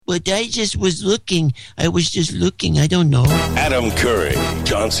but I just was looking. I was just looking. I don't know. Adam Curry,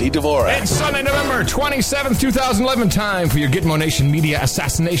 John C. Dvorak. It's Sunday, November 27th, 2011. Time for your Gitmo Nation Media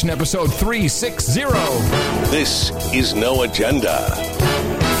Assassination episode 360. This is No Agenda.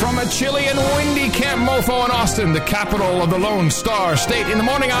 From a chilly and windy Camp Mofo in Austin, the capital of the Lone Star State. In the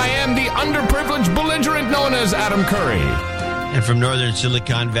morning, I am the underprivileged belligerent known as Adam Curry. And from northern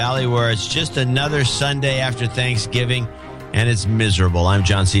Silicon Valley, where it's just another Sunday after Thanksgiving, and it's miserable, I'm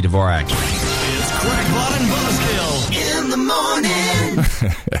John C. Dvorak. It's Crackpot and Buzzkill in the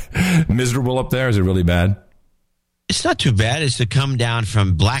morning. Miserable up there? Is it really bad? It's not too bad. It's to come down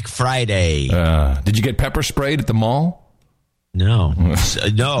from Black Friday. Did you get pepper sprayed at the mall? No.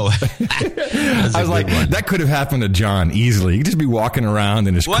 No. I was like, that could have happened to John easily. He'd just be walking around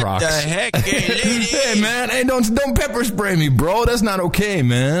in his Crocs. What the heck? Hey, lady. Hey, man, hey, don't pepper spray me, bro. That's not okay,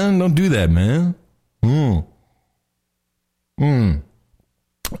 man. Don't do that, man.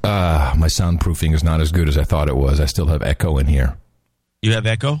 My soundproofing is not as good as I thought it was. I still have echo in here. You have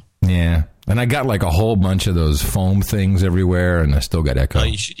echo? Yeah. And I got like a whole bunch of those foam things everywhere, and I still got echo. Oh,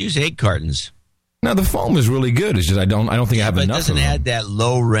 you should use egg cartons. Now, the foam is really good. It's just I don't think I have enough of them. It doesn't add that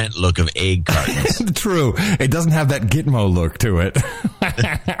low rent look of egg cartons. True. It doesn't have that Gitmo look to it.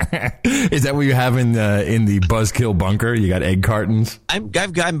 Is that what you have in the Buzzkill bunker? You got egg cartons? I've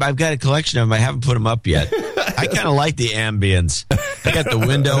got a collection of them. I haven't put them up yet. I kind of like the ambience. I got the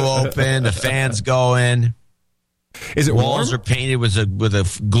window open, the fans going. Is it Walls warm? are painted with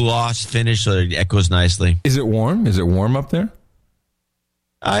a gloss finish so it echoes nicely. Is it warm? Is it warm up there?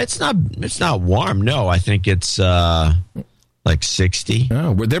 It's not warm. No, I think it's like 60.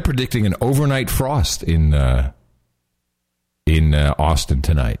 Oh, well, they're predicting an overnight frost in Austin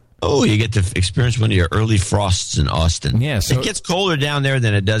tonight. Oh, you get to experience one of your early frosts in Austin. Yeah, so it gets colder down there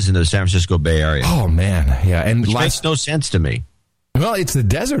than it does in the San Francisco Bay Area. Oh man, yeah, and which makes no sense to me. Well, it's the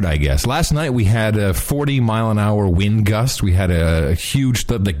desert, I guess. Last night we had a 40-mile-an-hour wind gust. We had a huge,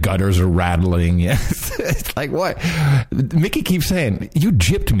 the gutters are rattling. Yeah. It's like, what? Mickey keeps saying, you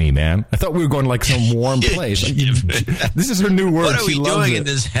gypped me, man. I thought we were going to like some warm place. This is her new word. What are we doing in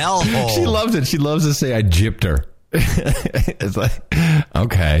this hellhole? She loves it. She loves to say I gypped her. It's like,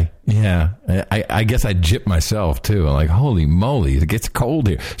 okay, yeah. I guess I gypped myself, too. I'm like, holy moly, it gets cold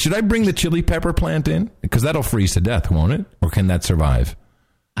here. Should I bring the chili pepper plant in? Because that'll freeze to death, won't it? Or can that survive?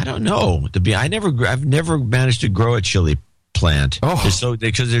 I don't know. I've never managed to grow a chili plant. Oh.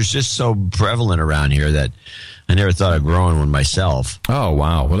 Because they're just so prevalent around here that I never thought of growing one myself. Oh,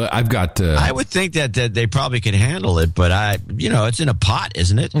 wow. Well, I've got... I would think that they probably could handle it, but it's in a pot,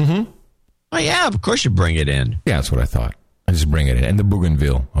 isn't it? Mm-hmm. Oh, yeah, of course you bring it in. Yeah, that's what I thought. I just bring it in. And the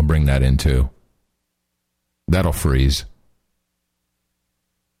bougainville, I'll bring that in, too. That'll freeze,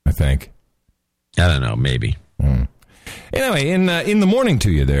 I think. I don't know, maybe. Anyway, in the morning to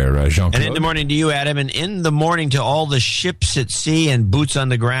you there, Jean-Claude. And in the morning to you, Adam, and in the morning to all the ships at sea and boots on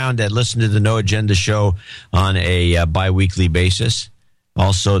the ground that listen to the No Agenda show on a bi-weekly basis.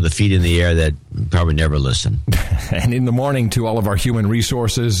 Also, the feet in the air that probably never listen. And in the morning to all of our human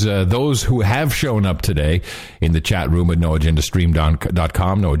resources, those who have shown up today in the chat room at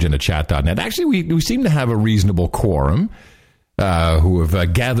noagendastream.com, noagendachat.net. Actually, we seem to have a reasonable quorum who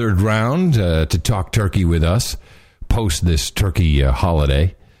have gathered round to talk turkey with us post this turkey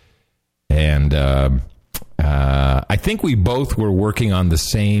holiday. And I think we both were working on the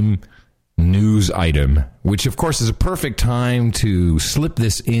same news item, which of course is a perfect time to slip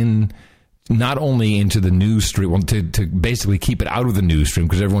this in, not only into the news stream, well, to basically keep it out of the news stream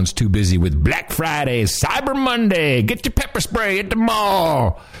because everyone's too busy with Black Friday, Cyber Monday, get your pepper spray at the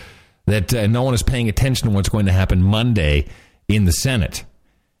mall, that no one is paying attention to what's going to happen Monday in the Senate.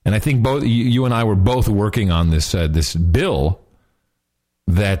 And I think both you and I were both working on this bill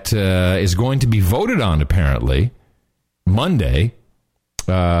that is going to be voted on apparently Monday.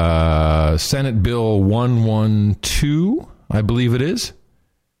 Senate Bill 112, I believe it is.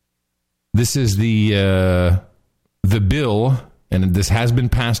 This is the bill, and this has been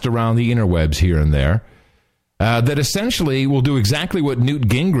passed around the interwebs here and there, that essentially will do exactly what Newt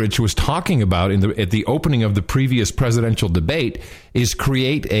Gingrich was talking about at the opening of the previous presidential debate, is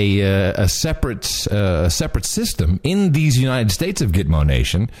create a separate system in these United States of Gitmo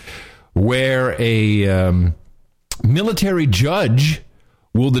Nation, where a military judge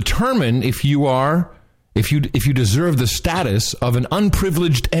will determine if you deserve the status of an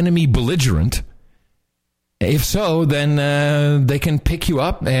unprivileged enemy belligerent. If so, then they can pick you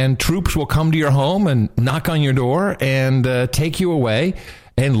up and troops will come to your home and knock on your door and take you away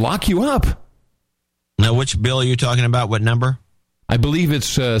and lock you up. Now, which bill are you talking about? What number? I believe it's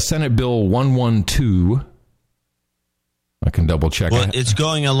Senate Bill 112. I can double check. Well, it's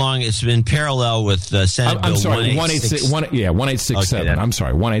going along. It's been parallel with Senate I'm Bill sorry, 1867. 1867. Okay, I'm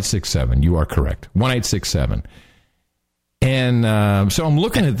sorry, 1867. You are correct. 1867. And so I'm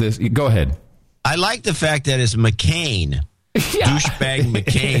looking at this. Go ahead. I like the fact that it's McCain. Yeah. Douchebag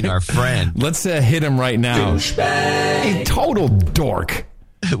McCain, our friend. Let's hit him right now. Douchebag. A total dork.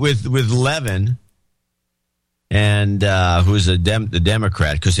 with Levin, and who's the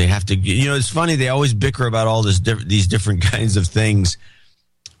Democrat, because they have to. It's funny, they always bicker about all these different kinds of things.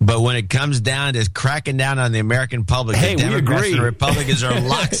 But when it comes down to cracking down on the American public, the Democrats and the Republicans are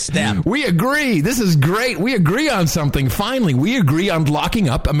lockstep. We agree. This is great. We agree on something. Finally, we agree on locking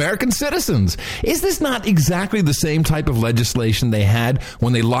up American citizens. Is this not exactly the same type of legislation they had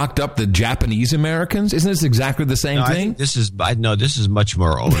when they locked up the Japanese Americans? Isn't this exactly the same thing? I think this is much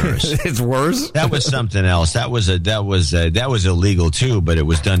more onerous. It's worse. That was something else. That was illegal too, but it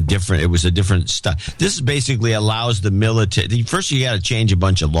was done different. It was a different stuff. This basically allows the military. First, you got to change a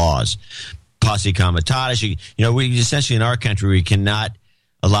bunch of laws, posse comitatus. We essentially in our country we cannot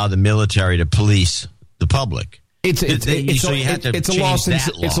allow the military to police the public. It's a law since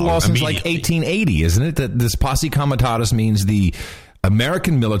like 1880, isn't it? That this posse comitatus means the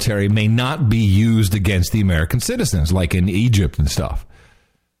American military may not be used against the American citizens, like in Egypt and stuff.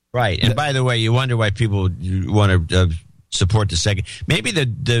 Right. And by the way, you wonder why people want to support the second. Maybe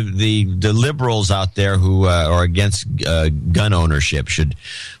the liberals out there who are against gun ownership should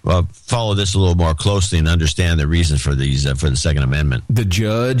follow this a little more closely and understand the reasons for for the Second Amendment. The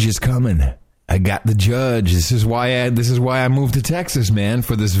judge is coming. I got the judge. This is why I moved to Texas, man,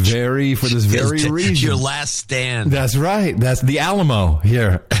 for this very reason. Your last stand. That's right. That's the Alamo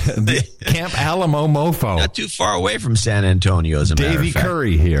here. The Camp Alamo mofo. Not too far away from San Antonio, as a matter of fact. Davy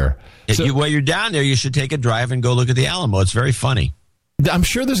Curry here. While you're down there, you should take a drive and go look at the Alamo. It's very funny. I'm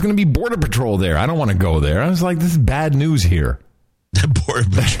sure there's going to be Border Patrol there. I don't want to go there. I was like, this is bad news here. The Border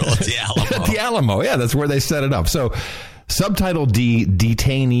Patrol at the Alamo. The Alamo, yeah, that's where they set it up. So, Subtitle D,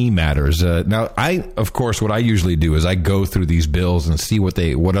 detainee matters. Now, of course, what I usually do is I go through these bills and see what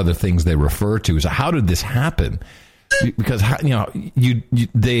other things they refer to. So how did this happen? Because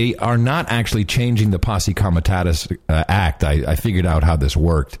they are not actually changing the Posse Comitatus Act. I figured out how this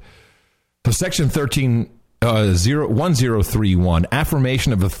worked. So Section 1031,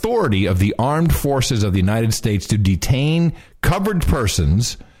 affirmation of authority of the armed forces of the United States to detain covered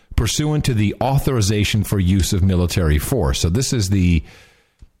persons pursuant to the authorization for use of military force. So this is the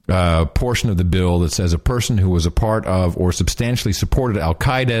portion of the bill that says a person who was a part of or substantially supported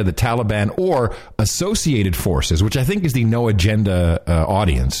Al-Qaeda, the Taliban, or associated forces, which I think is the No Agenda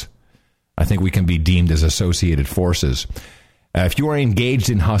audience. I think we can be deemed as associated forces. If you are engaged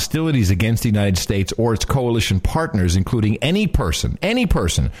in hostilities against the United States or its coalition partners, including any person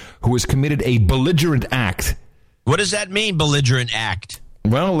who has committed a belligerent act. What does that mean, belligerent act?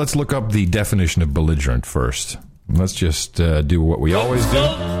 Well, let's look up the definition of belligerent first. Let's just do what we always do. The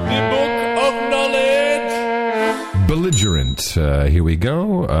Book of Knowledge. Belligerent. Here we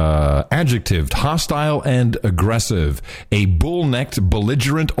go. Adjective, hostile and aggressive. A bull-necked,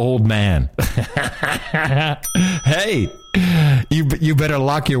 belligerent old man. Hey, you better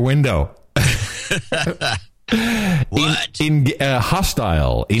lock your window. What?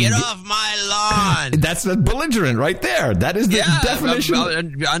 Hostile. Get off my lawn. That's the belligerent right there. That is the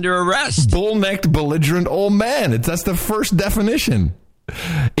definition. Under arrest. Bull-necked, belligerent old man. That's the first definition.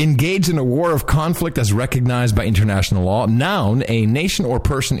 Engaged in a war of conflict as recognized by international law. Noun, a nation or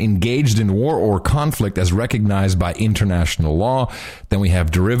person engaged in war or conflict as recognized by international law. Then we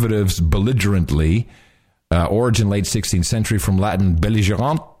have derivatives, belligerently. Origin late 16th century from Latin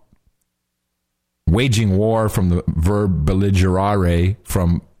belligerant. Waging war from the verb belligerare,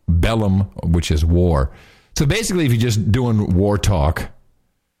 from bellum, which is war. So basically, if you're just doing war talk,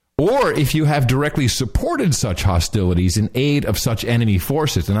 or if you have directly supported such hostilities in aid of such enemy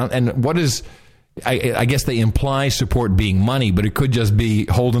forces, and what is, I guess they imply support being money, but it could just be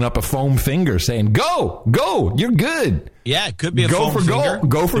holding up a foam finger saying, go, you're good. Yeah, it could be a foam finger.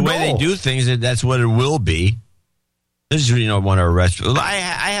 Go for goal. The goal. way they do things, that's what it will be. This is, want to arrest.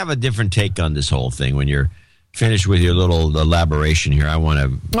 I have a different take on this whole thing. When you're finished with your little elaboration here, I want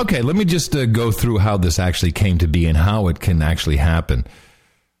to. Okay, let me just go through how this actually came to be and how it can actually happen.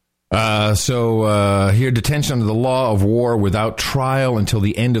 So here, detention under the law of war without trial until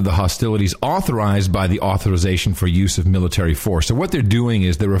the end of the hostilities authorized by the authorization for use of military force. So what they're doing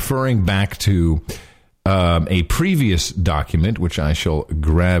is they're referring back to a previous document, which I shall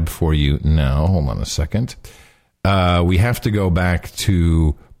grab for you now. Hold on a second. We have to go back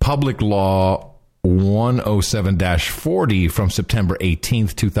to Public Law 107-40 from September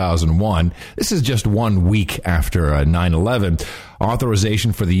 18th, 2001. This is just 1 week after 9/11.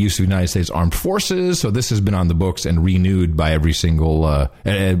 Authorization for the use of United States Armed Forces. So this has been on the books and renewed by every single,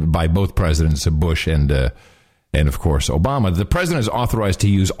 by both presidents, Bush and of course, Obama. The president is authorized to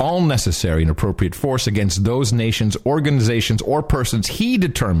use all necessary and appropriate force against those nations, organizations, or persons he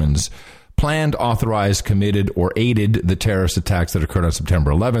determines planned, authorized, committed, or aided the terrorist attacks that occurred on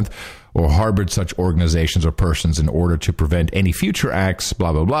September 11th, or harbored such organizations or persons in order to prevent any future acts,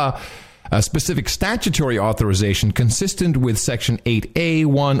 blah, blah, blah. A specific statutory authorization consistent with Section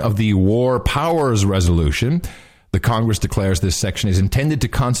 8A1 of the War Powers Resolution. The Congress declares this section is intended to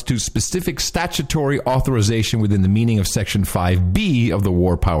constitute specific statutory authorization within the meaning of Section 5B of the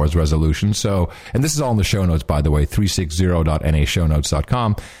War Powers Resolution. So, and this is all in the show notes, by the way,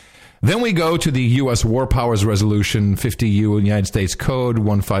 360.nashownotes.com. Then we go to the U.S. War Powers Resolution 50U United States Code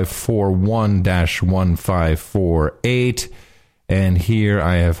 1541-1548. And here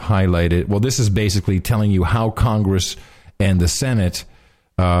I have highlighted, well, this is basically telling you how Congress and the Senate,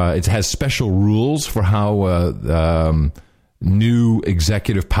 it has special rules for how new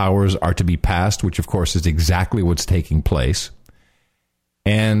executive powers are to be passed, which, of course, is exactly what's taking place.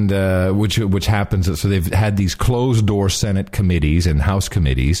 And which happens, so they've had these closed-door Senate committees and House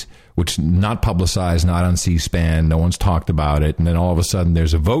committees, which not publicized, not on C-SPAN, no one's talked about it, and then all of a sudden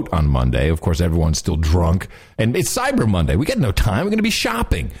there's a vote on Monday. Of course, everyone's still drunk, and it's Cyber Monday. We got no time. We're going to be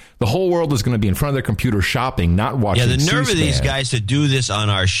shopping. The whole world is going to be in front of their computer shopping, not watching C-SPAN. Yeah, the nerve of these guys to do this on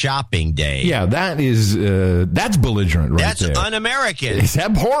our shopping day. Yeah, that is, that's belligerent right there. That's un-American. It's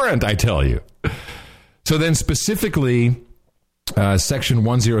abhorrent, I tell you. So then specifically, Section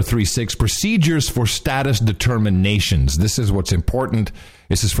 1036, procedures for status determinations. This is what's important.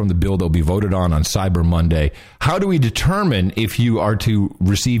 This is from the bill that will be voted on Cyber Monday. How do we determine if you are to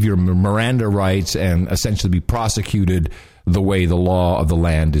receive your Miranda rights and essentially be prosecuted the way the law of the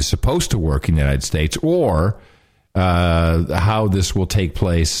land is supposed to work in the United States, or how this will take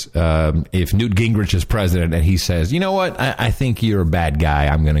place if Newt Gingrich is president and he says, you know what, I think you're a bad guy.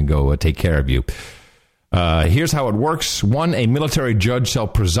 I'm going to go take care of you. Here's how it works. 1, a military judge shall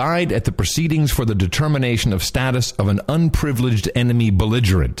preside at the proceedings for the determination of status of an unprivileged enemy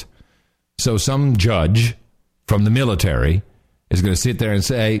belligerent. So some judge from the military is going to sit there and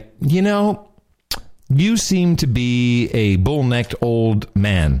say, you know, you seem to be a bull-necked old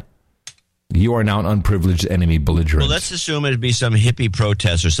man. You are now an unprivileged enemy belligerent. Well, let's assume it'd be some hippie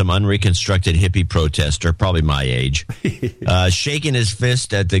protester, some unreconstructed hippie protester, probably my age, shaking his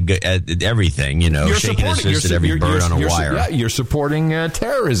fist at everything, you know, shaking his fist at every bird on a wire. Yeah, you're supporting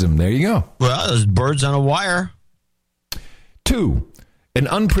terrorism. There you go. Well, there's birds on a wire. 2, an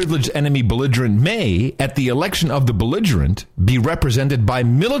unprivileged enemy belligerent may, at the election of the belligerent, be represented by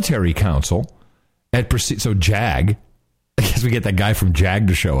military counsel so JAG. I guess we get that guy from JAG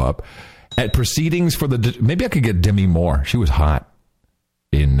to show up. At proceedings for maybe I could get Demi Moore. She was hot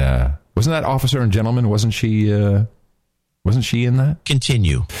in, wasn't that Officer and Gentleman? Wasn't she in that?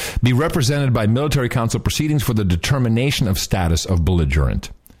 Continue. Be represented by military counsel proceedings for the determination of status of belligerent.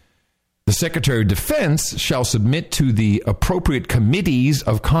 The Secretary of Defense shall submit to the appropriate committees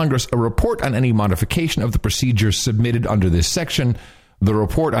of Congress a report on any modification of the procedures submitted under this section. The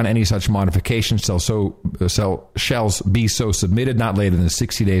report on any such modification shall be so submitted not later than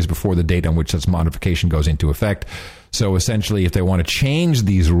 60 days before the date on which such modification goes into effect. So essentially, if they want to change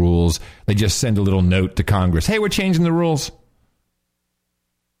these rules, they just send a little note to Congress. Hey, we're changing the rules.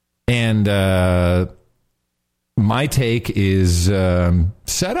 And my take is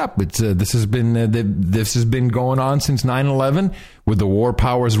set up. This has been going on since 9/11 with the War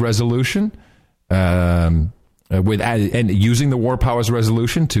Powers Resolution. And using the War Powers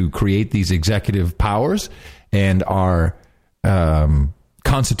Resolution to create these executive powers, and our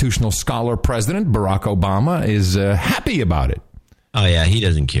constitutional scholar president, Barack Obama, is happy about it. Oh, yeah, he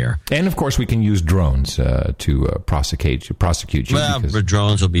doesn't care. And, of course, we can use drones to prosecute you. Well,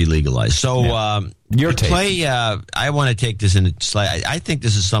 drones will be legalized. So, yeah. Your take. I want to take this in I think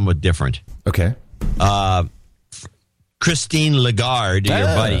this is somewhat different. Okay. Christine Lagarde, your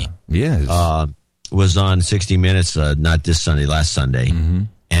buddy. Yes. Was on 60 Minutes, not this Sunday, last Sunday. Mm-hmm.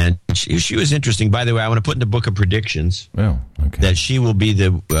 And she was interesting. By the way, I want to put in the book of predictions that she will be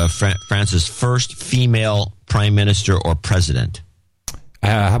the France's first female prime minister or president.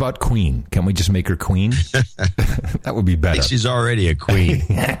 How about queen? Can we just make her queen? That would be better. I think she's already a queen.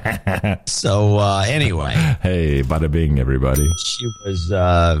 So, anyway. Hey, bada bing, everybody. She was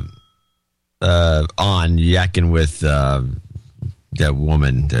on yakking with that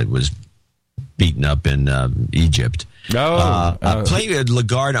woman that was beaten up in Egypt. Play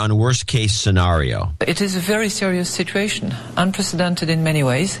Lagarde on worst case scenario. It is a very serious situation, unprecedented in many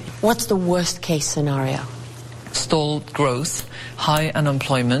ways. What's the worst case scenario? Stalled growth, high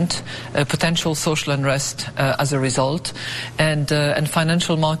unemployment, potential social unrest as a result, and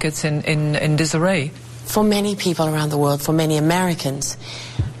financial markets in disarray. For many people around the world, for many Americans,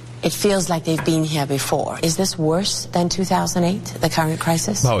 it feels like they've been here before. Is this worse than 2008, the current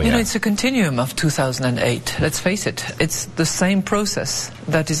crisis? Oh, yeah. You know, it's a continuum of 2008. Let's face it. It's the same process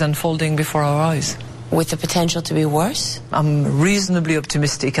that is unfolding before our eyes. With the potential to be worse? I'm reasonably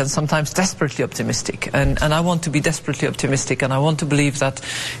optimistic and sometimes desperately optimistic. And I want to be desperately optimistic, and I want to believe that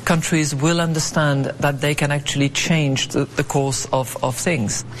countries will understand that they can actually change the course of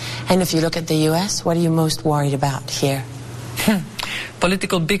things. And if you look at the U.S., what are you most worried about here?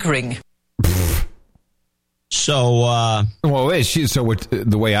 Political bickering. So,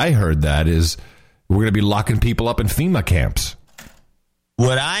 the way I heard that is we're going to be locking people up in FEMA camps.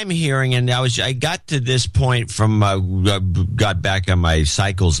 what I'm hearing, and I got to this point from got back on my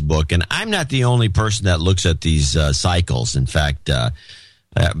cycles book, and I'm not the only person that looks at these cycles. In fact, a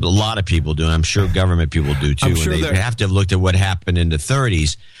lot of people do, and I'm sure government people do too. Sure and they have to have looked at what happened in the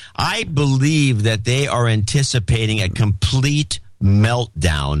 30s. I believe that they are anticipating a complete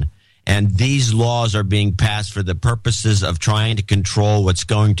meltdown, and these laws are being passed for the purposes of trying to control what's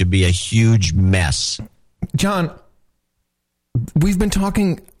going to be a huge mess. John, we've been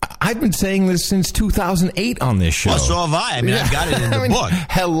talking, I've been saying this since 2008 on this show. Well, so have I. I mean, I've got it in the book.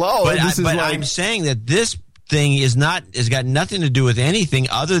 Hello. But I'm saying that this thing has got nothing to do with anything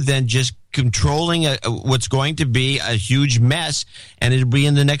other than just controlling what's going to be a huge mess, and it'll be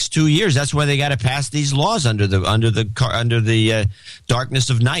in the next 2 years. That's why they got to pass these laws under the darkness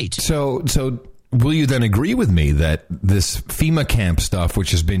of night. So will you then agree with me that this FEMA camp stuff,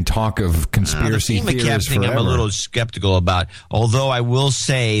 which has been talk of conspiracy the FEMA theories camp thing, forever, I'm a little skeptical about, although I will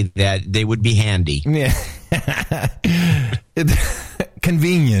say that they would be handy. Yeah.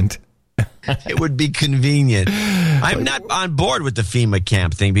 Convenient. It would be convenient. I'm not on board with the FEMA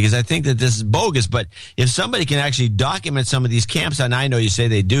camp thing because I think that this is bogus. But if somebody can actually document some of these camps, and I know you say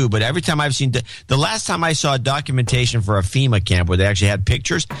they do, but every time I've seen the last time I saw documentation for a FEMA camp where they actually had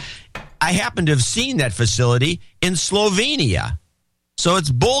pictures, I happen to have seen that facility in Slovenia. So it's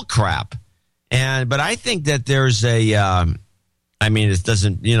bull crap. But I think that there's it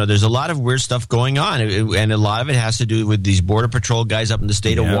doesn't, there's a lot of weird stuff going on. And a lot of it has to do with these Border Patrol guys up in the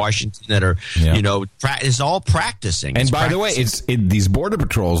state of Washington that are, it's all practicing. And by the way, these Border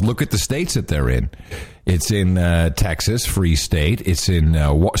Patrols, look at the states that they're in. It's in Texas, free state. It's in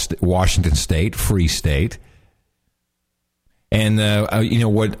Washington State, free state. And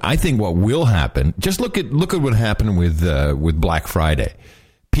what I think what will happen? Just look at what happened with Black Friday.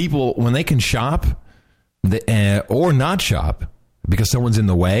 People, when they can shop or not shop because someone's in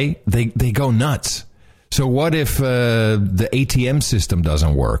the way, they go nuts. So what if the ATM system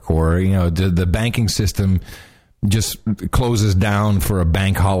doesn't work, or the banking system just closes down for a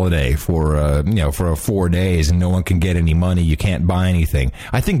bank holiday for 4 days and no one can get any money? You can't buy anything.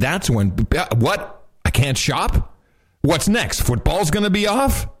 I think that's when what? I can't shop? What's next? Football's going to be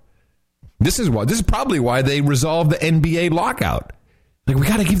off? This is probably why they resolved the NBA lockout. Like, we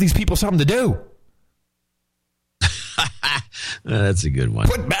got to give these people something to do. That's a good one.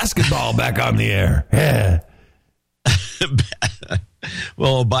 Put basketball back on the air. Yeah.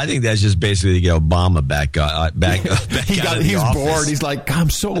 Well, I think that's just basically to get Obama back out of the office. Bored. He's like, I'm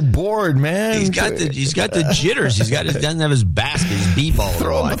so bored, man. He's got the jitters. He doesn't have his basket, his b-ball.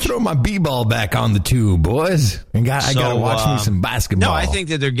 Throw my b-ball back on the tube, boys. I got to watch me some basketball. No, I think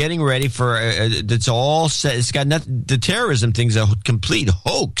that they're getting ready for. It's all set. It's got nothing. The terrorism thing's a complete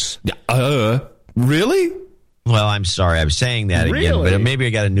hoax. Really? Well, I'm sorry, I'm saying that again, but maybe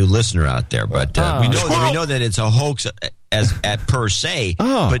I got a new listener out there. But we know that it's a hoax per se,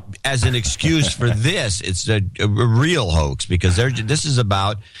 but as an excuse for this, it's a real hoax because this is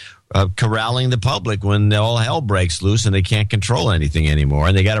about corralling the public when all hell breaks loose and they can't control anything anymore,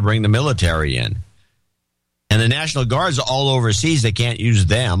 and they got to bring the military in. And the National Guard's all overseas; they can't use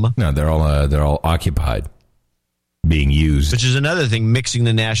them. No, they're all occupied. Being used. Which is another thing, mixing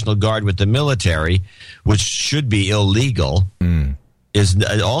the National Guard with the military, which should be illegal, is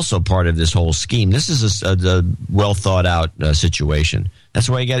also part of this whole scheme. This is a well-thought-out situation. That's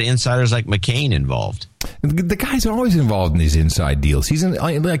why you got insiders like McCain involved. The guy's always involved in these inside deals. He's in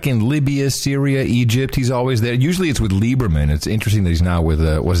Libya, Syria, Egypt. He's always there. Usually it's with Lieberman. It's interesting that he's now with,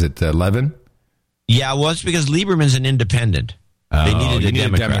 Levin? Yeah, well, it's because Lieberman's an independent. They needed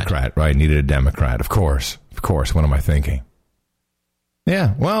a Democrat. Right, needed a Democrat, of course. What am I thinking?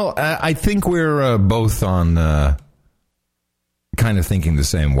 Yeah, well, I think we're both on kind of thinking the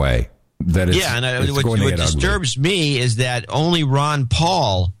same way. That it's, yeah, and it's what disturbs me is that only Ron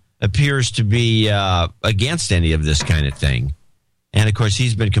Paul appears to be against any of this kind of thing. And, of course,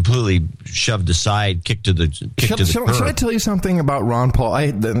 he's been completely shoved aside, kicked to the curb. Should I tell you something about Ron Paul?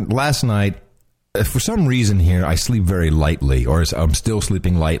 Last night, for some reason here, I sleep very lightly, or I'm still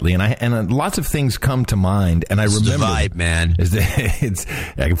sleeping lightly, and lots of things come to mind, and I remember. The vibe, man.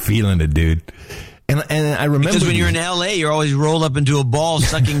 I'm feeling it, dude. And I remember because when you're in L.A., you're always rolled up into a ball,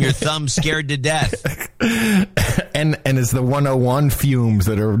 sucking your thumb, scared to death. And it's the 101 fumes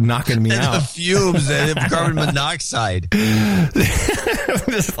that are knocking me out. The fumes, the carbon monoxide.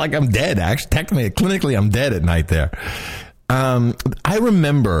 It's like I'm dead. Actually, technically, clinically, I'm dead at night there. I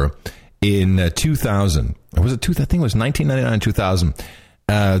remember in 2000, was it I think it was 1999, 2000.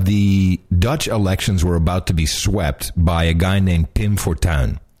 The Dutch elections were about to be swept by a guy named Pim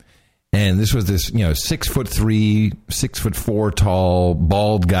Fortuyn. And this was this, 6'3", 6'4" tall,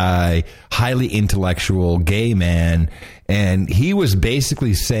 bald guy, highly intellectual, gay man. And he was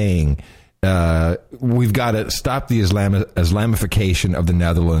basically saying, we've got to stop the Islamification of the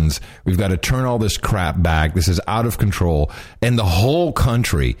Netherlands. We've got to turn all this crap back. This is out of control. And the whole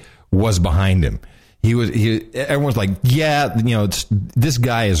country was behind him. Everyone's like, yeah, this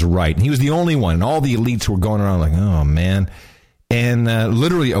guy is right. And he was the only one. And all the elites were going around like, oh, man. And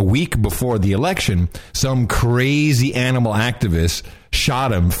literally a week before the election, some crazy animal activist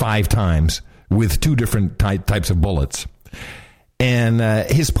shot him 5 times with 2 different types of bullets. And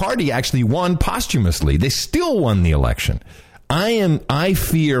his party actually won posthumously. They still won the election. I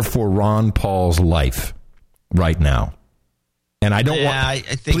fear for Ron Paul's life right now. And I don't want. I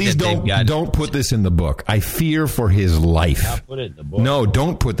think please don't put this in the book. I fear for his life. I'll put it in the book. No,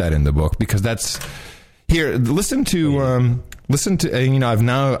 don't put that in the book, because that's here. Listen to.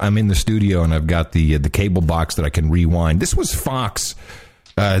 I'm in the studio and I've got the cable box that I can rewind. This was Fox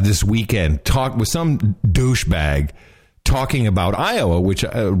this weekend. Talked with some douchebag talking about Iowa, which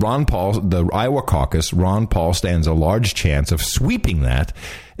Ron Paul, the Iowa caucus, Ron Paul stands a large chance of sweeping that.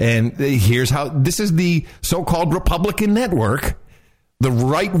 And here's how, this is the so-called Republican network, the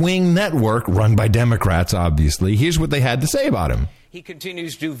right-wing network run by Democrats, obviously. Here's what they had to say about him. He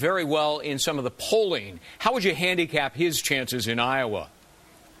continues to do very well in some of the polling. How would you handicap his chances in Iowa?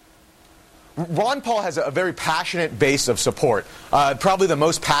 Ron Paul has a very passionate base of support, probably the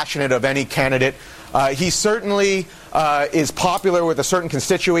most passionate of any candidate. He certainly is popular with a certain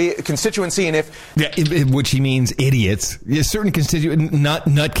constituency, and which he means idiots. A certain constituent,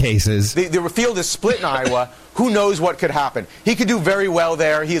 nutcases. The field is split in Iowa. Who knows what could happen? He could do very well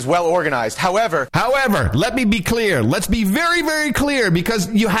there. He is well organized. However, let me be clear. Let's be very, very clear, because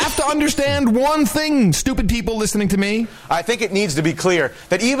you have to understand one thing, stupid people listening to me. I think it needs to be clear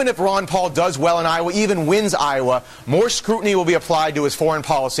that even if Ron Paul does well in Iowa, even wins Iowa, more scrutiny will be applied to his foreign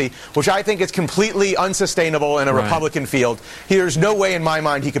policy, which I think is completely unsustainable in a Republican field. There's no way in my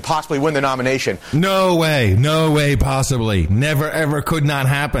mind he could possibly win the nomination. No way possibly. Never, ever, could not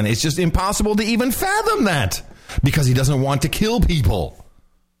happen. It's just impossible to even fathom that. Because he doesn't want to kill people.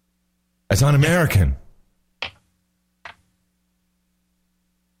 It's un-American.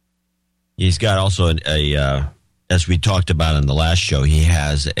 He's got also as we talked about in the last show, he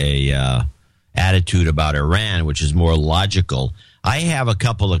has a attitude about Iran, which is more logical. I have a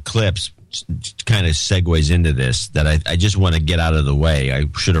couple of clips, kind of segues into this, that I just want to get out of the way. I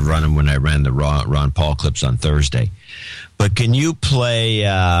should have run them when I ran the Ron Paul clips on Thursday. But can you play...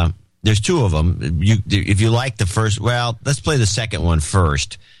 there's 2 of them. If you like the first, well, let's play the second one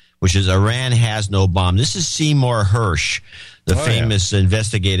first, which is Iran has no bomb. This is Seymour Hersh, the famous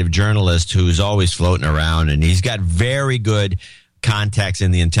investigative journalist who's always floating around, and he's got very good contacts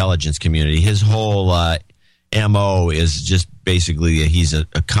in the intelligence community. His whole MO is just basically he's a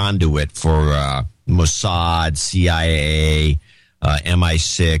conduit for Mossad, CIA,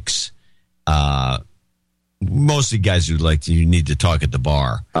 MI6, mostly guys who you need to talk at the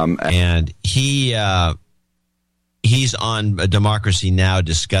bar. And he's on Democracy Now!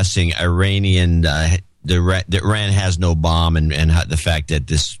 Discussing Iranian, that Iran has no bomb, and the fact that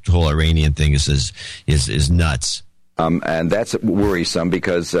this whole Iranian thing is nuts. And that's worrisome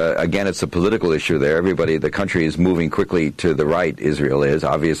because, again, it's a political issue there. The country is moving quickly to the right, Israel is,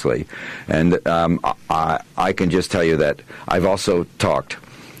 obviously. And I can just tell you that I've also talked.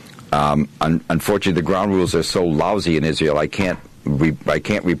 Unfortunately, the ground rules are so lousy in Israel. I can't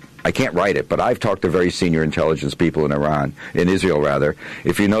write it, but I've talked to very senior intelligence people in Israel.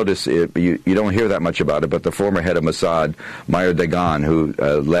 If you notice, you don't hear that much about it, but the former head of Mossad, Meir Dagan, who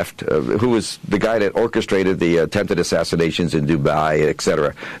left, who was the guy that orchestrated the attempted assassinations in Dubai,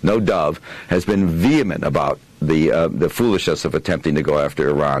 etc., no dove, has been vehement about the foolishness of attempting to go after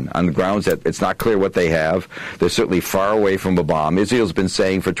Iran on the grounds that it's not clear what they have. They're certainly far away from a bomb. Israel's been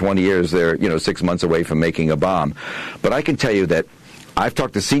saying for 20 years they're 6 months away from making a bomb. But I can tell you that I've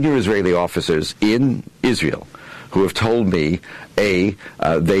talked to senior Israeli officers in Israel who have told me, they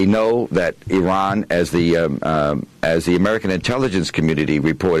know that Iran, as the American intelligence community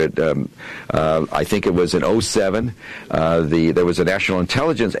reported, I think it was in 2007, there was a national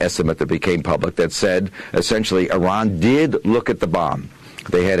intelligence estimate that became public that said, essentially, Iran did look at the bomb.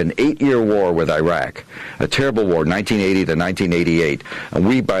 They had an 8-year war with Iraq, a terrible war, 1980 to 1988. And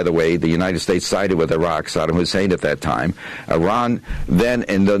we, by the way, the United States sided with Iraq, Saddam Hussein at that time. Iran then,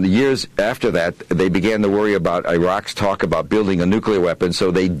 in the years after that, they began to worry about Iraq's talk about building a nuclear weapon,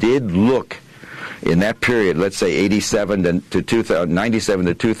 so they did look in that period, let's say 97 to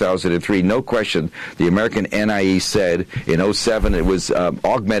 2003, no question, the American NIE said in 2007, it was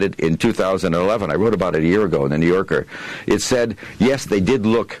augmented in 2011. I wrote about it a year ago in the New Yorker. It said, yes, they did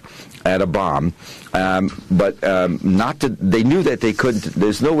look at a bomb, but not to. They knew that they couldn't.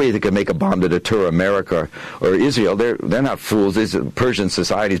 There's no way they could make a bomb to deter America or Israel. They're not fools. Persian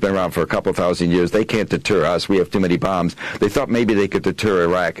society's been around for a couple thousand years. They can't deter us. We have too many bombs. They thought maybe they could deter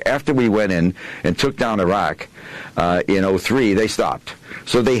Iraq. After we went in and took down Iraq in 2003, they stopped.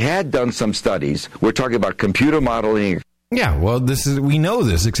 So they had done some studies. We're talking about computer modeling. Yeah, well, we know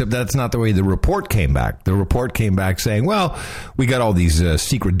this, except that's not the way the report came back. The report came back saying, well, we got all these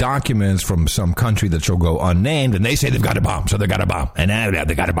secret documents from some country that shall go unnamed, and they say they've got a bomb, so they got a bomb, and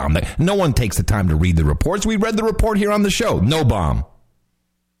they got a bomb. No one takes the time to read the reports. We read the report here on the show. No bomb.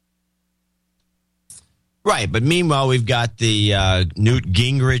 Right, but meanwhile, we've got the Newt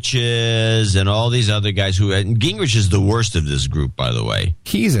Gingriches and all these other guys and Gingrich is the worst of this group, by the way.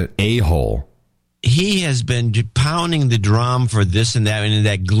 He's an a-hole. He has been pounding the drum for this and that, and in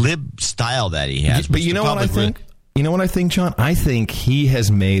that glib style that he has. But you know what I think? You know what I think, John? I think he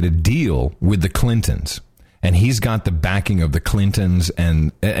has made a deal with the Clintons, and he's got the backing of the Clintons.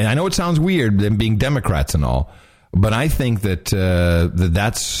 And I know it sounds weird, them being Democrats and all, but I think that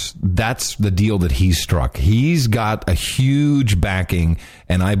that's the deal that he's struck. He's got a huge backing,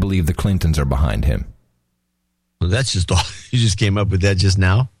 and I believe the Clintons are behind him. Well, that's just all. You just came up with that just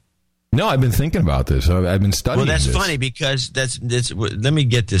now? No, I've been thinking about this. I've been studying this. Well, that's funny because let me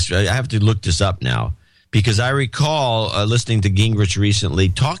get this. I have to look this up now because I recall listening to Gingrich recently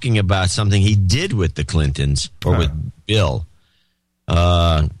talking about something he did with the Clintons or with Bill.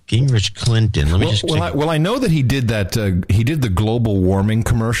 Gingrich Clinton. Let me just check. I know that he did that. He did the global warming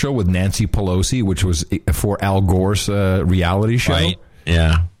commercial with Nancy Pelosi, which was for Al Gore's reality show. Right.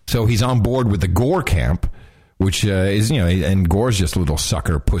 Yeah. So he's on board with the Gore camp. Which is, and Gore's just a little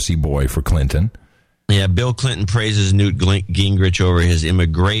sucker pussy boy for Clinton. Yeah, Bill Clinton praises Newt Gingrich over his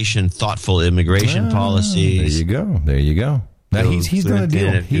thoughtful immigration policies. There you go. Now he's done a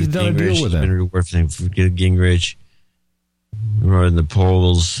deal. He's done a deal with him. Gingrich, in the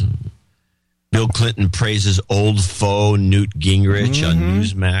polls. Bill Clinton praises old foe Newt Gingrich on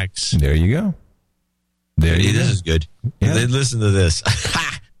Newsmax. There you go. This is good. Yeah. Listen to this.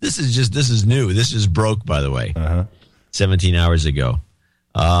 This is new. This just broke, by the way, 17 hours ago.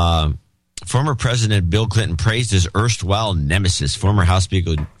 Former President Bill Clinton praised his erstwhile nemesis, former House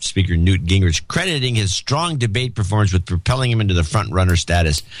Speaker Newt Gingrich, crediting his strong debate performance with propelling him into the front-runner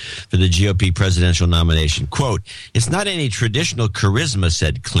status for the GOP presidential nomination. Quote, "It's not any traditional charisma,"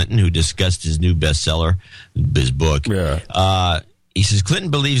 said Clinton, who discussed his new bestseller, his book. Yeah. He says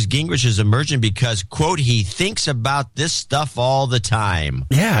Clinton believes Gingrich is emerging because, quote, "he thinks about this stuff all the time."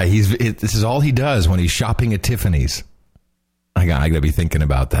 Yeah, this is all he does when he's shopping at Tiffany's. I got to be thinking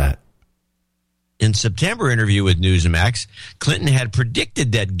about that. In September interview with Newsmax, Clinton had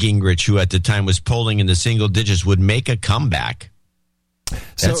predicted that Gingrich, who at the time was polling in the single digits, would make a comeback.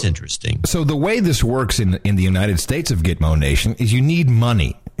 That's interesting. So the way this works in the United States of Gitmo Nation is you need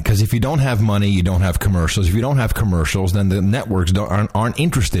money. Because if you don't have money, you don't have commercials. If you don't have commercials, then the networks aren't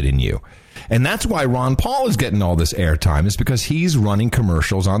interested in you. And that's why Ron Paul is getting all this airtime. It's because he's running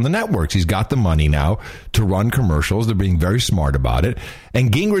commercials on the networks. He's got the money now to run commercials. They're being very smart about it.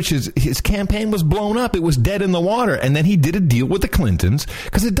 And Gingrich, his campaign was blown up. It was dead in the water. And then he did a deal with the Clintons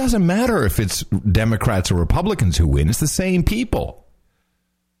because it doesn't matter if it's Democrats or Republicans who win. It's the same people.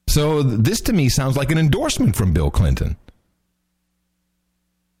 So this to me sounds like an endorsement from Bill Clinton.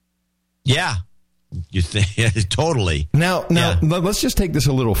 Yeah, you think totally. Now, let's just take this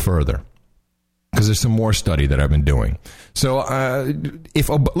a little further because there's some more study that I've been doing. So,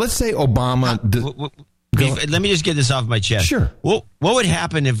 let's say Obama, let me just get this off my chest. Sure. What would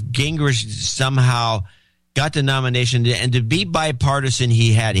happen if Gingrich somehow got the nomination and to be bipartisan,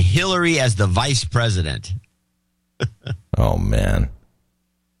 he had Hillary as the vice president? Oh, man.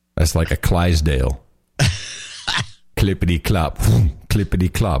 That's like a Clydesdale. Clippity-clop.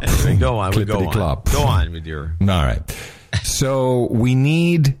 Clippity-clop. Anyway, go on. Clippity-clop. Go on with your... All right. So we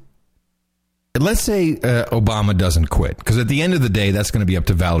need... Let's say Obama doesn't quit, because at the end of the day, that's going to be up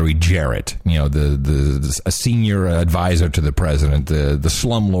to Valerie Jarrett, a senior advisor to the president, the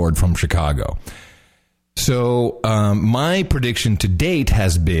slumlord from Chicago. So my prediction to date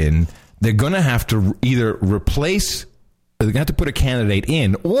has been they're going to have to either replace, they're going to have to put a candidate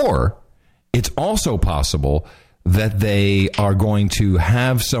in, or it's also possible that they are going to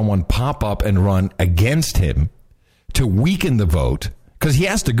have someone pop up and run against him to weaken the vote. Because he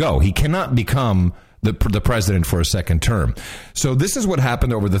has to go. He cannot become the president for a second term. So this is what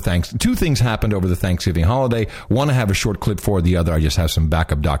happened over the two things happened over the Thanksgiving holiday. One I have a short clip for. The other I just have some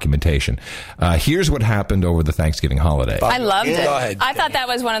backup documentation. Here's what happened over the Thanksgiving holiday. I loved it. Go ahead. I thought that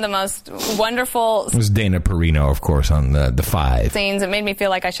was one of the most wonderful... It was Dana Perino, of course, on the 5. ...scenes. It made me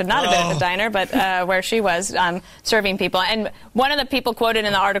feel like I should not have been at the diner, but where she was serving people. And one of the people quoted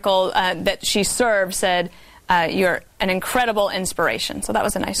in the article that she served said... you're an incredible inspiration. So that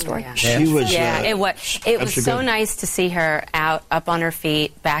was a nice story. Yeah. She was. It was so nice to see her up on her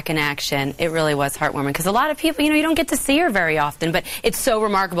feet, back in action. It really was heartwarming because a lot of people, you don't get to see her very often, but it's so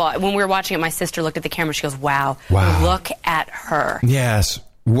remarkable. When we were watching it, my sister looked at the camera. She goes, "Wow, look at her." Yes.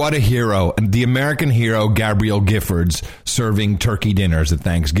 What a hero. The American hero, Gabrielle Giffords, serving turkey dinners at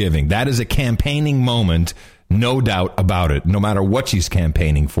Thanksgiving. That is a campaigning moment, no doubt about it, no matter what she's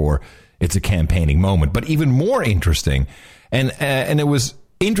campaigning for. It's a campaigning moment. But even more interesting, and it was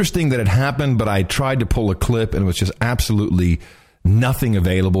interesting that it happened, but I tried to pull a clip, and it was just absolutely nothing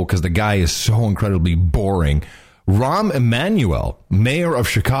available because the guy is so incredibly boring. Rahm Emanuel, mayor of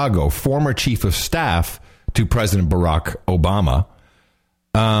Chicago, former chief of staff to President Barack Obama,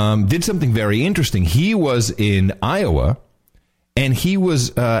 did something very interesting. He was in Iowa, and he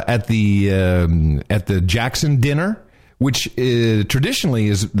was at the Jackson dinner, which traditionally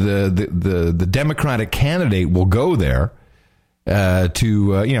is the Democratic candidate will go there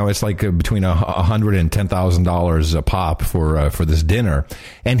it's like between $100,000 and $10,000 a pop for this dinner,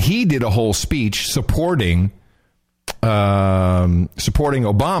 and he did a whole speech supporting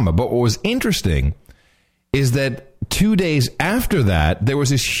Obama. But what was interesting is that 2 days after that, there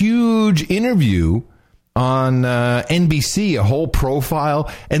was this huge interview on NBC, a whole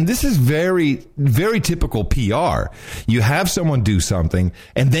profile. And this is very, very typical PR. You have someone do something,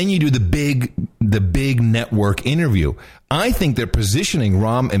 and then you do the big network interview. I think they're positioning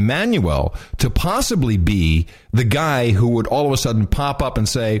Rahm Emanuel to possibly be the guy who would all of a sudden pop up and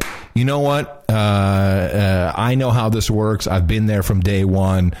say, you know what, I know how this works. I've been there from day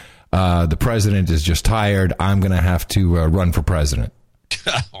one. The president is just tired. I'm going to have to run for president.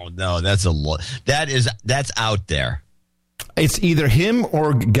 Oh no, that's that's out there. It's either him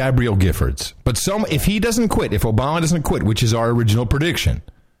or Gabrielle Giffords. But if he doesn't quit, if Obama doesn't quit, which is our original prediction,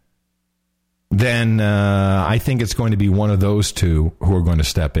 then I think it's going to be one of those two who are going to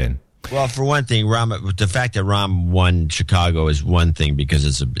step in. Well, for one thing, the fact that Rahm won Chicago is one thing because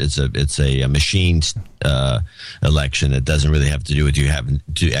it's a machine election. It doesn't really have to do with you having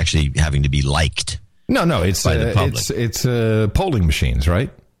to be liked. No, it's polling machines, right?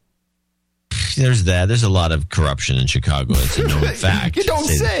 There's that. There's a lot of corruption in Chicago. It's a known fact. You don't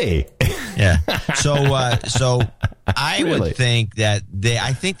say. Yeah. So I would think that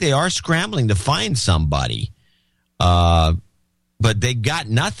I think they are scrambling to find somebody, but they got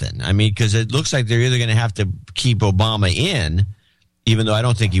nothing. I mean, because it looks like they're either going to have to keep Obama in, even though I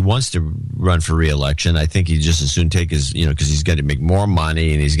don't think he wants to run for re-election. I think he just as soon take his, because he's going to make more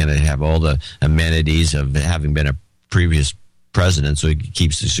money and he's going to have all the amenities of having been a previous president, so he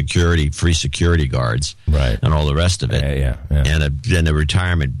keeps the free security guards, right, and all the rest of it, yeah. and a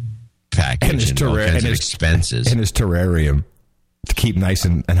retirement package and all kinds of expenses, and his terrarium to keep nice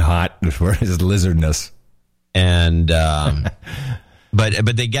and hot for his lizardness, and.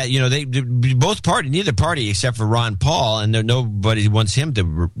 But they got, neither party except for Ron Paul, and nobody wants him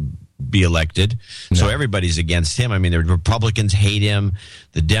to be elected. No. So everybody's against him. I mean, the Republicans hate him.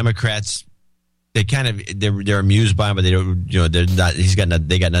 The Democrats, they're amused by him, but they don't, they're not.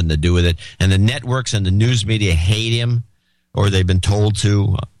 They got nothing to do with it. And the networks and the news media hate him, or they've been told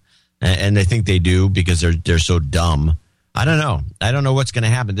to, and they think they do because they're so dumb. I don't know. I don't know what's going to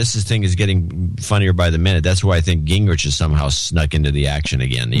happen. This thing is getting funnier by the minute. That's why I think Gingrich has somehow snuck into the action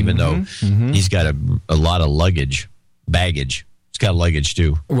again, even though he's got a lot of baggage. He's got luggage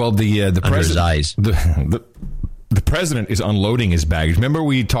too. Well, the under his eyes. The president is unloading his baggage. Remember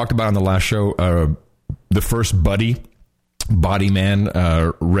we talked about on the last show the first body man,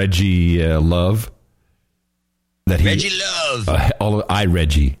 Reggie Love. Reggie Love.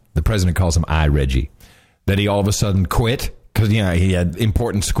 Reggie. The president calls him Reggie. That he all of a sudden quit because he had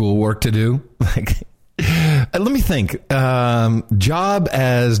important schoolwork to do. Let me think. Job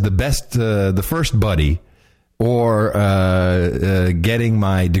as the first buddy, or getting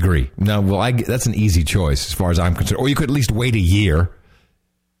my degree. No, that's an easy choice as far as I'm concerned. Or you could at least wait a year.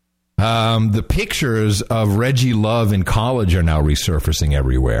 The pictures of Reggie Love in college are now resurfacing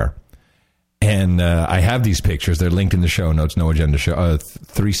everywhere. And I have these pictures. They're linked in the show notes, No Agenda Show,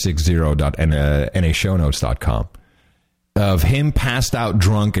 360.nashownotes.com, of him passed out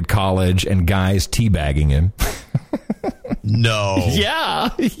drunk at college and guys teabagging him. No. Yeah.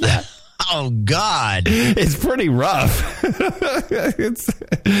 Oh, God. It's pretty rough.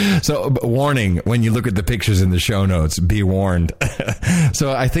 So, warning, when you look at the pictures in the show notes, be warned.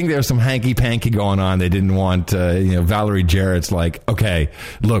 So, I think there's some hanky-panky going on. They didn't want, Valerie Jarrett's like, okay,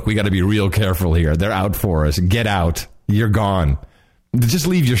 look, we got to be real careful here. They're out for us. Get out. You're gone. Just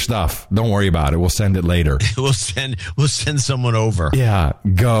leave your stuff. Don't worry about it. We'll send it later. We'll send someone over. Yeah.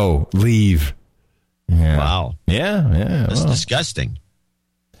 Go. Leave. Yeah. Wow. Yeah. That's disgusting.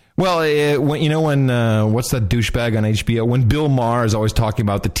 Well, when what's that douchebag on HBO? When Bill Maher is always talking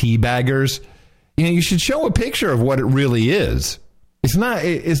about the teabaggers, you should show a picture of what it really is. It's not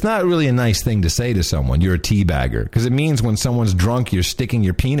really a nice thing to say to someone, you're a teabagger, because it means when someone's drunk, you're sticking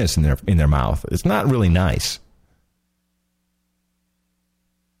your penis in their mouth. It's not really nice.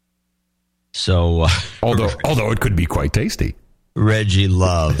 So, although it could be quite tasty. Reggie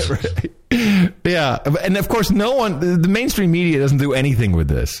Love. Yeah, and of course, the mainstream media doesn't do anything with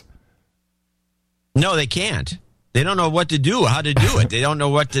this. No, they can't. They don't know what to do, how to do it. They don't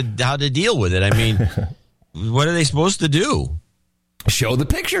know how to deal with it. I mean, what are they supposed to do? Show the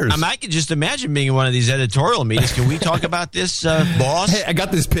pictures. I could just imagine being in one of these editorial meetings. Can we talk about this, boss? Hey, I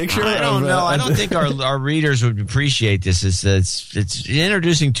got this picture. I don't know. I don't think our readers would appreciate this. It's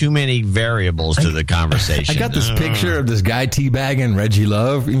introducing too many variables to the conversation. I got this picture of this guy teabagging Reggie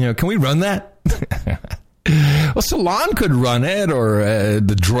Love. Can we run that? Well, Salon could run it, or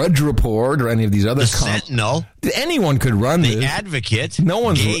the Drudge Report, or any of these other. The Sentinel. Anyone could run the this. Advocate.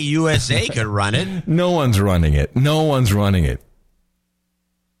 Gay USA could run it. No one's running it.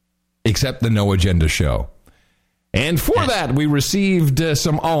 Except the No Agenda Show. And for that, we received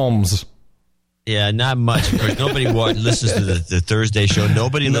some alms. Yeah, not much. Of course, nobody listens to the Thursday show.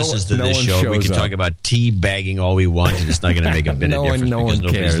 Nobody listens to this show. We can talk about teabagging all we want, and it's not going to make a bit of difference because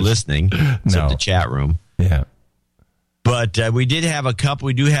nobody's listening except the chat room. Yeah. But we did have a couple.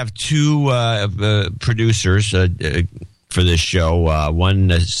 We do have two producers for this show.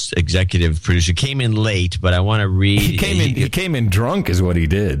 One executive producer came in late, but I want to read. He came in drunk, is what he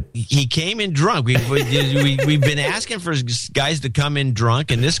did. He came in drunk. We've been asking for guys to come in drunk,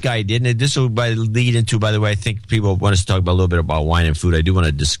 and this guy didn't. And this will lead into, by the way, I think people want us to talk about a little bit about wine and food. I do want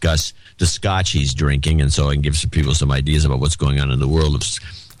to discuss the scotch he's drinking, and so I can give some people some ideas about what's going on in the world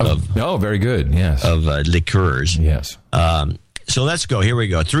of very good. Yes. Of liqueurs. Yes. So let's go. Here we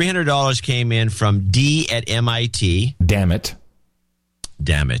go. $300 came in from D at MIT. Damn it.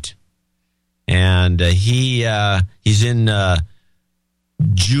 And he's in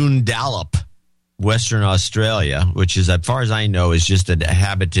Joondalup, Western Australia, which is, as far as I know, is just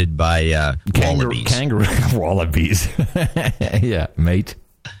inhabited by wallabies. Kangaroo wallabies. Yeah, mate.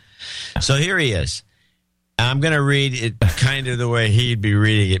 So here he is. I'm going to read it kind of the way he'd be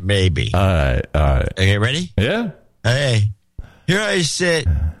reading it, maybe. All right. Okay, ready? Yeah. Hey. Here I sit,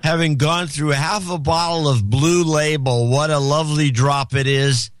 having gone through half a bottle of Blue Label. What a lovely drop it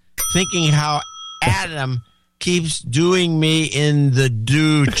is. Thinking how Adam keeps doing me in the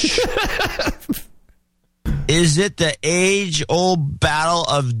douche. Is it the age-old battle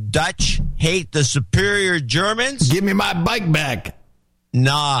of Dutch hate the superior Germans? Give me my bike back.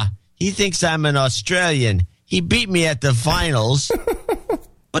 Nah, he thinks I'm an Australian. He beat me at the finals.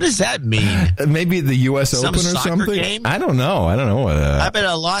 What does that mean? Maybe the U.S. Open or something? Game? I don't know. I've been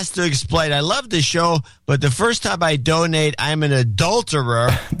a loss to explain. I love the show, but the first time I donate, I'm an adulterer.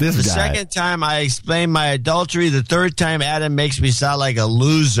 The second time I explain my adultery. The third time, Adam makes me sound like a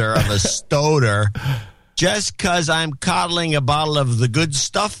loser of a stoner. Just because I'm coddling a bottle of the good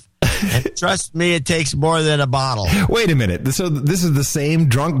stuff. And trust me, it takes more than a bottle. Wait a minute. So this is the same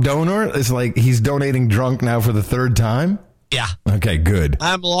drunk donor? It's like he's donating drunk now for the third time? Yeah. Okay, good.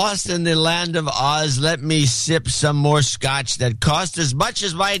 I'm lost in the land of Oz. Let me sip some more scotch that cost as much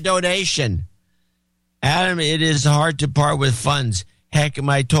as my donation. Adam, it is hard to part with funds. Heck,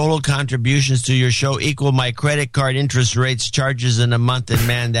 my total contributions to your show equal my credit card interest rates charges in a month, and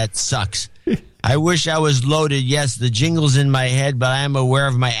man, that sucks. I wish I was loaded. Yes, the jingle's in my head, but I am aware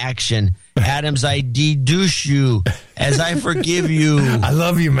of my action. Adams, I deduce you as I forgive you. I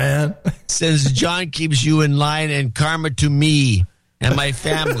love you, man. Since John keeps you in line and karma to me and my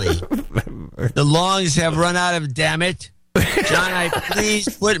family. The longs have run out of, damn it. John, I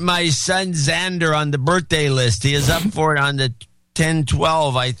please put my son Xander on the birthday list. He is up for it on the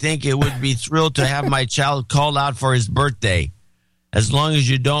 10-12. I think it would be thrilled to have my child called out for his birthday. As long as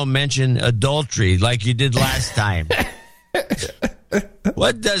you don't mention adultery like you did last time.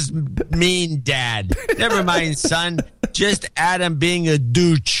 What does mean, Dad? Never mind, son. Just Adam being a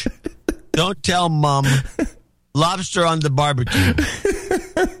douche. Don't tell Mom. Lobster on the barbecue.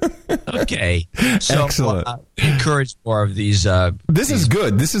 Okay. So, excellent. Encourage more of these. This is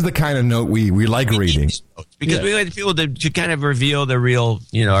good. This is the kind of note we like reading. Because we like people to kind of reveal the real,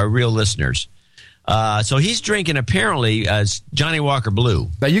 our real listeners. So he's drinking, apparently, Johnny Walker Blue.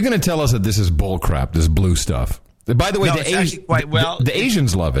 Now, you're going to tell us that this is bull crap, this blue stuff. By the way, the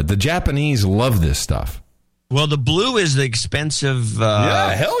Asians love it. The Japanese love this stuff. Well, the blue is the expensive.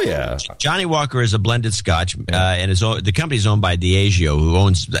 Hell yeah. Johnny Walker is a blended Scotch, and the company's owned by Diageo, who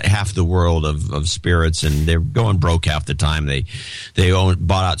owns half the world of spirits, and they're going broke half the time. They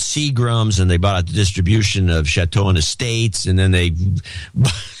bought out Seagram's, and they bought out the distribution of Chateau and Estates, and then they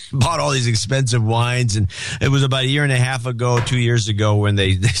bought all these expensive wines. And it was about a year and a half ago, 2 years ago, when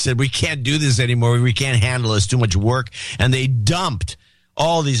they said, we can't do this anymore. We can't handle it. It's too much work. And they dumped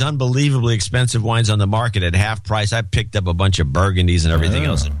all these unbelievably expensive wines on the market at half price. I picked up a bunch of Burgundies and everything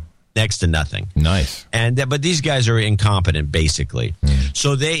else. Next to nothing. Nice. And but these guys are incompetent, basically.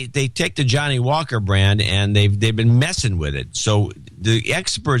 So they take the Johnny Walker brand and they've been messing with it. So the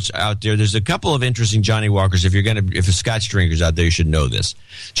experts out there, there's a couple of interesting Johnny Walkers. If a Scotch drinkers out there, you should know this.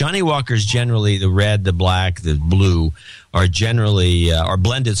 Johnny Walkers generally, the red, the black, the blue, are generally are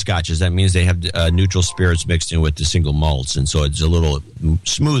blended Scotches. That means they have neutral spirits mixed in with the single malts, and so it's a little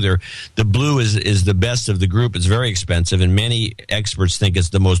smoother. The blue is the best of the group. It's very expensive, and many experts think it's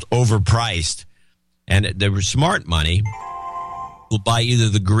the most overpriced. And the smart money will buy either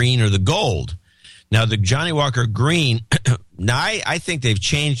the green or the gold. Now, the Johnny Walker Green, now I think they've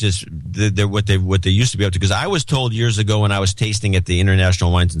changed this, what they used to be able to, because I was told years ago when I was tasting at the International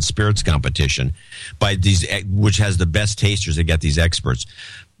Wines and Spirits Competition, by these, which has the best tasters that get these experts,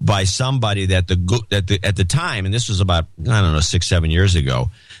 by somebody that at the time, and this was about, 6-7 years ago,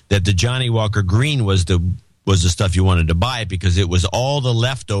 that the Johnny Walker Green was the stuff you wanted to buy because it was all the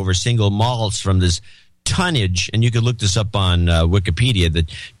leftover single malts from this tonnage, and you could look this up on Wikipedia, the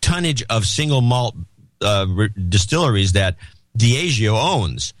tonnage of single malt distilleries that Diageo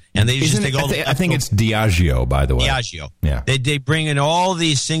owns. And they just take all I think it's Diageo, by the way. Diageo. Yeah. They bring in all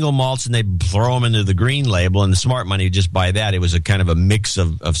these single malts and they throw them into the green label, and the smart money just buy that. It was a kind of a mix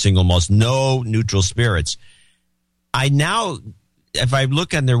of single malts, no neutral spirits. If I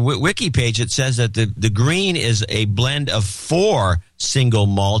look on their wiki page, it says that the green is a blend of 4 single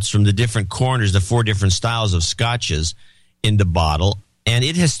malts from the different corners, the 4 different styles of scotches in the bottle, and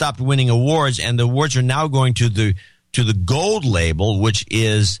it has stopped winning awards, and the awards are now going to the gold label, which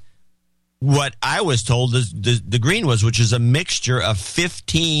is what I was told the green was, which is a mixture of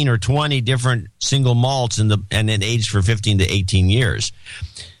 15 or 20 different single malts and then aged for 15 to 18 years.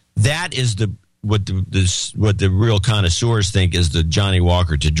 That is what the real connoisseurs think is the Johnny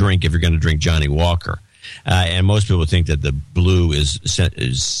Walker to drink if you're going to drink Johnny Walker. And most people think that the blue is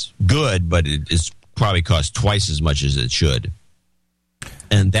good, but it's probably costs twice as much as it should.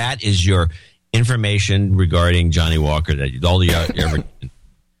 And that is your information regarding Johnny Walker. That all you ever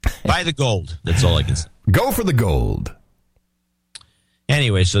buy the gold. That's all I can say. Go for the gold.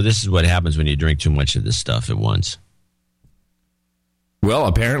 Anyway, so this is what happens when you drink too much of this stuff at once. Well,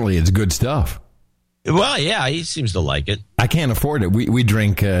 apparently it's good stuff. Well, yeah, he seems to like it. I can't afford it. We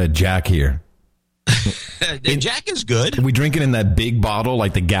drink Jack here. Jack is good. We drink it in that big bottle,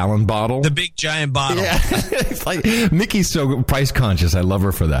 like the gallon bottle. The big giant bottle. Yeah. It's like Mickey's so price conscious. I love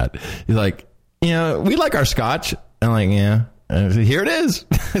her for that. He's like, we like our scotch. I'm like, yeah. Here it is.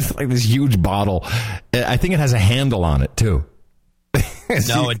 It's like this huge bottle. I think it has a handle on it, too.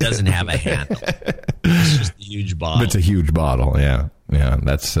 No, it doesn't have a handle. It's just a huge bottle. It's a huge bottle, yeah. Yeah,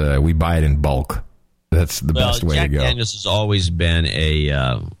 that's we buy it in bulk. That's the best way Jack to go. Daniels has always been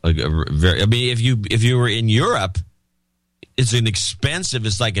a very. I mean, if you were in Europe, it's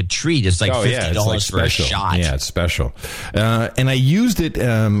it's like a treat. It's like $50 for a shot. Yeah, it's special. And I used it.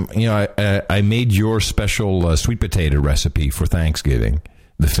 I made your special sweet potato recipe for Thanksgiving,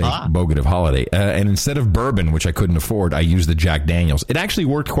 the Bogative holiday. And instead of bourbon, which I couldn't afford, I used the Jack Daniels. It actually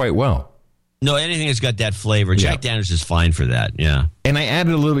worked quite well. No, anything that's got that flavor. Jack Daniels is fine for that, yeah. And I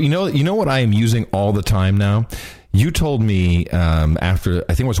added a little, you know what I am using all the time now? You told me after,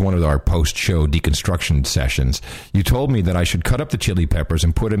 I think it was one of our post-show deconstruction sessions, you told me that I should cut up the chili peppers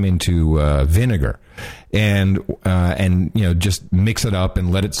and put them into vinegar and just mix it up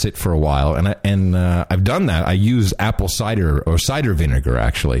and let it sit for a while. And I've done that. I use apple cider or cider vinegar,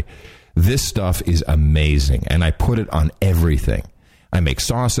 actually. This stuff is amazing, and I put it on everything. I make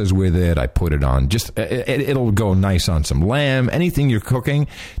sauces with it. I put it on it'll go nice on some lamb, anything you're cooking.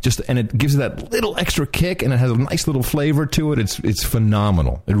 And it gives it that little extra kick, and it has a nice little flavor to it. It's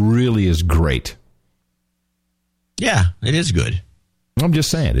phenomenal. It really is great. Yeah, it is good. I'm just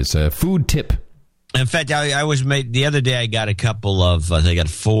saying, it's a food tip. In fact, I was made the other day. I got a couple of. I got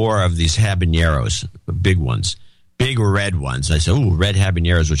 4 of these habaneros, big ones, big red ones. I said, "Ooh, red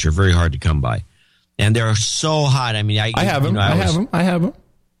habaneros," which are very hard to come by. And they're so hot. I mean, I have them. I have them.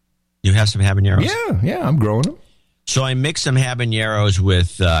 You have some habaneros? Yeah, I'm growing them. So I mixed some habaneros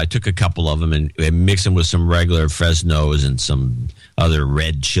with, I took a couple of them and mixed them with some regular Fresnos and some other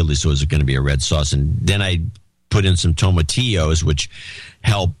red chili, so it was going to be a red sauce. And then I put in some tomatillos, which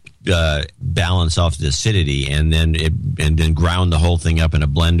help balance off the acidity, and then ground the whole thing up in a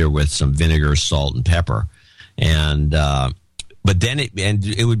blender with some vinegar, salt, and pepper. And but then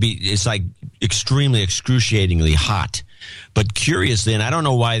it's like extremely excruciatingly hot. But curiously, and I don't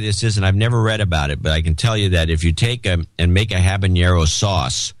know why this is, and I've never read about it, but I can tell you that if you take and make a habanero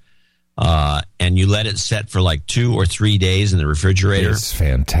sauce and you let it set for like 2 or 3 days in the refrigerator. It's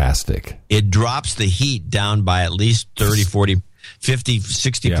fantastic. It drops the heat down by at least 30, 40, 50,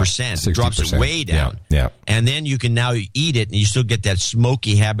 60%. It drops it way down. Yeah. And then you can now eat it, and you still get that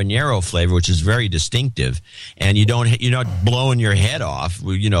smoky habanero flavor, which is very distinctive. And you're not blowing your head off,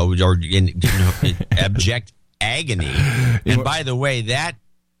 or in abject agony. And by the way, that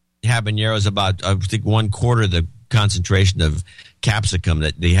habanero is about, I think, 1/4 the concentration of capsicum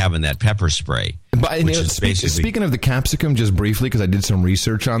that they have in that pepper spray. But speaking of the capsicum, just briefly, because I did some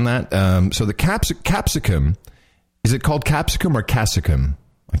research on that. So the capsicum, is it called capsicum or cassicum?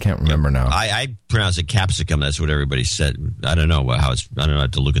 I can't remember now. I pronounce it capsicum. That's what everybody said. I don't know how it's. I don't know how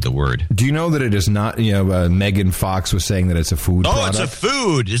to look at the word. Do you know that it is not? Megan Fox was saying that it's a food product. Oh, it's a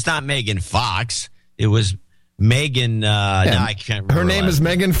food. It's not Megan Fox. It was Megan. No, I can't remember. Her name is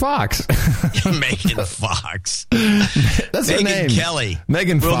Megan Fox. Megan Fox. That's her name. Megan Kelly.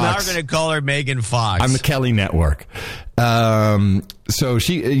 Megan Fox. We're now going to call her Megan Fox. I'm the Kelly Network. So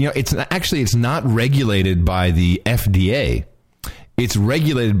she, it's not regulated by the FDA. It's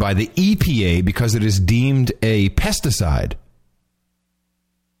regulated by the EPA because it is deemed a pesticide.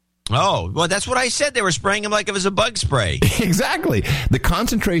 Oh, well, that's what I said. They were spraying him like it was a bug spray. Exactly. The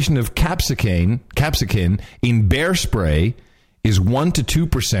concentration of capsicum in bear spray is 1 to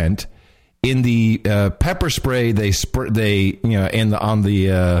 2%. In the pepper spray, on the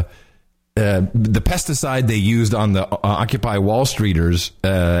pesticide they used on the Occupy Wall Streeters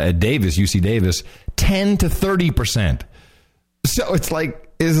at UC Davis, 10 to 30%. So it's like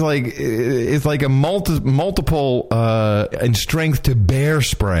a multiple in strength to bear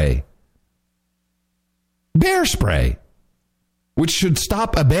spray. Bear spray, which should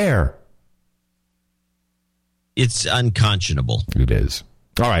stop a bear. It's unconscionable. It is.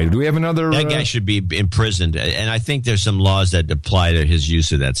 All right. Do we have another? That guy should be imprisoned, and I think there's some laws that apply to his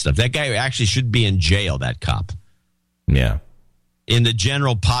use of that stuff. That guy actually should be in jail. That cop. Yeah. In the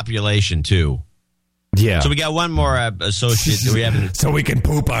general population too. Yeah. So we got one more associate. So we can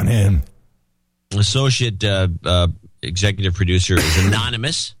poop on him. Associate executive producer is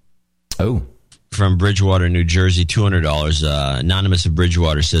Anonymous. Oh. From Bridgewater, New Jersey, $200. Anonymous of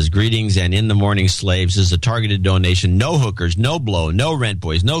Bridgewater says, "Greetings and in the morning, slaves. This is a targeted donation. No hookers, no blow, no rent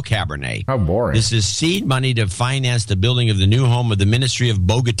boys, no Cabernet. How boring. This is seed money to finance the building of the new home of the Ministry of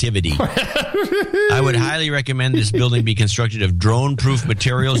Bogativity. I would highly recommend this building be constructed of drone-proof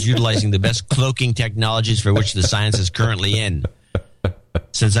materials utilizing the best cloaking technologies for which the science is currently in.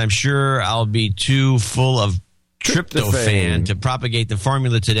 Since I'm sure I'll be too full of tryptophan to propagate the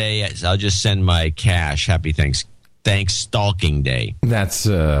formula today, I'll just send my cash. Happy Thanks Stalking Day." That's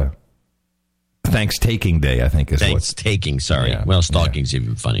Thanks Taking Day, I think is Thanks Taking, sorry. Yeah, well, stalking's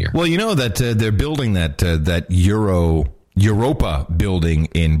even funnier. Well, you know that they're building that Europa building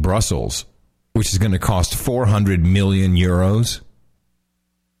in Brussels, which is going to cost 400 million euros.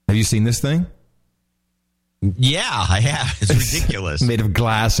 Have you seen this thing? Yeah, I have. It's ridiculous. Made of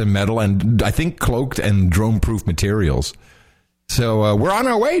glass and metal and I think cloaked and drone-proof materials. So we're on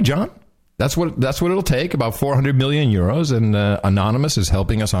our way, John. That's what it'll take, about 400 million euros. And Anonymous is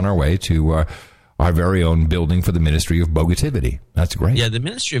helping us on our way to our very own building for the Ministry of Bogativity. That's great. Yeah, the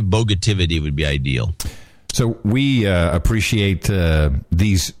Ministry of Bogativity would be ideal. So we appreciate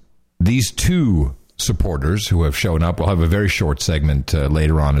these two supporters who have shown up. We'll have a very short segment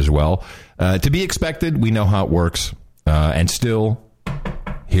later on as well. To be expected, we know how it works. And still,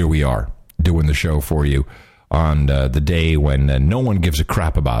 here we are doing the show for you on the day when no one gives a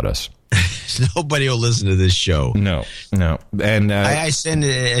crap about us. Nobody will listen to this show. No. And I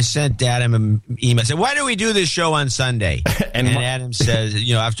sent Adam an email. I said, why do we do this show on Sunday? and Adam says,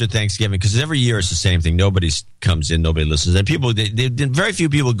 after Thanksgiving, because every year it's the same thing. Nobody comes in, nobody listens. And people, very few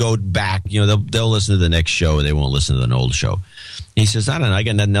people go back. They'll listen to the next show. They won't listen to an old show. He says, I don't know. I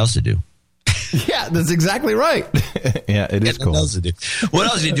got nothing else to do. Yeah, that's exactly right. Yeah, it is cool. What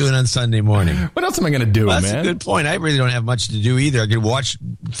else are you doing on Sunday morning? What else am I going to do, man? That's a good point. I really don't have much to do either. I could watch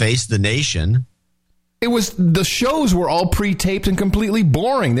Face the Nation. The shows were all pre-taped and completely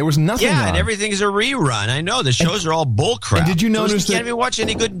boring. There was nothing on. And everything's a rerun. I know. The shows are all bullcrap. And did you notice that? You can't even watch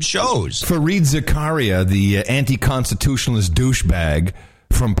any good shows. Fareed Zakaria, the anti-constitutionalist douchebag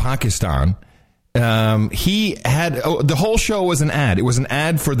from Pakistan, he had the whole show was an ad. It was an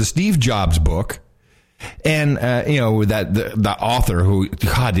ad for the Steve Jobs book, and the author who,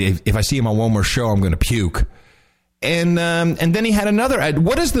 God, if I see him on one more show, I'm going to puke. And then he had another ad.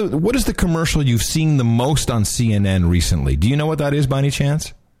 What is the commercial you've seen the most on CNN recently? Do you know what that is by any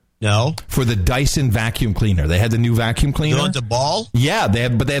chance? No. For the Dyson vacuum cleaner. They had the new vacuum cleaner. You want the ball? Yeah, they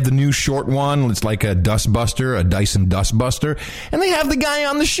have the new short one. It's like a dust buster, a Dyson dust buster. And they have the guy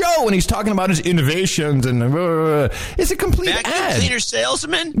on the show, and he's talking about his innovations. And it's a complete vacuum ad. Cleaner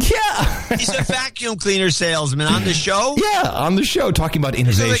salesman? Yeah. He's a vacuum cleaner salesman on the show? Yeah, on the show, talking about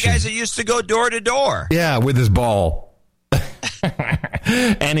innovation. These are the guys that used to go door to door. Yeah, with his ball.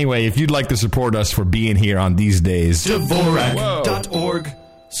 Anyway, if you'd like to support us for being here on these days, Dvorak.org/NA.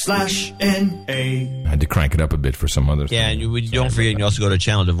 I had to crank it up a bit for some others. Yeah, and don't forget, you can also go to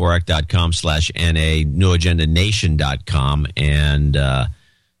channeldvorak.com/NA, noagendanation.com, and the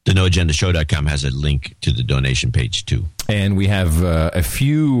noagendashow.com has a link to the donation page, too. And we have a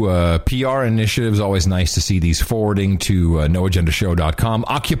few PR initiatives. Always nice to see these forwarding to noagendashow.com.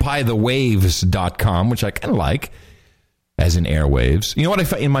 OccupyTheWaves.com, which I kind of like, as in airwaves. You know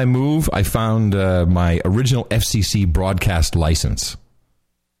what? In my move, I found my original FCC broadcast license.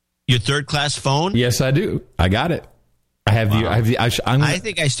 Your third-class phone? Yes, I do. I got it. I have the. I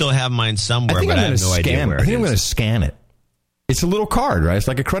think I still have mine somewhere, but I have no idea where it is. I think I'm going to scan it. It's a little card, right? It's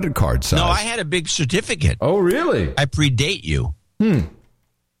like a credit card size. No, I had a big certificate. Oh, really? I predate you. It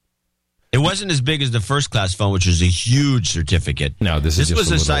wasn't as big as the first-class phone, which was a huge certificate. No, this was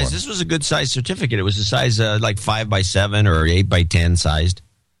a size. One. This was a good size certificate. It was a size like 5x7 or 8x10 sized.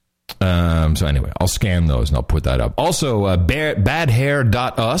 So anyway, I'll scan those and I'll put that up. Also,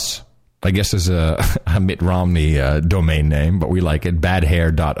 badhair.us, I guess is a Mitt Romney domain name, but we like it.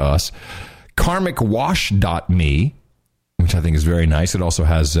 Badhair.us. Karmicwash.me, which I think is very nice. It also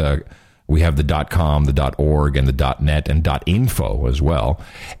has, we have the .com, the .org, and the .net and .info as well.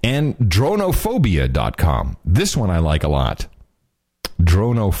 And dronophobia.com. This one I like a lot.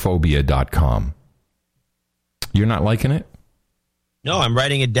 Dronophobia.com. You're not liking it? No, I'm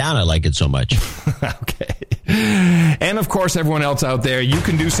writing it down. I like it so much. Okay. And, of course, everyone else out there, you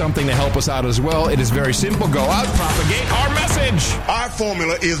can do something to help us out as well. It is very simple. Go out, propagate our message. Our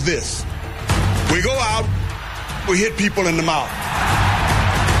formula is this. We go out, we hit people in the mouth.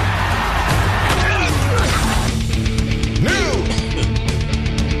 New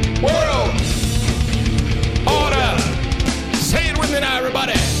World Order. Say it with me now,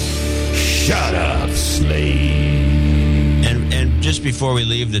 everybody. Shut up, slave. And just before we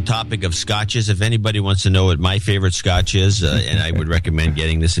leave the topic of scotches, if anybody wants to know what my favorite scotch is, and I would recommend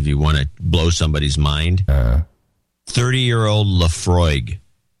getting this if you want to blow somebody's mind, 30-year-old Lafroig.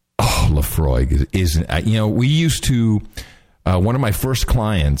 Oh, Lafroig is we used to, one of my first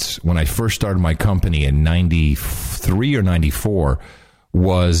clients, when I first started my company in 93 or 94,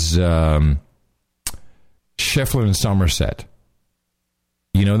 was Scheffler and Somerset.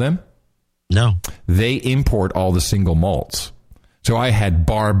 You know them? No. They import all the single malts. So I had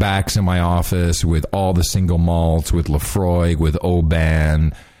bar backs in my office with all the single malts, with Lafroig, with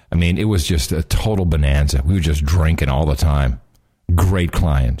Oban. I mean, it was just a total bonanza. We were just drinking all the time. Great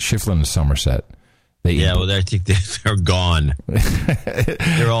client, Scheffler and Somerset. I think they're gone.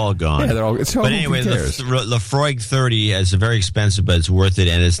 They're all gone. Yeah, they're all. But anyway, Lafroig 30 is very expensive, but it's worth it,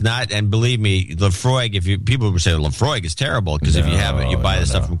 and it's not. And believe me, Lafroig. People would say Lafroig is terrible because if you have it, you buy the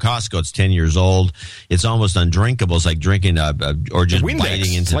stuff from Costco. It's 10 years old. It's almost undrinkable. It's like drinking or just Windex.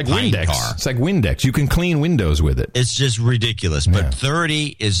 biting into like a pine Windex. tar. It's like Windex. You can clean windows with it. It's just ridiculous. But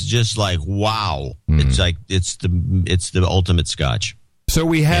 30 is just like wow. It's like it's the ultimate Scotch. So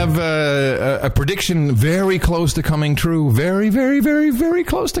we have a prediction very close to coming true. Very, very, very, very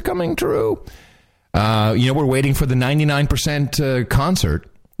close to coming true. We're waiting for the 99% concert,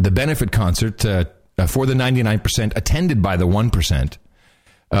 the benefit concert for the 99% attended by the 1%.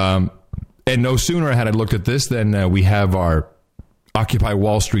 And no sooner had I looked at this than we have our Occupy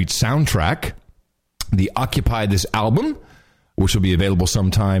Wall Street soundtrack, the Occupy This album, which will be available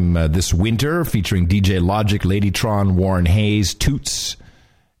sometime this winter, featuring DJ Logic, Ladytron, Warren Hayes, Toots,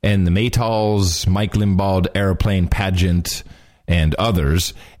 and the Maytals, Mike Limbaugh, Airplane Pageant, and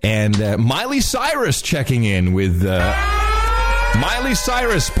others. And Miley Cyrus checking in with... Miley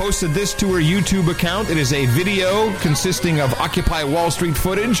Cyrus posted this to her YouTube account. It is a video consisting of Occupy Wall Street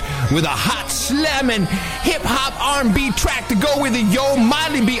footage with a hot, slamming, hip-hop R&B track to go with it. Yo,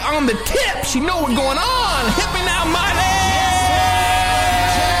 Miley be on the tip. She know what's going on. Hit me now, Miley!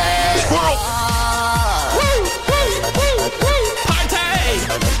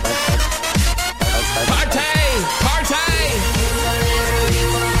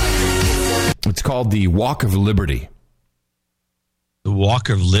 It's called the Walk of Liberty. The Walk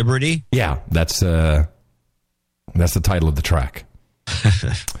of Liberty? Yeah, that's the title of the track.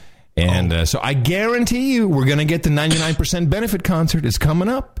 And so I guarantee you we're going to get the 99% benefit concert. It's coming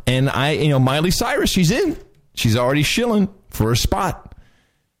up. And Miley Cyrus, she's in. She's already shilling for a spot.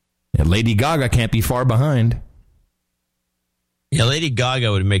 And Lady Gaga can't be far behind. Yeah, Lady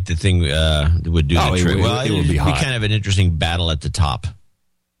Gaga would make the thing, would do the trick. It would be hot. Kind of an interesting battle at the top.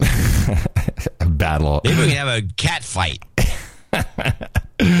 A battle. Maybe we can have a cat fight.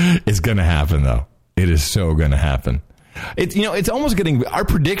 It's going to happen, though. It is so going to happen. It's almost getting... Our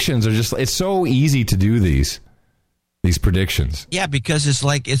predictions are just... It's so easy to do these predictions. Yeah, because it's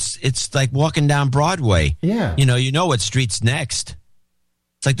like walking down Broadway. Yeah. You know what street's next.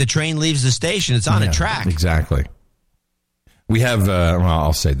 It's like the train leaves the station. It's on a track. Exactly. We have...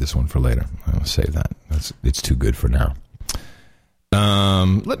 I'll save this one for later. I'll save that. It's too good for now.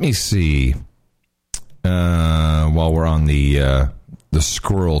 Let me see. While we're on the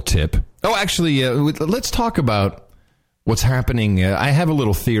squirrel tip. Oh, actually, let's talk about what's happening. I have a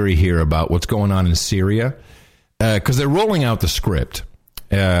little theory here about what's going on in Syria, because they're rolling out the script.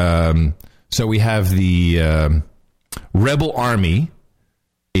 So we have the rebel army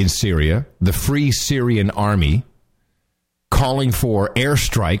in Syria, the Free Syrian Army, calling for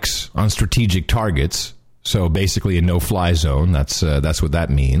airstrikes on strategic targets. So basically a no-fly zone. That's what that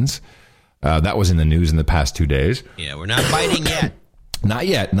means. That was in the news in the past 2 days. Yeah, we're not fighting yet. Not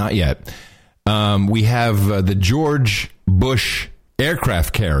yet. We have the George Bush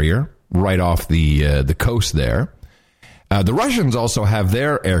aircraft carrier right off the coast there. The Russians also have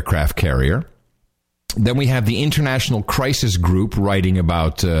their aircraft carrier. Then we have the International Crisis Group writing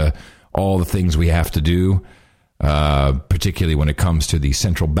about all the things we have to do, particularly when it comes to the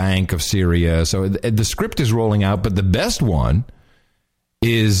Central Bank of Syria. So the script is rolling out, but the best one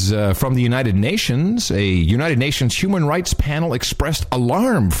is from the United Nations. A United Nations Human Rights panel expressed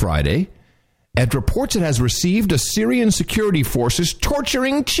alarm Friday at reports it has received of Syrian security forces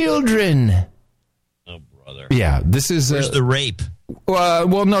torturing children. Oh, brother. Yeah, this is... Where's the rape?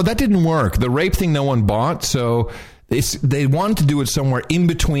 Well, no, that didn't work. The rape thing no one bought, so they wanted to do it somewhere in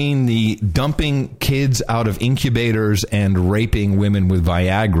between the dumping kids out of incubators and raping women with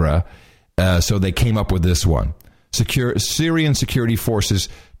Viagra, so they came up with this one. Syrian security forces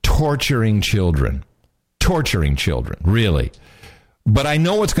torturing children, really. But I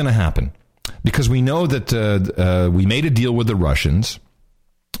know what's going to happen because we know that we made a deal with the Russians,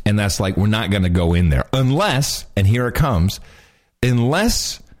 and that's like we're not going to go in there unless, and here it comes,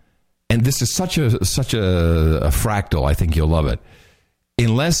 unless, and this is such a fractal, I think you'll love it,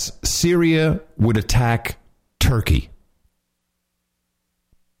 unless Syria would attack Turkey.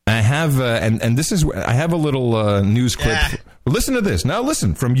 I have, I have a little news clip. Listen to this. Now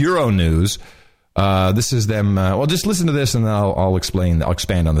listen, from Euronews, This is them. Well, just listen to this and then I'll expand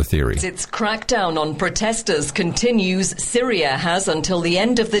on the theory. Its crackdown on protesters continues. Syria has until the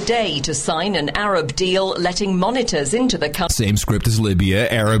end of the day to sign an Arab deal letting monitors into the country. Same script as Libya,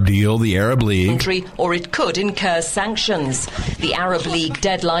 Arab deal, the Arab League. Or it could incur sanctions. The Arab League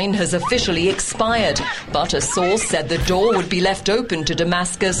deadline has officially expired, but a source said the door would be left open to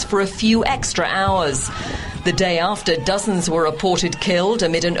Damascus for a few extra hours. The day after, dozens were reported killed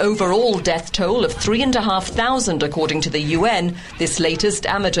amid an overall death toll of 3,500, according to the UN. This latest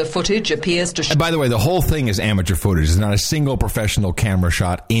amateur footage appears to show... And by the way, the whole thing is amateur footage. There's not a single professional camera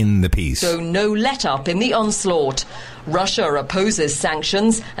shot in the piece. So no let-up in the onslaught. Russia opposes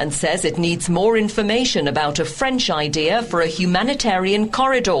sanctions and says it needs more information about a French idea for a humanitarian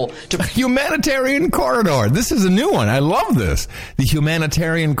corridor. A humanitarian corridor. This is a new one. I love this. The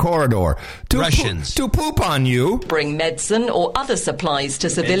humanitarian corridor. Russians. To poop on you. Bring medicine or other supplies to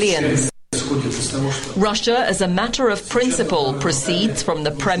civilians. Russia, as a matter of principle, proceeds from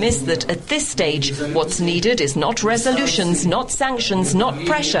the premise that at this stage what's needed is not resolutions, not sanctions, not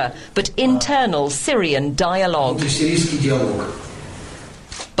pressure, but internal Syrian dialogue.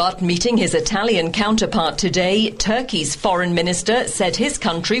 But meeting his Italian counterpart today, Turkey's foreign minister said his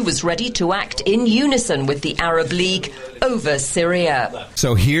country was ready to act in unison with the Arab League over Syria.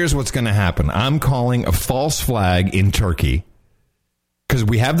 So here's what's going to happen. I'm calling a false flag in Turkey. Because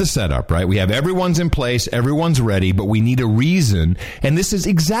we have the setup, right? We have everyone's in place, everyone's ready, but we need a reason. And this is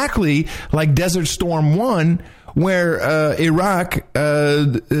exactly like Desert Storm 1, where Iraq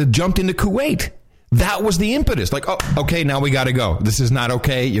jumped into Kuwait. That was the impetus. Like, oh, okay, now we got to go. This is not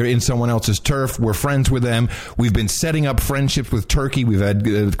okay. You're in someone else's turf. We're friends with them. We've been setting up friendships with Turkey. We've had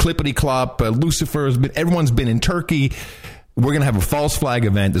Clippity Clop, Lucifer. Everyone's been in Turkey. We're going to have a false flag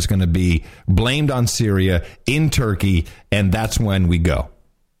event that's going to be blamed on Syria in Turkey, and that's when we go.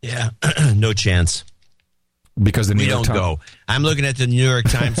 Yeah, no chance. Because the New we York don't go. I'm looking at the New York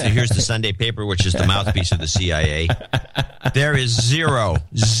Times. So here's the Sunday paper, which is the mouthpiece of the CIA. There is zero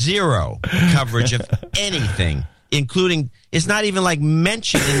coverage of anything, including, it's not even like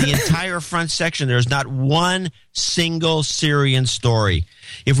mentioned in the entire front section. There's not one single Syrian story.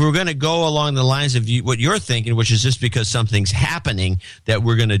 If we were going to go along the lines of what you're thinking, which is just because something's happening that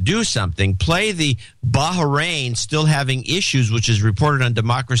we're going to do something, play the Bahrain still having issues, which is reported on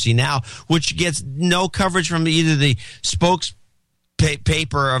Democracy Now!, which gets no coverage from either the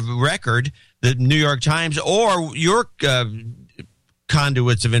paper of record, the New York Times, or your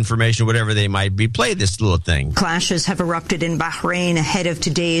conduits of information, whatever they might be. Play this little thing. Clashes have erupted in Bahrain ahead of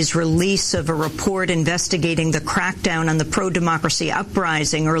today's release of a report investigating the crackdown on the pro-democracy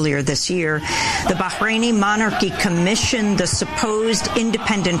uprising earlier this year. The Bahraini monarchy commissioned the supposed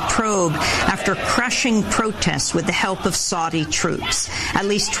independent probe after crushing protests with the help of Saudi troops. At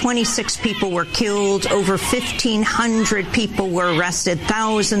least 26 people were killed, over 1,500 people were arrested,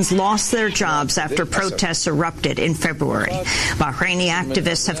 thousands lost their jobs after protests erupted in February. Bahraini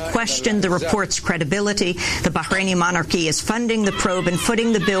activists have questioned the report's credibility. The Bahraini monarchy is funding the probe and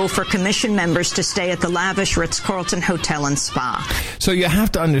footing the bill for commission members to stay at the lavish Ritz-Carlton Hotel and Spa. So you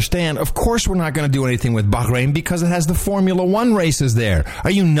have to understand, of course we're not going to do anything with Bahrain because it has the Formula One races there.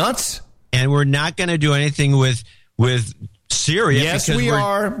 Are you nuts? And we're not going to do anything with Syria. Yes, we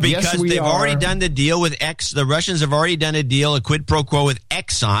are. Because they've already done the deal with the Russians have already done a deal, a quid pro quo with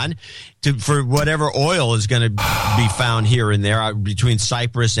Exxon for whatever oil is going to be found here and there between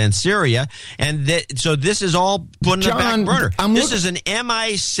Cyprus and Syria. And so this is all put in the back burner. This is an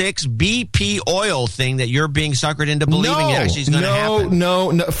MI6 BP oil thing that you're being suckered into believing actually is going to happen.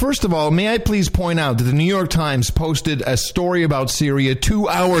 No. First of all, may I please point out that the New York Times posted a story about Syria 2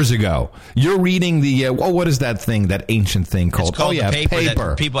 hours ago. You're reading what is that thing, that ancient thing called? It's called the paper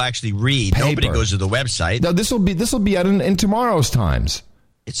that people actually read. Paper. Nobody goes to the website. No, this will be out in tomorrow's Times.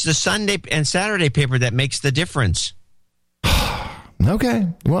 It's the Sunday and Saturday paper that makes the difference. Okay.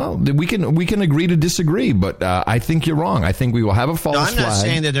 Well, we can agree to disagree, but I think you're wrong. I think we will have a false flag. I'm not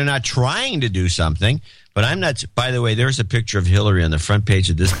saying that they're not trying to do something, but I'm not. By the way, there's a picture of Hillary on the front page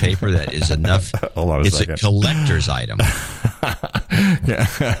of this paper that is enough. It's a collector's item. Yeah,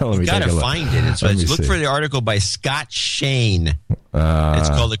 you got to find it. Look for the article by Scott Shane. It's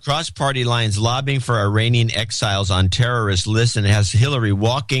called "The Cross-Party Lines Lobbying for Iranian Exiles on Terrorist List," and it has Hillary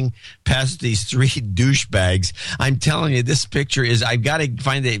walking past these three douchebags. I'm telling you, this picture is. I've got to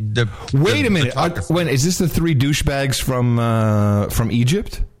find the Wait a minute. When is this the three douchebags from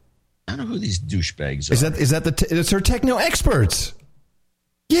Egypt? I don't know who these douchebags are. Is that it's her techno experts?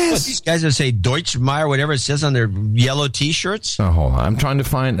 Yes. What, these guys that say Deutschmeier, whatever it says on their yellow T-shirts? Oh, hold on. I'm trying to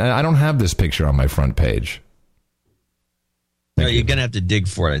find. I don't have this picture on my front page. Thank you. You're going to have to dig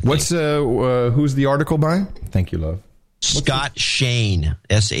for it, I think. What's who's the article by? Thank you, love. Scott Shane,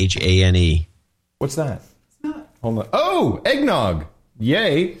 Shane. What's that? Hold on. Oh, eggnog.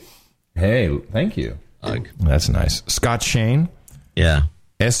 Yay. Hey, thank you. That's nice. Scott Shane. Yeah.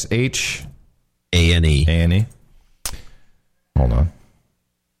 Shane. A-N-E. Hold on.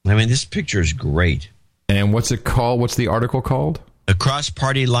 I mean, this picture is great. And what's it called? What's the article called? Across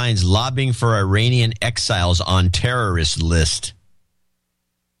party lines, lobbying for Iranian exiles on terrorist list.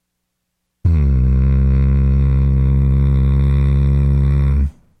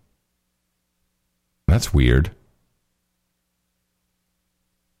 That's weird.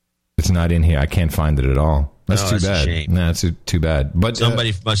 It's not in here. I can't find it at all. That's too bad. A shame. No, that's too bad. But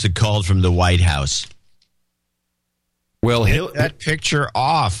somebody must have called from the White House. Well, get that picture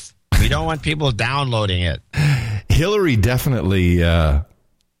off. We don't want people downloading it. Hillary definitely had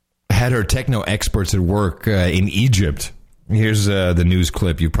her techno experts at work in Egypt. Here's the news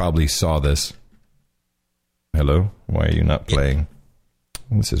clip. You probably saw this. Hello? Why are you not playing?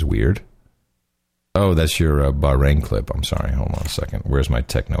 This is weird. Oh, that's your Bahrain clip. I'm sorry. Hold on a second. Where's my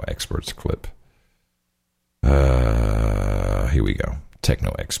techno experts clip? Here we go.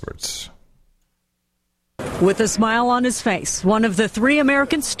 Techno experts. With a smile on his face, one of the 3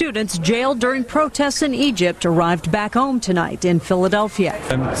 American students jailed during protests in Egypt arrived back home tonight in Philadelphia.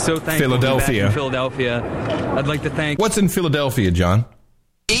 I'm so thankful to be back in Philadelphia. I'd like to thank... What's in Philadelphia, John?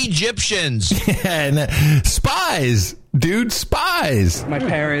 Egyptians. Spies. Dude, spies. My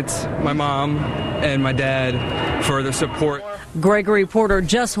parents, my mom, and my dad for their support. Gregory Porter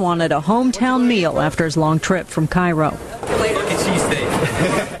just wanted a hometown meal after his long trip from Cairo.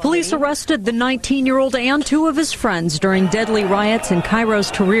 Police arrested the 19-year-old and 2 of his friends during deadly riots in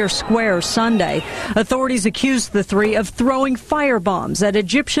Cairo's Tahrir Square Sunday. Authorities accused the 3 of throwing firebombs at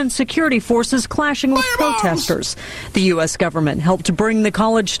Egyptian security forces clashing with protesters. The U.S. government helped bring the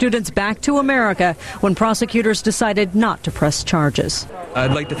college students back to America when prosecutors decided not to press charges.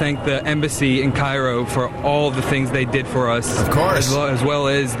 I'd like to thank the embassy in Cairo for all the things they did for us. Of course. As well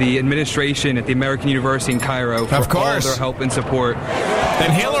as the administration at the American University in Cairo for all their help and support.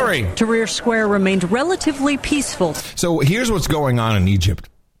 And Hillary. Tahrir Square remained relatively peaceful. So here's what's going on in Egypt.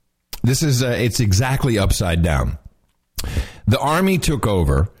 This is, it's exactly upside down. The army took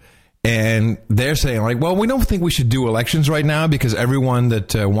over. And they're saying, like, well, we don't think we should do elections right now because everyone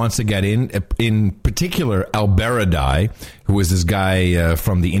that wants to get in particular, Al-Baradei, who is this guy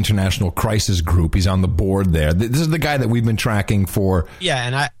from the International Crisis Group. He's on the board there. This is the guy that we've been tracking for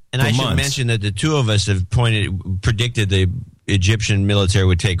I should mention that the 2 of us have predicted the Egyptian military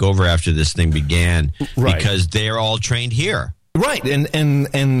would take over after this thing began because they're all trained here. Right.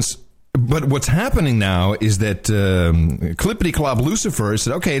 But what's happening now is that Clippity Clop Lucifer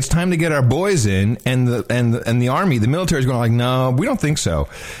said, okay, it's time to get our boys in, and the army, the military is going like, no, we don't think so.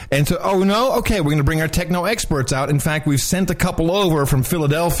 And so, oh, no? Okay, we're going to bring our techno experts out. In fact, we've sent a couple over from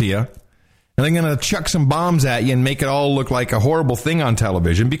Philadelphia, and they're going to chuck some bombs at you and make it all look like a horrible thing on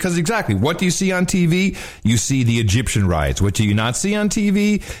television. Because exactly, what do you see on TV? You see the Egyptian riots. What do you not see on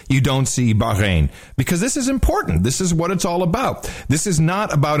TV? You don't see Bahrain. Because this is important. This is what it's all about. This is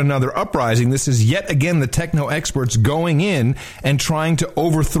not about another uprising. This is yet again the techno experts going in and trying to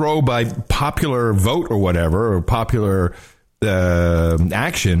overthrow by popular vote or whatever, or popular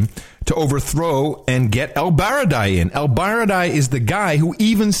action, to overthrow and get Al-Baradei in. Al-Baradei is the guy who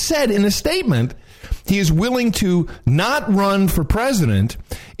even said in a statement he is willing to not run for president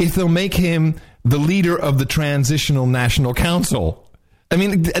if they'll make him the leader of the Transitional National Council. I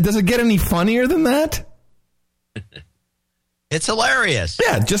mean, does it get any funnier than that? It's hilarious.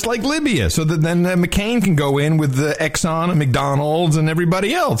 Yeah, just like Libya. So that then McCain can go in with the Exxon and McDonald's and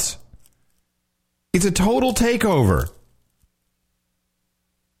everybody else. It's a total takeover.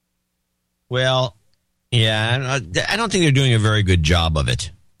 Well, yeah, I don't think they're doing a very good job of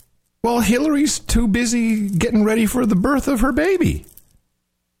it. Well, Hillary's too busy getting ready for the birth of her baby.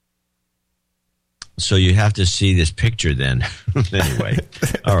 So you have to see this picture then. Anyway,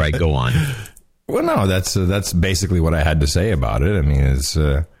 all right, go on. Well, no, that's basically what I had to say about it. I mean,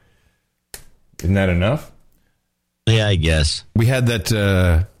 isn't that enough? Yeah, I guess. We had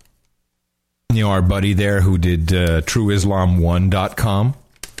that, our buddy there who did TrueIslam1.com.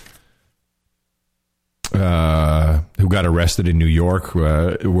 Who got arrested in New York,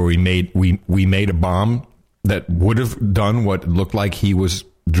 where we made a bomb that would have done what looked like he was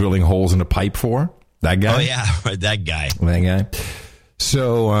drilling holes in a pipe for. That guy? Oh, yeah, that guy. That guy.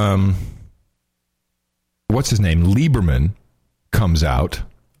 So, what's his name? Lieberman comes out,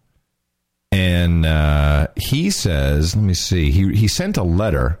 and he says, let me see, he sent a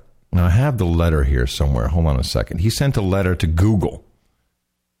letter Now, I have the letter here somewhere. Hold on a second. He sent a letter to Google.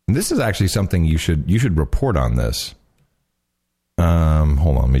 And this is actually something you should report on this.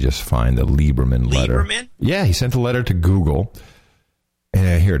 Hold on, let me just find the Lieberman letter. Lieberman? Yeah, he sent a letter to Google.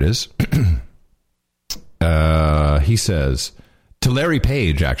 Here it is. He says, to Larry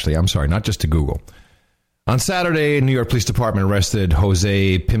Page, actually. I'm sorry, not just to Google. On Saturday, New York Police Department arrested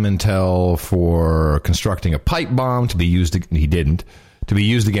Jose Pimentel for constructing a pipe bomb to be used. He didn't. To be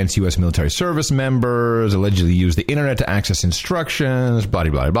used against U.S. military service members, allegedly used the internet to access instructions, blah,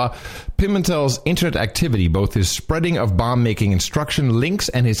 blah, blah. Pimentel's internet activity, both his spreading of bomb-making instruction links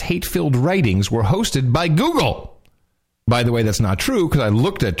and his hate-filled writings, were hosted by Google. By the way, that's not true, because I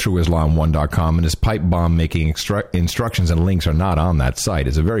looked at TrueIslam1.com, and his pipe bomb-making instructions and links are not on that site.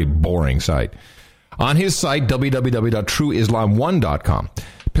 It's a very boring site. On his site, www.trueislam1.com,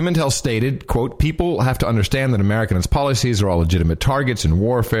 Pimentel stated, quote, people have to understand that America and its policies are all legitimate targets in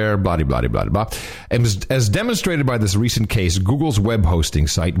warfare, blah, blah, blah, blah, blah. As demonstrated by this recent case, Google's web hosting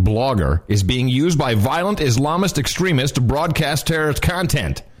site, Blogger, is being used by violent Islamist extremists to broadcast terrorist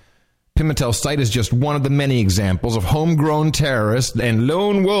content. Pimentel's site is just one of the many examples of homegrown terrorists and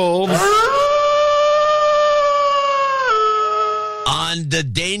lone wolves on the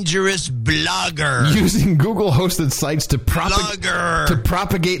dangerous Blogger, using Google-hosted sites to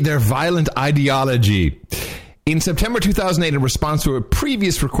propagate their violent ideology. In September 2008, in response to a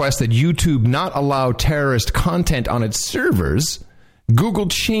previous request that YouTube not allow terrorist content on its servers, Google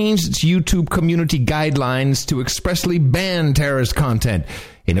changed its YouTube community guidelines to expressly ban terrorist content.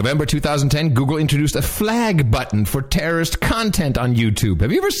 In November 2010, Google introduced a flag button for terrorist content on YouTube.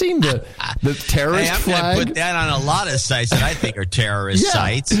 Have you ever seen the terrorist flag? I'm going to put that on a lot of sites that I think are terrorist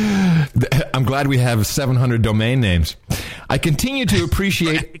sites. I'm glad we have 700 domain names. I continue to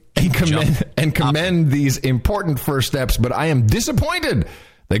appreciate and commend these important first steps, but I am disappointed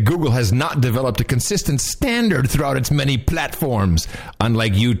that Google has not developed a consistent standard throughout its many platforms.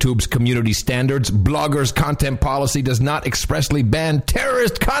 Unlike YouTube's community standards, Blogger's content policy does not expressly ban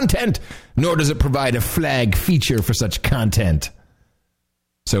terrorist content, nor does it provide a flag feature for such content.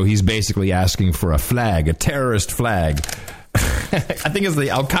 So he's basically asking for a flag, a terrorist flag. I think it's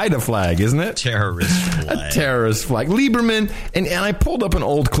the Al-Qaeda flag, isn't it? Terrorist flag. A terrorist flag. Lieberman, and I pulled up an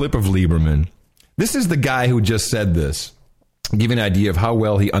old clip of Lieberman. This is the guy who just said this. Give you an idea of how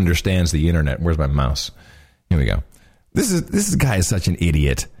well he understands the internet. Where's my mouse? Here we go. This guy is such an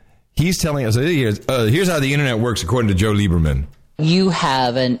idiot. He's telling us, here's how the internet works according to Joe Lieberman. You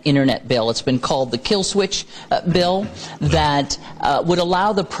have an internet bill. It's been called the Kill Switch bill that would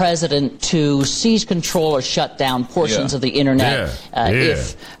allow the president to seize control or shut down portions of the internet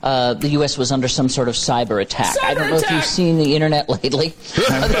if the U.S. was under some sort of cyber attack. I don't know if you've seen the internet lately.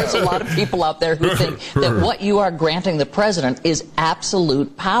 There's a lot of people out there who think that what you are granting the president is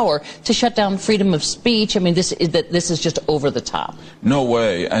absolute power to shut down freedom of speech. I mean, this is just over the top. No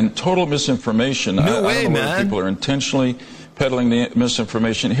way. And total misinformation. No way, I don't know man. whether people are intentionally peddling the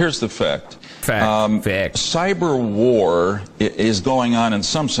misinformation. Here's the fact. Cyber war is going on in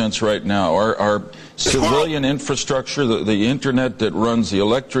some sense right now. Our civilian infrastructure, the internet that runs the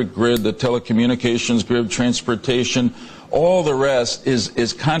electric grid, the telecommunications grid, transportation, all the rest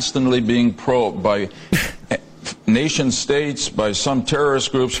is constantly being probed by nation states, by some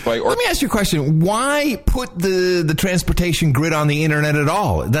terrorist groups. Let me ask you a question. Why put the transportation grid on the internet at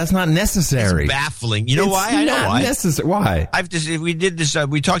all? That's not necessary. It's baffling. You know why? I know why. Necessary. Why? We did this.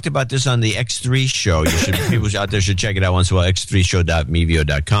 We talked about this on the X3 show. People out there should check it out once in a while.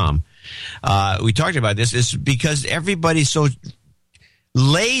 X3show.mevio.com. We talked about this. It's because everybody's so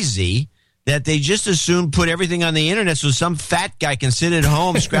lazy that they just assume put everything on the internet so some fat guy can sit at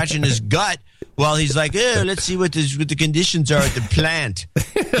home scratching his gut while he's like, let's see what the conditions are at the plant,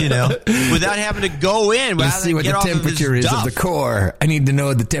 without having to go in. Let's see what the temperature is of the core. I need to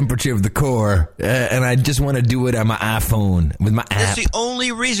know the temperature of the core, and I just want to do it on my iPhone with my app. That's the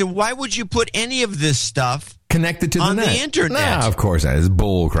only reason. Why would you put any of this stuff connected to the internet? Nah, of course not. It's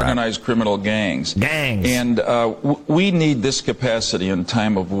bull crap. Organized criminal gangs. And we need this capacity in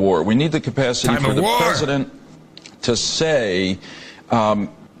time of war. We need the capacity for the president to say,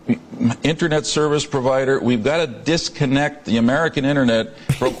 internet service provider, we've got to disconnect the American internet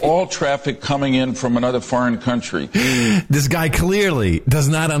from all traffic coming in from another foreign country. This guy clearly does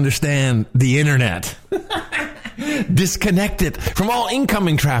not understand the internet. Disconnect it from all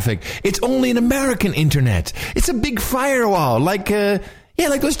incoming traffic. It's only an American internet. It's a big firewall, like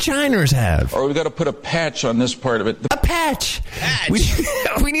those Chiners have. Or we've got to put a patch on this part of it. A patch. We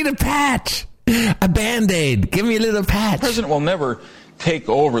need a patch. A Band-Aid. Give me a little patch. The president will never take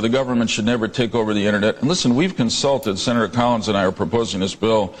over. The government should never take over the internet. And listen, we've consulted, Senator Collins and I are proposing this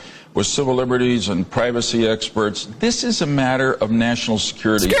bill, with civil liberties and privacy experts. This is a matter of national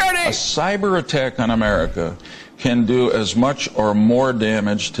security. A cyber attack on America can do as much or more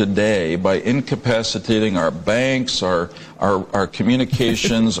damage today by incapacitating our banks, our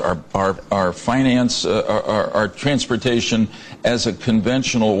communications, our finance, our transportation as a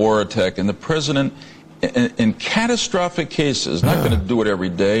conventional war attack. And the president, in catastrophic cases, not going to do it every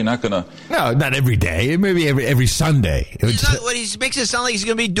day, not going to... No, not every day. Maybe every Sunday. He makes it sound like he's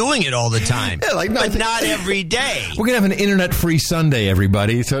going to be doing it all the time. Yeah, but not every day. We're going to have an internet-free Sunday,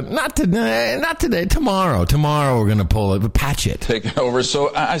 everybody. So not today, tomorrow. Tomorrow we're going to pull it, patch it. Take it over.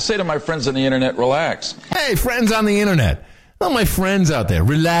 So I say to my friends on the internet, relax. Hey, friends on the internet. All my friends out there,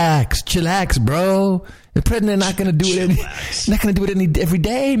 relax, chillax, bro. The president not going to do it every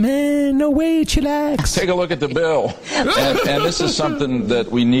day, man. No way, chillax. Take a look at the bill. And this is something that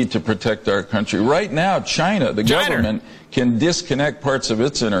we need to protect our country. Right now, China, the government, can disconnect parts of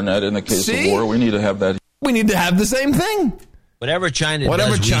its internet in the case of war. We need to have that. We need to have the same thing. Whatever China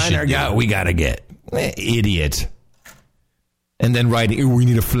got, we got to get. Idiot. And then writing, we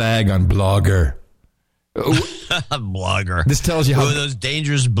need a flag on Blogger. Blogger. This tells you how those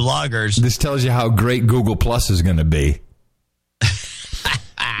dangerous bloggers. This tells you how great Google Plus is going to be.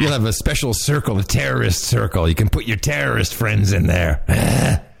 You'll have a special circle, a terrorist circle. You can put your terrorist friends in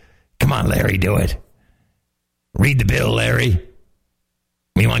there. Come on, Larry, do it. Read the bill, Larry.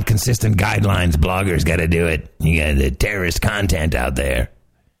 We want consistent guidelines. Bloggers got to do it. You got the terrorist content out there,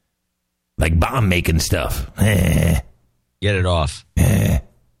 like bomb making stuff. Get it off.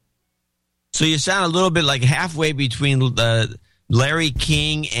 So you sound a little bit like halfway between Larry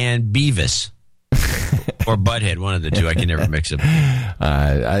King and Beavis. Or Butthead, one of the two. I can never mix them.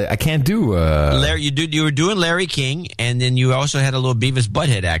 I can't do... Larry, you were doing Larry King, and then you also had a little Beavis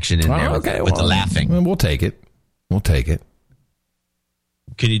Butthead action in there with the laughing. We'll take it.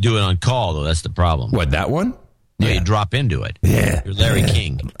 Can you do it on call, though? That's the problem. What, that one? No, you drop into it. Yeah. You're Larry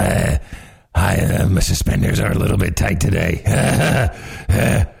King. My suspenders are a little bit tight today.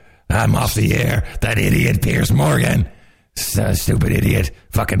 I'm off the air. That idiot, Piers Morgan. Stupid idiot.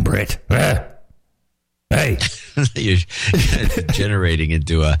 Fucking Brit. Hey. You're generating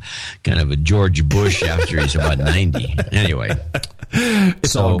into a kind of a George Bush after he's about 90. Anyway.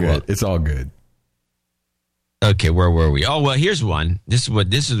 It's all good. It's all good. Okay, where were we? Oh, well, here's one.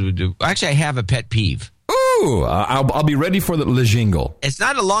 Actually, I have a pet peeve. Ooh, I'll be ready for the jingle. It's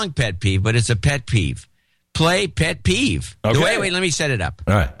not a long pet peeve, but it's a pet peeve. Play pet peeve. Okay. Wait, let me set it up.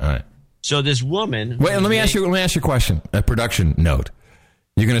 All right. So this woman... Wait, let me ask you a question. A production note.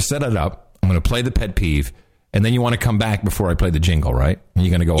 You're going to set it up. I'm going to play the pet peeve, and then you want to come back before I play the jingle, right? And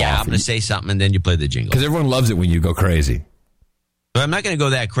you're going to go off. Yeah, I'm going to say something, and then you play the jingle. Because everyone loves it when you go crazy. But I'm not going to go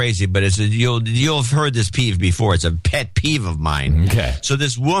that crazy, but you'll have heard this peeve before. It's a pet peeve of mine. Okay. So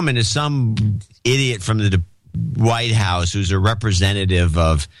this woman is some idiot from the White House who's a representative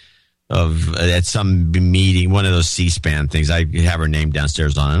of at some meeting, one of those C-SPAN things. I have her name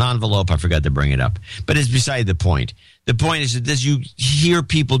downstairs on an envelope. I forgot to bring it up. But it's beside the point. The point is that you hear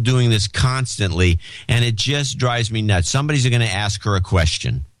people doing this constantly, and it just drives me nuts. Somebody's going to ask her a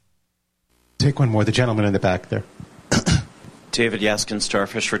question. Take one more. The gentleman in the back there. David Yaskin,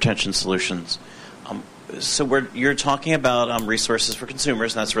 Starfish Retention Solutions. So you're talking about resources for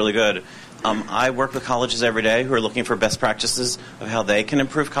consumers, and that's really good. I work with colleges every day who are looking for best practices of how they can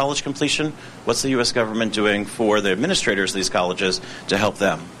improve college completion. What's the U.S. government doing for the administrators of these colleges to help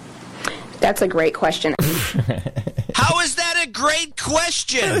them? That's a great question. How is that a great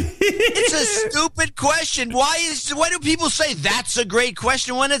question? It's a stupid question. Why do people say that's a great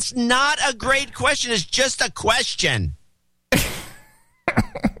question when it's not a great question? It's just a question.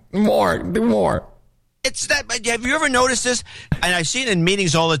 Do more. It's that. Have you ever noticed this? And I've seen it in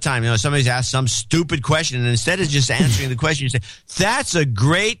meetings all the time. Somebody's asked some stupid question, and instead of just answering the question, you say, "That's a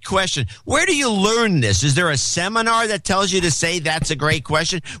great question." Where do you learn this? Is there a seminar that tells you to say that's a great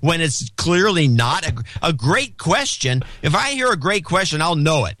question when it's clearly not a great question? If I hear a great question, I'll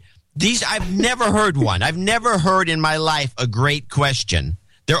know it. I've never heard one. I've never heard in my life a great question.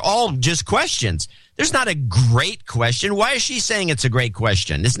 They're all just questions. There's not a great question. Why is she saying it's a great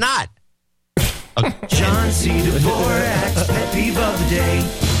question? It's not. John C. Dvorak's pet peeve of the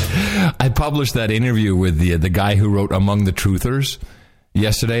day. I published that interview with the guy who wrote Among the Truthers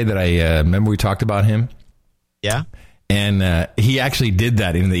yesterday. That I remember we talked about him. Yeah, and he actually did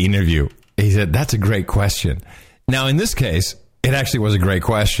that in the interview. He said that's a great question. Now in this case, it actually was a great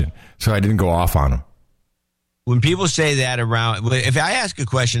question, so I didn't go off on him. when people say that around, if I ask a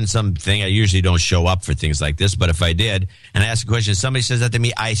question, something, I usually don't show up for things like this, but if I did, and I ask a question, somebody says that to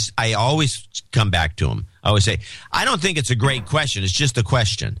me, I always come back to them. I always say, I don't think it's a great question. It's just a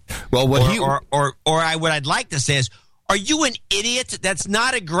question. Well, what what I'd like to say is, are you an idiot? That's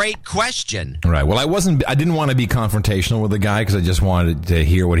not a great question. Right. Well, I didn't want to be confrontational with the guy because I just wanted to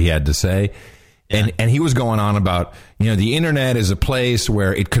hear what he had to say. Yeah. And he was going on about, the internet is a place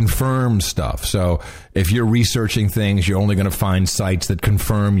where it confirms stuff. So if you're researching things, you're only going to find sites that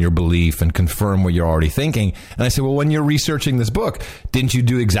confirm your belief and confirm what you're already thinking. And I said, well, when you're researching this book, didn't you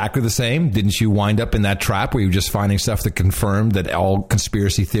do exactly the same? Didn't you wind up in that trap where you're just finding stuff that confirmed that all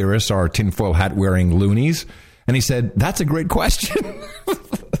conspiracy theorists are tinfoil hat wearing loonies? And he said, that's a great question.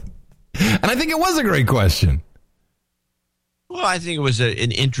 And I think it was a great question. Well, I think it was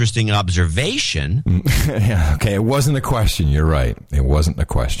an interesting observation. Yeah, okay, it wasn't a question. You're right. It wasn't a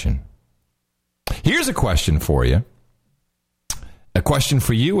question. Here's a question for you. A question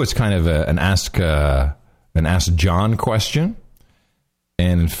for you is kind of an Ask John question.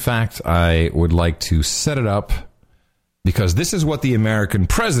 And in fact, I would like to set it up because this is what the American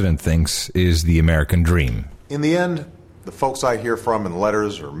president thinks is the American dream. In the end, the folks I hear from in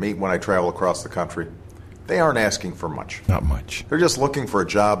letters or meet when I travel across the country, they aren't asking for much. Not much. They're just looking for a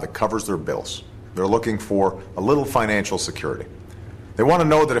job that covers their bills. They're looking for a little financial security. They want to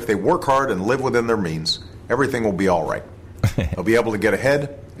know that if they work hard and live within their means, everything will be all right. They'll be able to get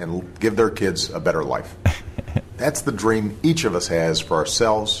ahead and give their kids a better life. That's the dream each of us has for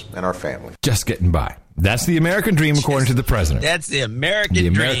ourselves and our family. Just getting by. That's the American dream, according to the president. That's the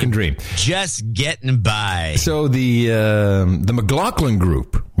American dream. Just getting by. So the McLaughlin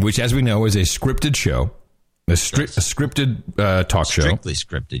Group, which, as we know, is a scripted show, a scripted talk show. Strictly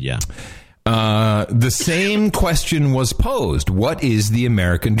scripted, yeah. The same question was posed. What is the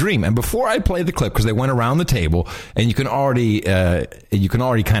American dream? And before I play the clip, because they went around the table, and you can already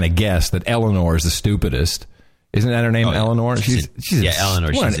kind of guess that Eleanor is the stupidest. Isn't that her name, Eleanor? Eleanor. She's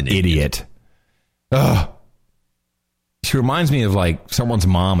an idiot. Ugh. She reminds me of like someone's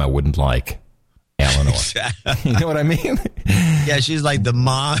mom I wouldn't like. Eleanor. You know what I mean? Yeah, she's like the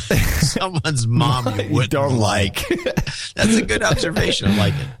mom someone's mom you don't like. That's a good observation. I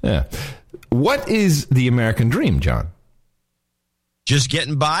like it. Yeah. What is the American dream, John? Just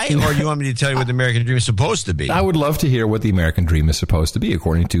getting by, or you want me to tell you what the American dream is supposed to be? I would love to hear what the American dream is supposed to be,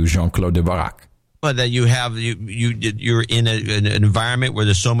 according to Jean-Claude Dvorak. Well, that you're in an environment where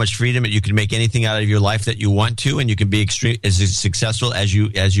there's so much freedom that you can make anything out of your life that you want to, and you can be as successful as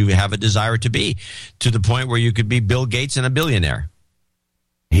you have a desire to be, to the point where you could be Bill Gates and a billionaire.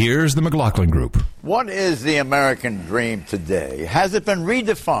 Here's the McLaughlin Group. What is the American dream today? Has it been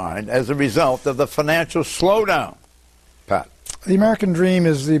redefined as a result of the financial slowdown? Pat. The American dream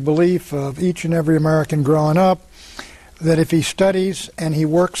is the belief of each and every American growing up that if he studies and he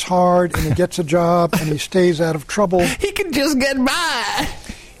works hard and he gets a job and he stays out of trouble, he can just get by.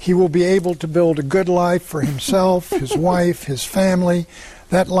 He will be able to build a good life for himself, his wife, his family.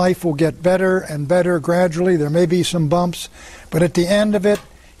 That life will get better and better gradually. There may be some bumps, but at the end of it,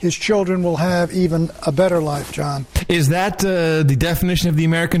 his children will have even a better life, John. Is that the definition of the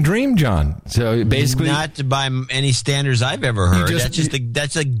American dream, John? So basically, not by any standards I've ever heard.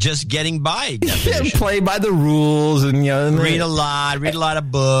 That's a just getting by definition. Yeah, play by the rules and read a lot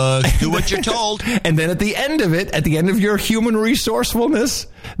of books, do what you're told, and then at the end of it, at the end of your human resourcefulness,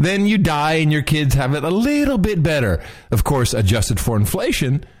 then you die and your kids have it a little bit better. Of course, adjusted for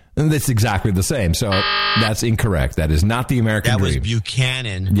inflation. And that's exactly the same. So that's incorrect. That is not the American dream. That was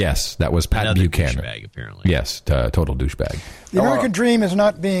Buchanan. Yes, that was Pat Buchanan. Douchebag, apparently. Yes, total douchebag. The American dream is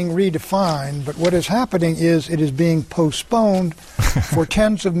not being redefined, but what is happening is it is being postponed for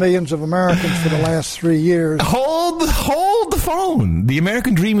tens of millions of Americans for the last 3 years. Hold the phone. The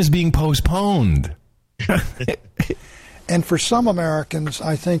American dream is being postponed. And for some Americans,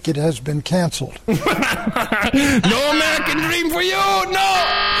 I think it has been canceled. No American dream for you.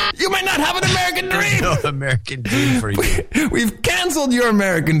 No. You might not have an American dream. No American dream for you. We've canceled your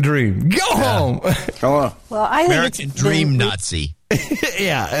American dream. Go home. Come on. Well, I think American dream Nazi.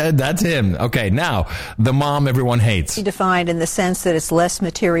 Yeah, that's him. Okay, now, the mom everyone hates. Defined in the sense that it's less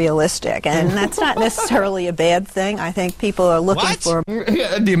materialistic, and that's not necessarily a bad thing. I think people are looking for...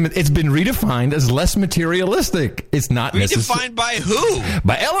 It's been redefined as less materialistic. It's not redefined by who?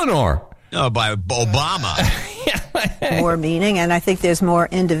 By Eleanor. No, by Obama. More meaning, and I think there's more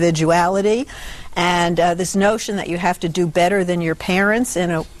individuality, and this notion that you have to do better than your parents,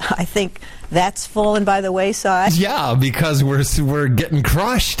 I think that's fallen by the wayside. Yeah, because we're getting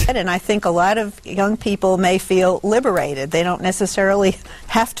crushed. And I think a lot of young people may feel liberated. They don't necessarily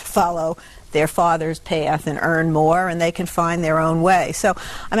have to follow their father's path and earn more, and they can find their own way. So,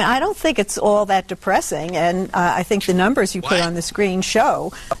 I mean, I don't think it's all that depressing, and I think the numbers you put on the screen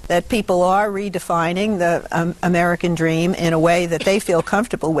show that people are redefining the American dream in a way that they feel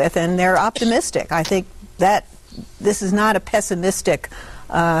comfortable with, and they're optimistic. I think that this is not a pessimistic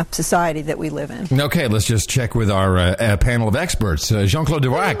society that we live in. Okay, let's just check with our panel of experts. Jean-Claude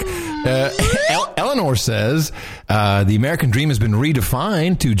Dvorak. Eleanor says the American dream has been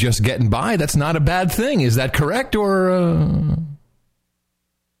redefined to just getting by. That's not a bad thing. Is that correct? Or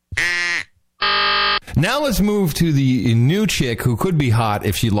now let's move to the new chick who could be hot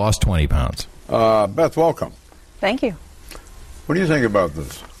if she lost 20 pounds. Beth, welcome. Thank you. What do you think about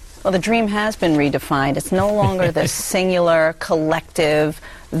this? Well, the dream has been redefined. It's no longer the singular, collective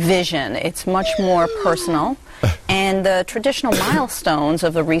vision. It's much more personal. And the traditional milestones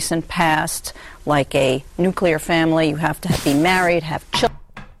of the recent past, like a nuclear family, you have to be married, have children.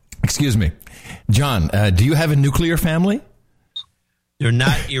 Excuse me. John, do you have a nuclear family? They're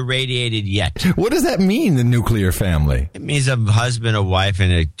not irradiated yet. What does that mean, the nuclear family? It means a husband, a wife,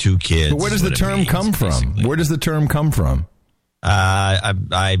 and 2 kids. But where does the term come from? Basically. Where does the term come from?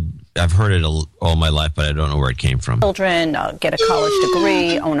 I've heard it all my life, but I don't know where it came from. Children, get a college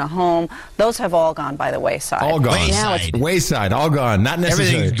degree, own a home. Those have all gone by the wayside. All gone. Now it's wayside, all gone. Not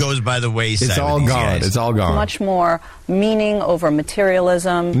necessarily. Everything goes by the wayside. It's all gone. Guys. It's all gone. Much more meaning over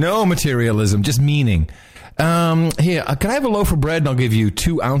materialism. No materialism, just meaning. Here, can I have a loaf of bread and I'll give you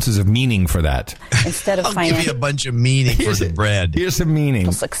 2 ounces of meaning for that? Instead of I'll give you a bunch of meaning for the bread. Here's some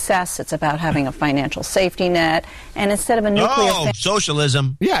meaning. Success, it's about having a financial safety net. And instead of a nuclear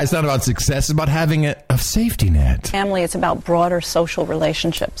socialism. Yeah, it's not about success. It's about having a safety net. Family, it's about broader social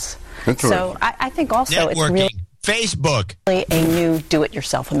relationships. So I think also networking. It's really Facebook. A new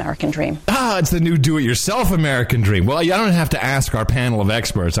do-it-yourself American dream. It's the new do-it-yourself American dream. Well, I don't have to ask our panel of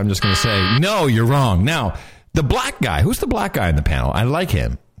experts. I'm just going to say, no, you're wrong. Now, the black guy. Who's the black guy in the panel? I like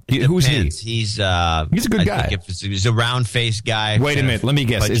him. Who's he? He's a good guy. He's a round-faced guy. Wait a minute. Let me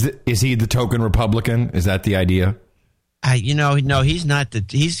guess. Is he the token Republican? Is that the idea? No, he's not.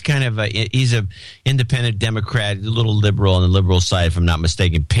 He's kind of he's a independent Democrat, a little liberal on the liberal side, if I'm not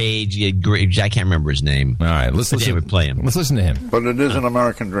mistaken. Page, I can't remember his name. All right, let's listen. Would play him. Let's listen to him. But it is an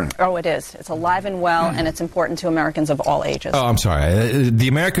American dream. Oh, it is. It's alive and well, and it's important to Americans of all ages. Oh, I'm sorry. The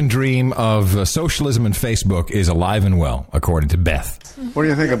American dream of socialism and Facebook is alive and well, according to Beth. What do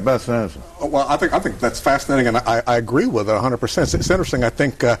you think of Beth's answer? Well, I think that's fascinating, and I agree with it 100%. It's interesting. I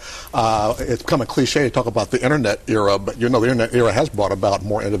think it's become a cliche to talk about the Internet era, but the Internet era has brought about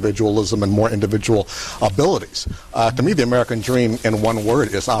more individualism and more individual abilities. To me, the American dream, in one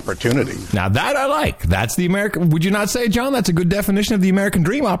word, is opportunity. Now, that I like. That's the American... Would you not say, John, that's a good definition of the American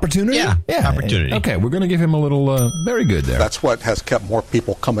dream, opportunity? Yeah, opportunity. Okay, we're going to give him a little... very good there. That's what has kept more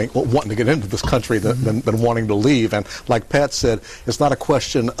people wanting to get into this country than wanting to leave. And like Pat said, it's not a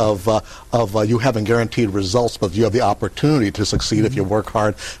question of you having guaranteed results, but you have the opportunity to succeed if you work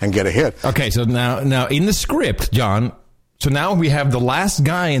hard and get ahead. Okay, so now in the script, John... So now we have the last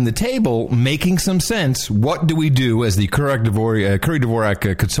guy in the table making some sense. What do we do as the Curry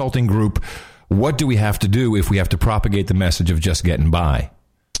Dvorak Consulting Group? What do we have to do if we have to propagate the message of just getting by?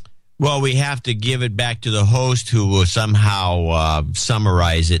 Well, we have to give it back to the host, who will somehow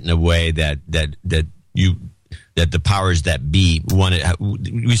summarize it in a way that the powers that be want it.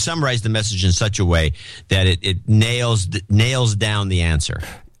 We summarize the message in such a way that it nails down the answer.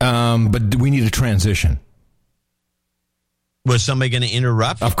 But we need a transition. Was somebody going to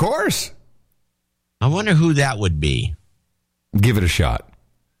interrupt? Of course. I wonder who that would be. Give it a shot.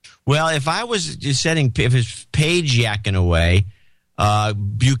 Well, if I was just if it's Page yakking away,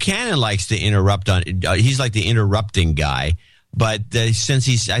 Buchanan likes to interrupt he's like the interrupting guy. But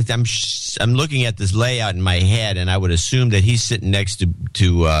since I'm looking at this layout in my head, and I would assume that he's sitting next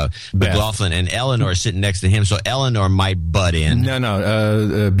to McLaughlin, and Eleanor sitting next to him, so Eleanor might butt in.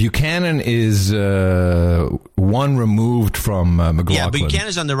 No. Buchanan is one removed from McLaughlin. Yeah,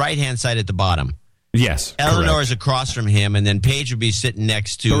 Buchanan's on the right-hand side at the bottom. Yes, Eleanor is across from him, and then Paige would be sitting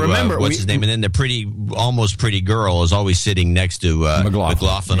next to what's his name, and then the almost pretty girl is always sitting next to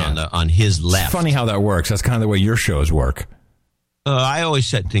McLaughlin on his left. It's funny how that works. That's kind of the way your shows work. I always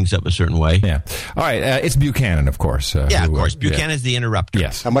set things up a certain way. Yeah. All right. It's Buchanan, of course. Of course. Buchanan's the interrupter.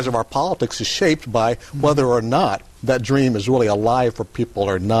 Yes. How much of our politics is shaped by whether or not that dream is really alive for people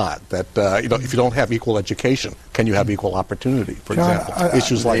or not. That if you don't have equal education, can you have equal opportunity? For example,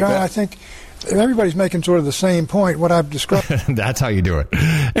 issues like that. I think everybody's making sort of the same point, what I've described. That's how you do it.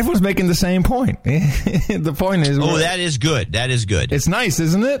 Everyone's making the same point. The point is... Oh, that is good. That is good. It's nice,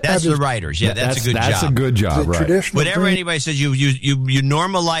 isn't it? That's the writers. Yeah, that's a good job. That's a good job, right. Whatever anybody says, you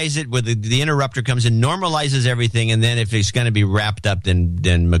normalize it, with the interrupter comes in, normalizes everything, and then if it's going to be wrapped up,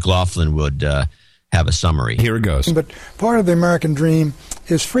 then McLaughlin would have a summary. Here it goes. But part of the American dream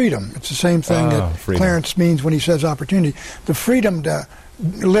is freedom. It's the same thing that Clarence means when he says opportunity. The freedom to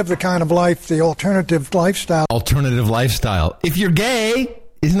live the kind of life, the alternative lifestyle. Alternative lifestyle. If you're gay,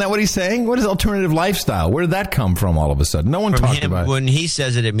 isn't that what he's saying? What is alternative lifestyle? Where did that come from all of a sudden? No one talked about it. When he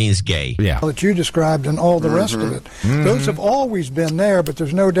says it means gay. Yeah. That you described and all the rest of it. Those have always been there, but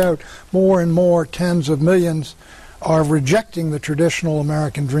there's no doubt more and more tens of millions are rejecting the traditional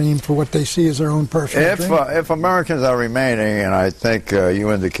American dream for what they see as their own personal dream. If Americans are remaining, and I think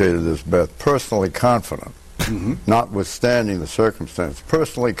you indicated this, Beth, personally confident, notwithstanding the circumstance,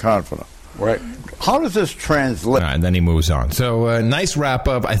 personally confident. Right. How does this translate? And then he moves on. So nice wrap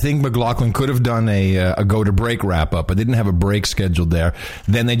up. I think McLaughlin could have done a go to break wrap up, but didn't have a break scheduled there.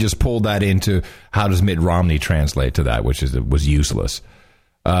 Then they just pulled that into how does Mitt Romney translate to that, which was useless.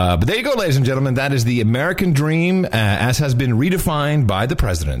 But there you go, ladies and gentlemen. That is the American dream as has been redefined by the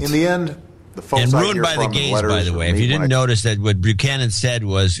president. In the end, the folks and ruined by the gays, by the way. If you didn't notice that what Buchanan said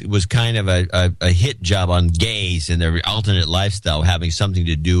was kind of a hit job on gays and their alternate lifestyle having something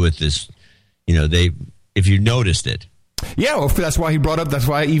to do with this. If you noticed it. Yeah, well, that's why he brought up, that's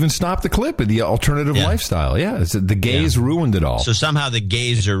why I even stopped the clip of the alternative lifestyle. Yeah, the gays ruined it all. So somehow the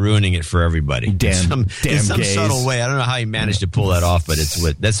gays are ruining it for everybody. In some gays. Subtle way. I don't know how he managed to pull that off, but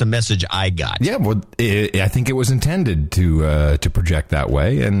that's the message I got. Yeah, well, I think it was intended to project that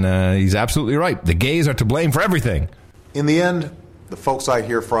way, and he's absolutely right. The gays are to blame for everything. In the end, the folks I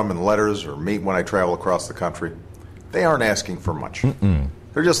hear from in letters or meet when I travel across the country, they aren't asking for much.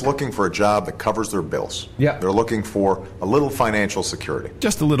 They're just looking for a job that covers their bills. Yeah. They're looking for a little financial security.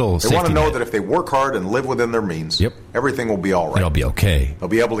 Just a little They want to know that if they work hard and live within their means, everything will be all right. It'll be okay. They'll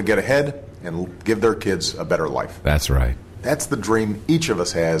be able to get ahead and give their kids a better life. That's right. That's the dream each of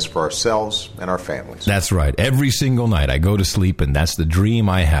us has for ourselves and our families. That's right. Every single night I go to sleep, and that's the dream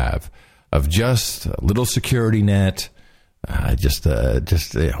I have of just a little security net. I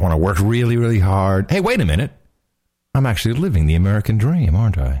want to work really, really hard. Hey, wait a minute. I'm actually living the American dream,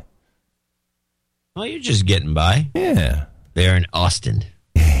 aren't I? Well, you're just getting by. Yeah. There in Austin.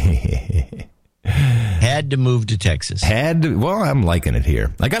 Had to move to Texas. Well, I'm liking it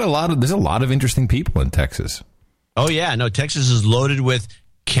here. There's a lot of interesting people in Texas. Oh, yeah. No, Texas is loaded with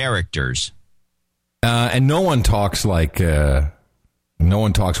characters. And no one talks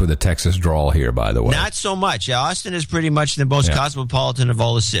with a Texas drawl here, by the way. Not so much. Austin is pretty much the most cosmopolitan of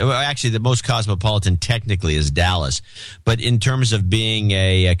all the cities. Well, actually, the most cosmopolitan technically is Dallas. But in terms of being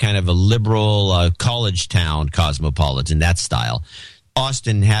a kind of a liberal college town cosmopolitan, that style,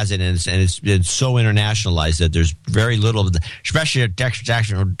 Austin has it, and it's so internationalized that there's very little, especially at Texas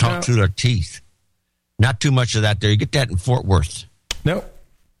accent, who talk through their teeth. Not too much of that there. You get that in Fort Worth. No.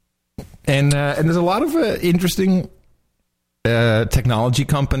 And there's a lot of interesting... technology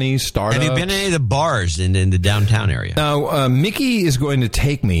companies, startups. Have you been to any of the bars in the downtown area? No, Mickey is going to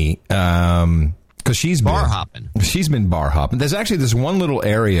take me because she's bar hopping. She's been bar hopping. There's actually this one little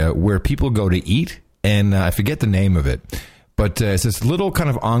area where people go to eat, and I forget the name of it, but it's this little kind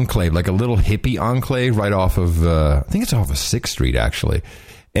of enclave, like a little hippie enclave, right off of I think it's off of 6th Street actually.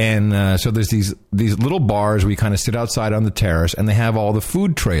 And so there's these little bars where you kind of sit outside on the terrace, and they have all the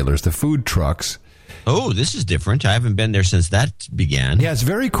food trailers, the food trucks. Oh, this is different. I haven't been there since that began. Yeah, it's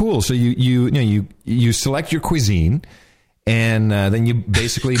very cool. So you select your cuisine, and then you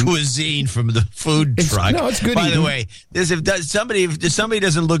basically cuisine from the food truck. No, it's good. By the way, if somebody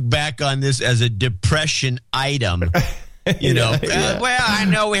doesn't look back on this as a depression item, well, I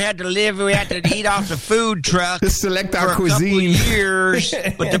know we had to eat off the food truck. Just select our for cuisine. A couple of years,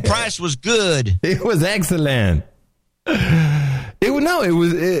 but the price was good. It was excellent.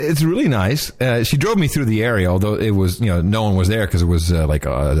 It's really nice. She drove me through the area, although it was, no one was there because it was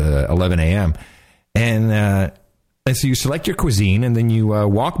 11 a.m. And so you select your cuisine, and then you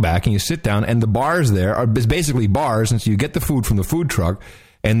walk back and you sit down, and the bars there are basically bars, and so you get the food from the food truck,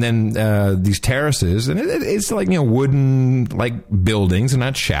 and then these terraces, and it's like wooden like buildings and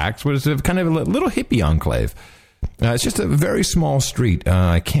not shacks, but it's kind of a little hippie enclave. It's just a very small street.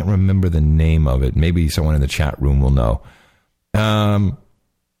 I can't remember the name of it. Maybe someone in the chat room will know. And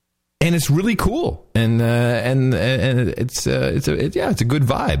it's really cool, and it's a good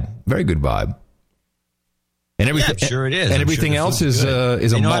vibe, very good vibe. And everything, I'm sure it is. And everything else is a mall.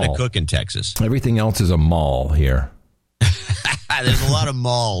 They know how to cook in Texas. Everything else is a mall here. There's a lot of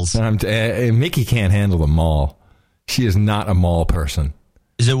malls. Mickey can't handle the mall. She is not a mall person.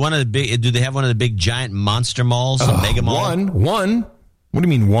 Is it one of the big? Do they have one of the big giant monster malls? Mega Mall? One. What do you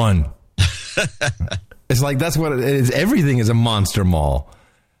mean one? It's like that's what it is. Everything is a monster mall.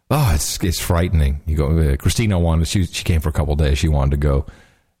 Oh, it's frightening. You go. Christina wanted. She came for a couple of days. She wanted to go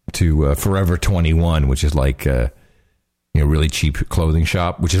to Forever 21, which is like really cheap clothing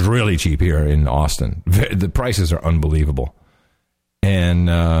shop, which is really cheap here in Austin. The prices are unbelievable.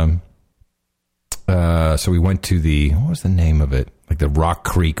 And so we went to what was the name of it? Like the Rock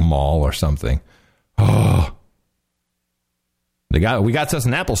Creek Mall or something. Oh, we got us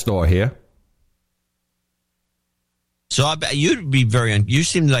an Apple store here. So I bet you'd be you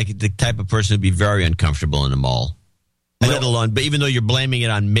seem like the type of person who'd be very uncomfortable in a mall. Let alone, but even though you're blaming it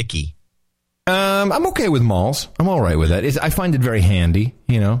on Mickey. I'm okay with malls. I'm all right with that. I find it very handy,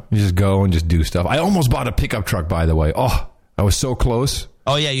 You just go and just do stuff. I almost bought a pickup truck, by the way. Oh, I was so close.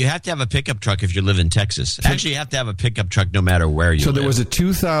 Oh, yeah, you have to have a pickup truck if you live in Texas. Actually, you have to have a pickup truck no matter where you live. So there was a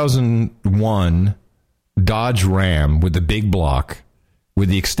 2001 Dodge Ram with the big block with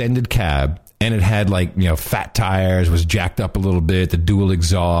the extended cab, and it had fat tires, was jacked up a little bit, the dual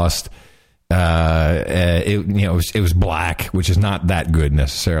exhaust. It was black, which is not that good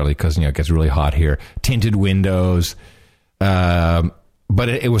necessarily because it gets really hot here. Tinted windows, but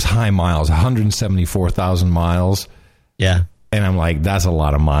it was high miles, 174,000 miles. Yeah. And I'm like, that's a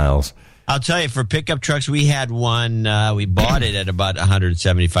lot of miles. I'll tell you, for pickup trucks, we had one. We bought it at about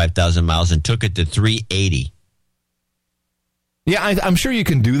 175,000 miles and took it to 380. Yeah, I'm sure you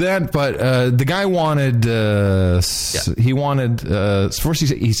can do that, but the guy wanted. He wanted. First,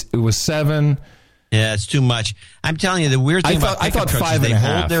 it was 7. Yeah, it's too much. I'm telling you, the weird thing about pickup trucks is they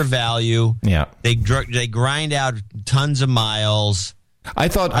hold their value. Yeah, they grind out tons of miles. I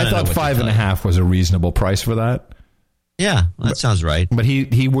thought 5.5 was a reasonable price for that. Yeah, that sounds right. But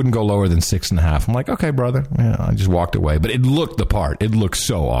he wouldn't go lower than 6.5. I'm like, okay, brother. Yeah, I just walked away. But it looked the part. It looked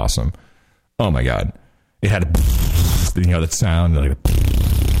so awesome. Oh my God, it had that sound like.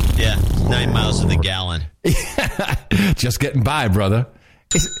 Yeah, 9 miles to the gallon. Just getting by, brother.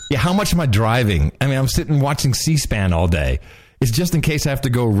 How much am I driving? I mean, I'm sitting watching C-SPAN all day. It's just in case I have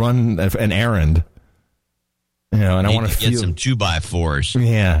to go run an errand. And I want to get some 2x4s.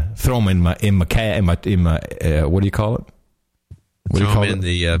 Yeah, throw them in my what do you call it? Throw them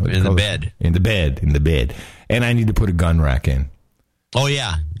in the bed. In the bed. And I need to put a gun rack in. Oh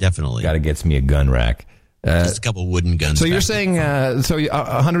yeah, definitely. Got to get me a gun rack. Just a couple wooden guns. So you're saying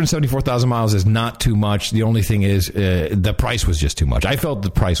 174,000 miles is not too much. The only thing is the price was just too much. I felt the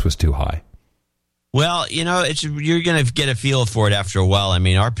price was too high. Well, you're going to get a feel for it after a while. I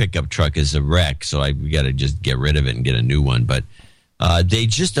mean, our pickup truck is a wreck, so we got to just get rid of it and get a new one. But they're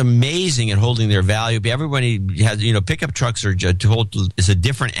just amazing at holding their value. Everybody has, pickup trucks it's a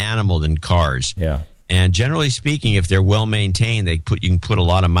different animal than cars. Yeah. And generally speaking, if they're well maintained, you can put a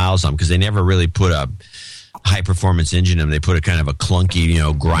lot of miles on them because they never really put a high performance engine in them. They put a kind of a clunky,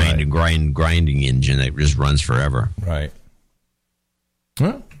 grinding engine that just runs forever. Right.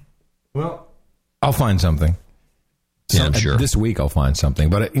 Well, I'll find something. Yeah, I'm sure. This week I'll find something.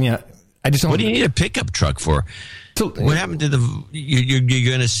 But I just don't. What do you need a pickup truck for? So, what happened to you're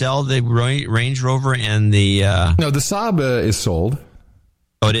going to sell the Range Rover and the? No, the Saab is sold.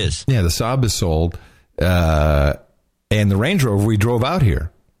 Oh, it is. Yeah, the Saab is sold, and the Range Rover we drove out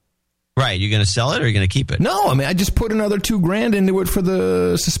here. Right, you're going to sell it or you're going to keep it? No, I mean I just put another $2,000 into it for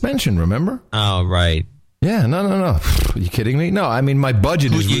the suspension. Remember? Oh, right. Yeah, no. Are you kidding me? No, I mean my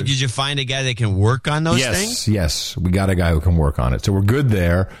budget is. Did you find a guy that can work on those things? Yes, we got a guy who can work on it, so we're good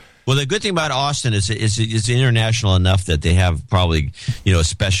there. Well, the good thing about Austin is it's international enough that they have probably a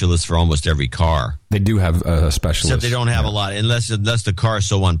specialist for almost every car. They do have a specialist. Except they don't have a lot, unless the car is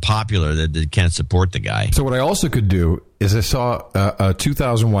so unpopular that they can't support the guy. So what I also could do is I saw a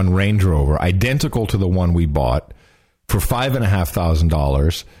 2001 Range Rover, identical to the one we bought, for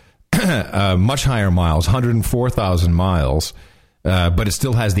 $5,500, much higher miles, 104,000 miles. But it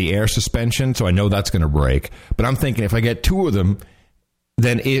still has the air suspension, so I know that's going to break. But I'm thinking if I get two of them,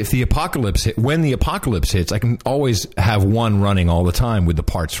 then when the apocalypse hits, I can always have one running all the time with the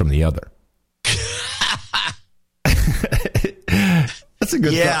parts from the other. That's a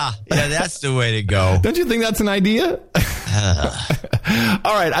good thought. Yeah, that's the way to go. Don't you think that's an idea? All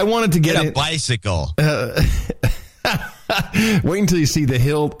right, I wanted to get a bicycle. Wait until you see the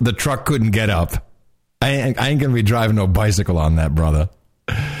hill the truck couldn't get up. I ain't going to be driving no bicycle on that, brother.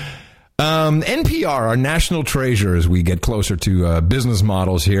 NPR, our national treasure as we get closer to business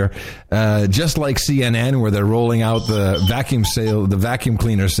models here, just like CNN, where they're rolling out the vacuum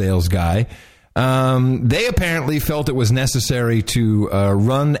cleaner sales guy. They apparently felt it was necessary to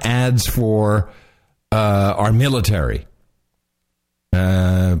run ads for our military,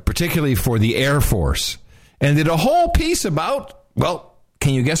 particularly for the Air Force, and did a whole piece about, well,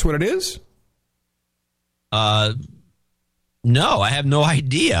 can you guess what it is? No, I have no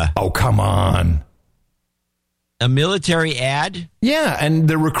idea. Oh, come on. A military ad? Yeah, and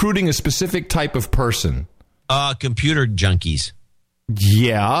they're recruiting a specific type of person. Computer junkies.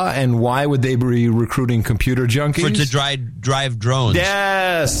 Yeah, and why would they be recruiting computer junkies? To drive drones.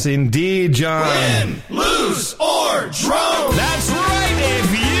 Yes, indeed, John. Win, lose, or drone. That's right.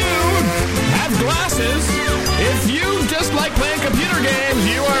 If you have glasses, if you just like playing computer games,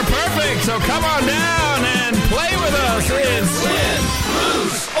 you are perfect. So come on down and play with us. It's Win,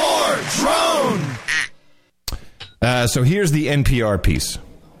 lose, or drone. So here's the NPR piece.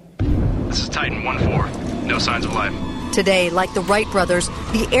 This is Titan 1-4. No signs of life. Today, like the Wright brothers,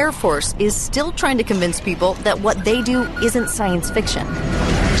 the Air Force is still trying to convince people that what they do isn't science fiction.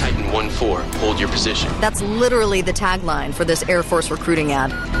 Titan 1-4, hold your position. That's literally the tagline for this Air Force recruiting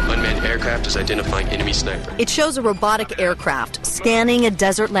ad. Unmanned aircraft is identifying enemy sniper. It shows a robotic aircraft scanning a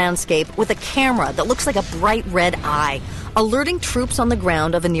desert landscape with a camera that looks like a bright red eye, alerting troops on the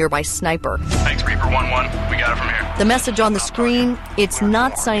ground of a nearby sniper. Thanks, Reaper 1-1. We got it from here. The message on the screen, it's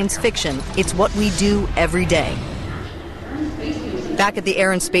not science fiction. It's what we do every day. Back at the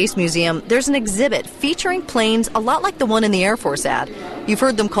Air and Space Museum, there's an exhibit featuring planes a lot like the one in the Air Force ad. You've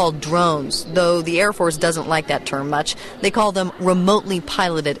heard them called drones, though the Air Force doesn't like that term much. They call them remotely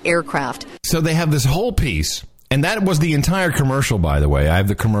piloted aircraft. So they have this whole piece, and that was the entire commercial, by the way. I have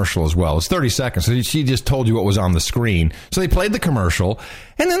the commercial as well. It's 30 seconds, so she just told you what was on the screen. So they played the commercial,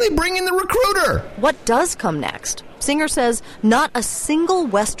 and then they bring in the recruiter. What does come next? Singer says not a single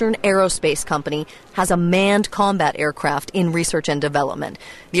Western aerospace company has a manned combat aircraft in research and development.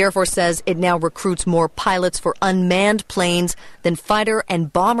 The Air Force says it now recruits more pilots for unmanned planes than fighter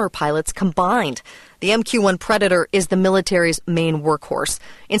and bomber pilots combined. The MQ-1 Predator is the military's main workhorse.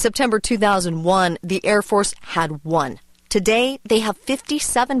 In September 2001, the Air Force had one. Today, they have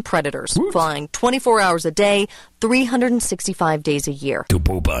 57 Predators flying 24 hours a day, 365 days a year. To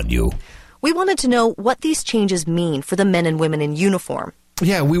poop on you. We wanted to know what these changes mean for the men and women in uniform.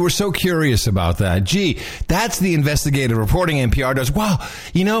 Yeah, we were so curious about that. Gee, that's the investigative reporting NPR does. Wow,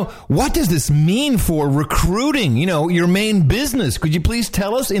 what does this mean for recruiting, your main business? Could you please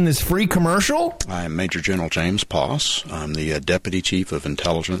tell us in this free commercial? I'm Major General James Poss. I'm the Deputy Chief of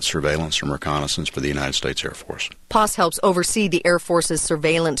Intelligence, Surveillance, and Reconnaissance for the United States Air Force. Poss helps oversee the Air Force's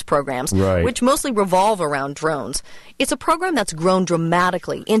surveillance programs, which mostly revolve around drones. It's a program that's grown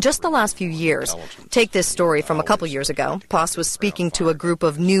dramatically in just the last few years. Take this story from a couple years ago. Poss was speaking to a group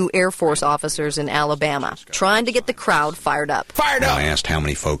of new Air Force officers in Alabama, trying to get the crowd fired up. I asked how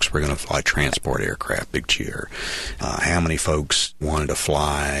many folks were going to fly transport aircraft, big cheer. How many folks wanted to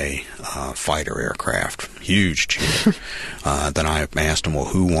fly fighter aircraft, huge cheer. Then I asked them, well,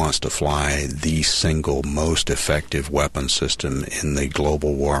 who wants to fly the single most effective weapon system in the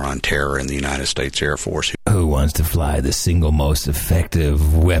global war on terror in the United States Air Force? Who wants to fly the single most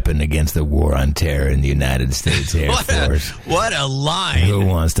effective weapon against the war on terror in the United States Air Force? What a line. Who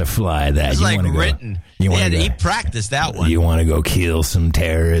wants to fly that? It's like written. He practiced that one. You want to go kill some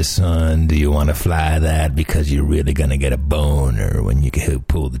terrorists, son? Do you want to fly that because you're really going to get a boner when you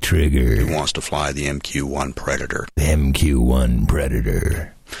pull the trigger? Who wants to fly the MQ-1 Predator? The MQ-1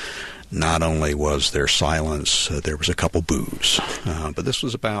 Predator. Not only was there silence, there was a couple boos. But this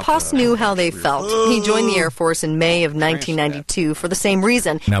was about... Poss knew how they felt. He joined the Air Force in May of 1992 for the same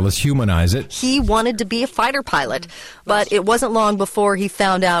reason. Now let's humanize it. He wanted to be a fighter pilot, but it wasn't long before he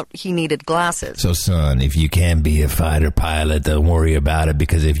found out he needed glasses. So, son, if you can't be a fighter pilot, don't worry about it,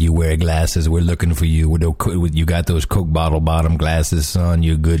 because if you wear glasses, we're looking for you. You got those Coke bottle bottom glasses, son,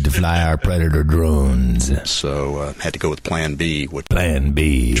 you're good to fly our Predator drones. So, had to go with Plan B.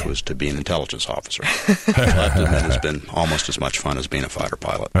 Which was to be an intelligence officer. But it has been almost as much fun as being a fighter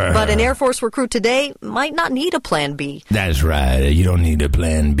pilot. But an Air Force recruit today might not need a Plan B. That's right. You don't need a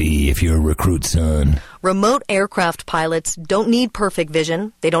Plan B if you're a recruit, son. Remote aircraft pilots don't need perfect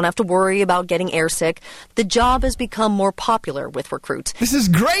vision. They don't have to worry about getting airsick. The job has become more popular with recruits. This is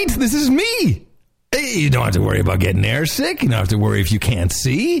great. This is me. You don't have to worry about getting airsick. You don't have to worry if you can't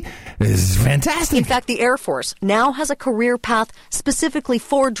see. This is fantastic. In fact, the Air Force now has a career path specifically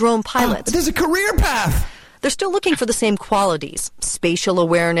for drone pilots. There's a career path. They're still looking for the same qualities: spatial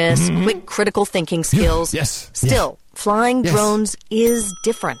awareness, quick critical thinking skills. Yes. Still, flying drones is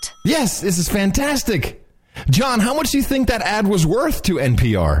different. Yes, this is fantastic. John, how much do you think that ad was worth to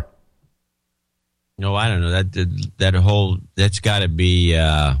NPR? No, I don't know. That's got to be...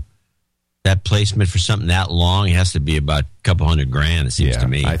 that placement for something that long, it has to be about a couple $100,000, it seems to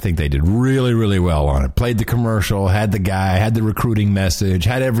me. I think they did really, really well on it. Played the commercial, had the guy, had the recruiting message,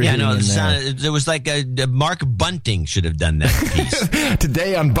 had everything in there. It was like Mark Bunting should have done that piece.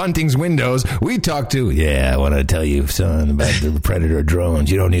 Today on Bunting's Windows, we talked to, I want to tell you, son, about the Predator drones.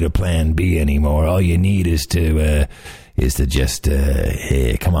 You don't need a plan B anymore. All you need is to just,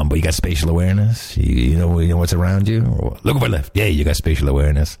 hey, come on, boy, you got spatial awareness? You know what's around you? Look over left. Yeah, you got spatial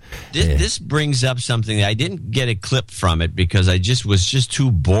awareness. This brings up something that I didn't get a clip from it because I was just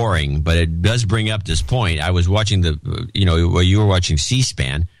too boring, but it does bring up this point. I was watching you were watching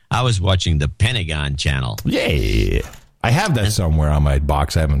C-SPAN. I was watching the Pentagon channel. Yeah. I have that somewhere on my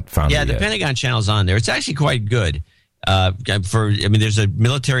box. I haven't found it yet. Yeah, the Pentagon channel's on there. It's actually quite good. There's a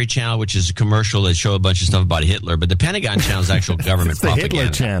military channel which is a commercial that show a bunch of stuff about Hitler, but the Pentagon channel is actual government it's the propaganda.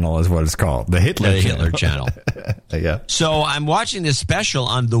 Hitler channel is what it's called. The Hitler channel. Yeah. So I'm watching this special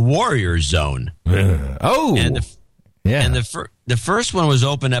on the Warrior Zone. And the first one was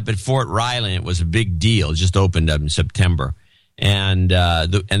opened up at Fort Riley. And it was a big deal. It just opened up in September. And they're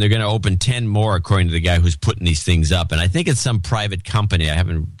going to open 10 more, according to the guy who's putting these things up. And I think it's some private company.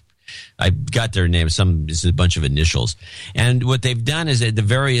 I got their name. It's a bunch of initials. And what they've done is at the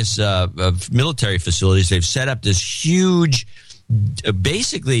various military facilities, they've set up this huge,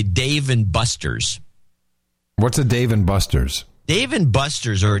 basically Dave and Buster's. What's a Dave and Buster's? Dave and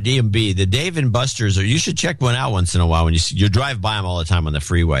Buster's or DMB. The Dave and Buster's, or you should check one out once in a while when you drive by them all the time on the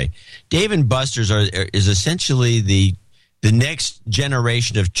freeway. Dave and Buster's is essentially the next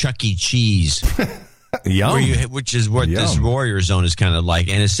generation of Chuck E. Cheese. Yum. Which is what this Warrior Zone is kind of like.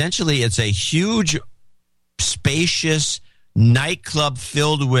 And essentially, it's a huge, spacious nightclub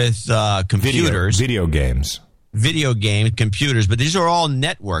filled with computers. Video games. Video game computers. But these are all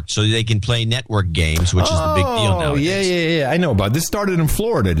networked, so they can play network games, which is the big deal nowadays. Yeah. I know about it. This started in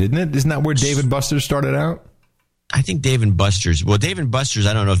Florida, didn't it? Isn't that where Dave and Buster's started out? I think Dave and Buster's. Well, Dave and Buster's,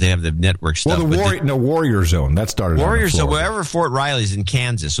 I don't know if they have the network stuff. Well, Warrior Zone. That started Warrior Zone, wherever Fort Riley's in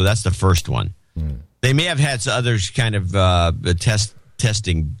Kansas, so that's the first one. They may have had some other kind of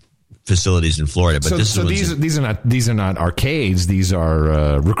testing facilities in Florida, but these are not arcades. These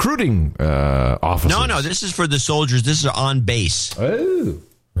are recruiting offices. No, this is for the soldiers. This is on base. Oh,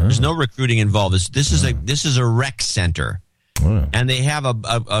 there's no recruiting involved. This is a rec center, and they have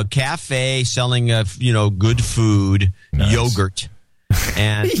a cafe selling good food, yogurt.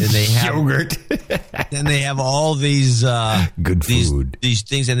 And then they have yogurt. Then they have all these good food, these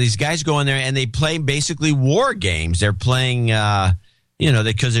things, and these guys go in there and they play basically war games. They're playing,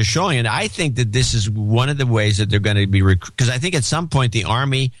 because they're showing it. I think that this is one of the ways that they're going to be because I think at some point the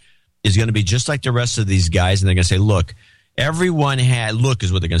Army is going to be just like the rest of these guys, and they're going to say, "Look, everyone look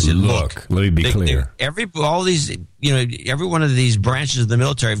is what they're going to say. Look, let me be clear. Every one of these branches of the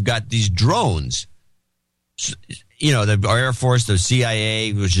military have got these drones." The Air Force, the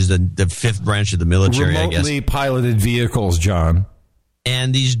CIA, which is the fifth branch of the military, I guess. Remotely piloted vehicles, John.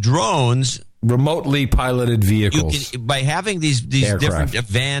 And these drones... Remotely piloted vehicles. By having these different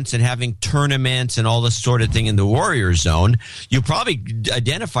events and having tournaments and all this sort of thing in the Warrior Zone, you probably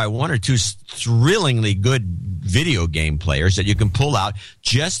identify one or two thrillingly good video game players that you can pull out,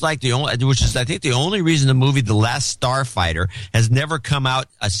 just like which is, I think, the only reason the movie The Last Starfighter has never come out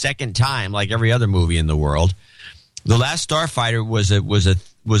a second time like every other movie in the world. The Last Starfighter was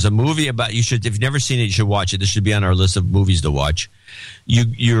a movie about, if you've never seen it, you should watch it. This should be on our list of movies to watch.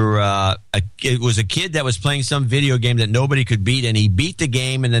 It was a kid that was playing some video game that nobody could beat, and he beat the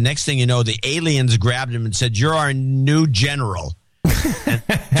game, and the next thing you know, the aliens grabbed him and said, "You're our new general." And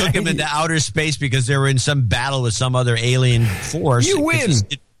took him into outer space because they were in some battle with some other alien force. You win.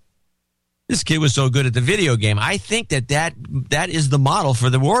 This kid was so good at the video game. I think that is the model for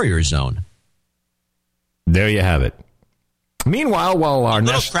the Warrior Zone. There you have it. Meanwhile, while our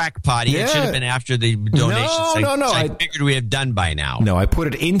little crackpot, it should have been after the donation segment. I figured we have done by now. No, I put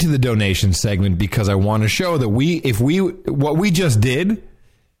it into the donation segment because I want to show that what we just did,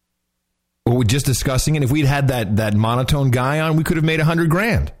 what we're just discussing it, if we'd had that monotone guy on, we could have made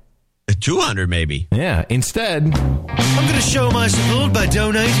 $100,000. 200 maybe. Yeah. Instead, I'm going to show my support by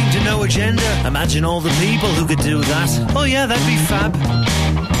donating to No Agenda. Imagine all the people who could do that. Oh yeah, that'd be fab.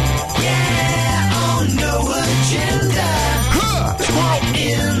 Yeah, on No Agenda.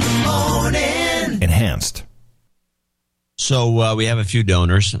 In the morning. Enhanced. So we have a few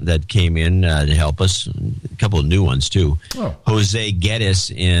donors that came in to help us. A couple of new ones, too. Oh. Jose Guedes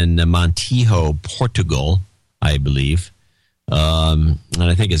in Montijo, Portugal, I believe. And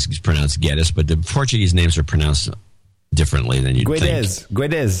I think it's pronounced Guedes, but the Portuguese names are pronounced differently than you'd think.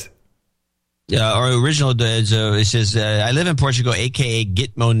 Guedes. Our original, it says, I live in Portugal, a.k.a.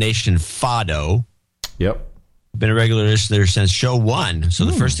 Gitmo Nation Fado. Yep. Been a regular listener since show 1, so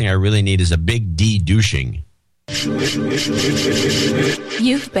the first thing I really need is a big D douching.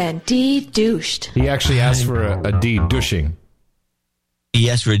 You've been de-douched. He actually asked for a de-douching. He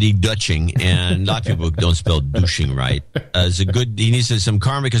asked for a de-douching, and a lot of people don't spell douching right. He needs some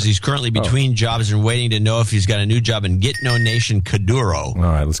karma because he's currently between jobs and waiting to know if he's got a new job in Gitmo Nation Kaduro. All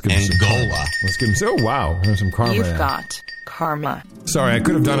right, let's give him Angola. Let's give him. Oh wow, there's some karma. You've got karma. Sorry, I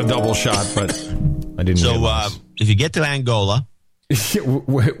could have done a double shot, but I didn't. So if you get to Angola,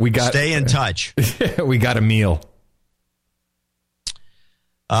 we got stay in touch. We got a meal.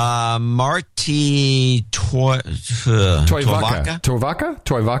 Marty Toivaka.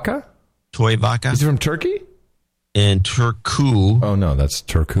 Is he from Turkey? And Turku. Oh no, that's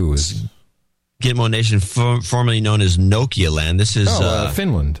Turku. Gitmo Nation, formerly known as Nokia Land. This is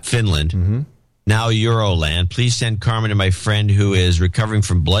Finland. Mm-hmm. Now Euroland. Please send karma to my friend who is recovering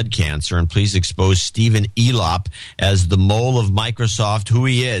from blood cancer, and please expose Stephen Elop as the mole of Microsoft, who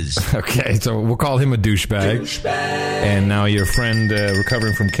he is. Okay, so we'll call him a douchebag. And now your friend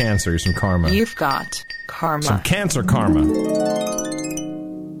recovering from cancer, some karma. You've got karma. Some cancer karma.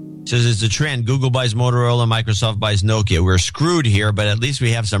 Says it's a trend. Google buys Motorola, Microsoft buys Nokia. We're screwed here, but at least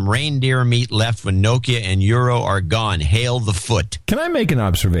we have some reindeer meat left when Nokia and Euro are gone. Hail the foot. Can I make an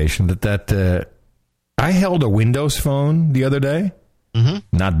observation that I held a Windows phone the other day? Mm-hmm.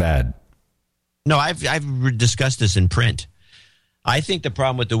 Not bad. No, I've discussed this in print. I think the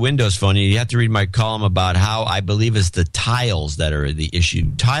problem with the Windows phone, you have to read my column about how I believe it's the tiles that are the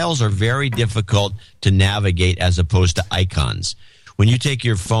issue. Tiles are very difficult to navigate as opposed to icons. When you take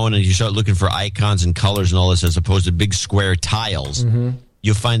your phone and you start looking for icons and colors and all this as opposed to big square tiles,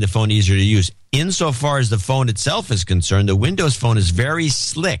 you'll find the phone easier to use. Insofar as the phone itself is concerned, the Windows phone is very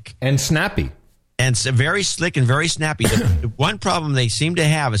slick. And snappy. And it's very slick and very snappy. The one problem they seem to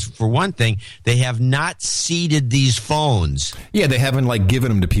have is, for one thing, they have not seeded these phones. Yeah, they haven't given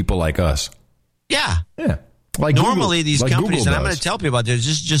them to people like us. Yeah. Like normally Google, these companies, and I'm going to tell people about this,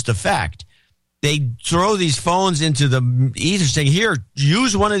 this is just a fact. They throw these phones into the ether saying, here,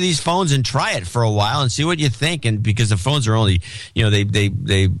 use one of these phones and try it for a while and see what you think. And because the phones are only,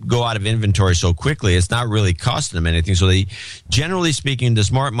 they go out of inventory so quickly, it's not really costing them anything. So they, generally speaking, the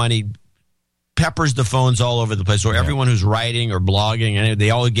smart money peppers the phones all over the place. So everyone who's writing or blogging, they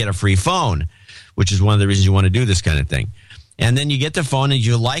all get a free phone, which is one of the reasons you want to do this kind of thing. And then you get the phone and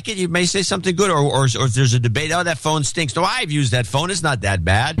you like it, you may say something good, or if there's a debate, that phone stinks. No, I've used that phone. It's not that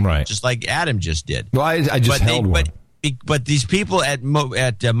bad. Right. Just like Adam just did. Well, I just held one. But these people at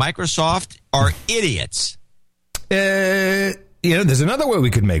Microsoft are idiots. There's another way we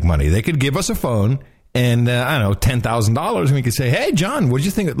could make money. They could give us a phone and, $10,000, and we could say, hey, John, what did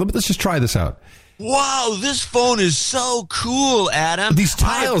you think? Let's just try this out. Wow, this phone is so cool, Adam. These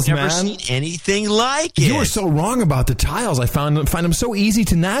tiles, I've never seen anything like it. You were so wrong about the tiles. I find them so easy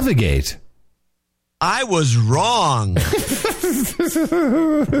to navigate. I was wrong.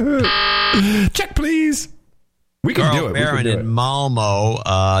 Check, please. We can do it. Barron in Malmo.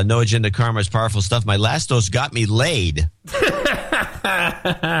 No Agenda Karma is powerful stuff. My last dose got me laid.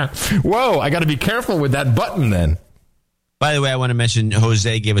 Whoa, I got to be careful with that button then. By the way, I want to mention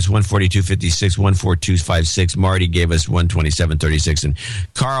Jose gave us 142.56, 142.56. Marty gave us 127.36, and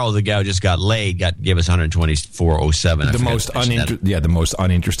Carl, the guy who just got laid, gave us 124.07. The most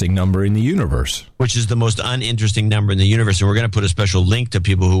uninteresting number in the universe. Which is the most uninteresting number in the universe, and we're going to put a special link to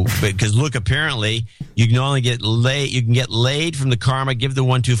people who, because look, apparently you can only get laid. You can get laid from the karma. Give the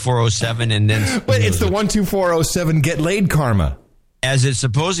 124.07, and then. But it's the 124.07 get laid karma. As it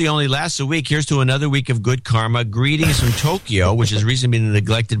supposedly only lasts a week, here's to another week of good karma. Greetings from Tokyo, which has recently been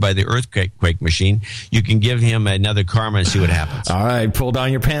neglected by the earthquake machine. You can give him another karma and see what happens. All right, pull down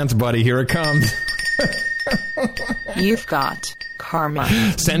your pants, buddy. Here it comes. You've got karma.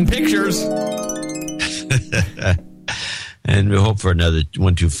 Send pictures. And we hope for another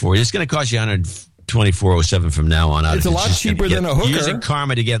 124. It's going to cost you 124.07 from now on out. It's a lot cheaper than a hooker. Using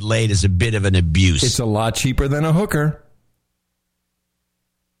karma to get laid is a bit of an abuse. It's a lot cheaper than a hooker.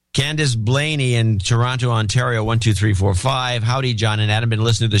 Candace Blaney in Toronto, Ontario, 12345. Howdy, John and Adam. Been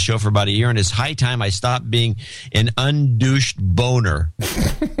listening to the show for about a year, and it's high time I stopped being an undouched boner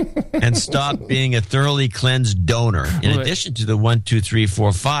and stopped being a thoroughly cleansed donor. In addition to the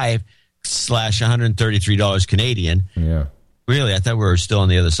 12345 / $133 Canadian. Yeah. Really, I thought we were still on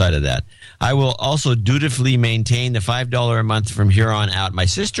the other side of that. I will also dutifully maintain the $5 a month from here on out. My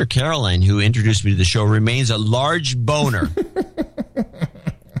sister Caroline, who introduced me to the show, remains a large boner.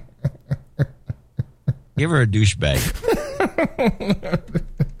 Give her a douchebag.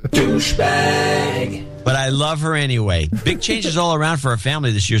 Douchebag. But I love her anyway. Big changes all around for our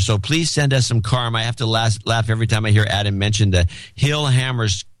family this year, so please send us some karma. I have to laugh every time I hear Adam mention the Hill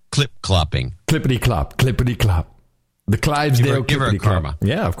Hammers clip-clopping. Clippity-clop, clippity-clop. The Clydesdale give her karma.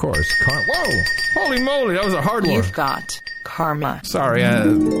 Yeah, of course. Whoa! Holy moly, that was a hard one. You've got karma. Sorry,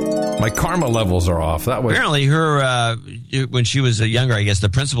 my karma levels are off. That was apparently her when she was younger. I guess the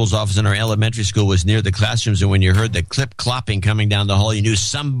principal's office in our elementary school was near the classrooms, and when you heard the clip clopping coming down the hall, you knew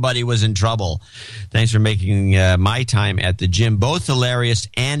somebody was in trouble. Thanks for making my time at the gym both hilarious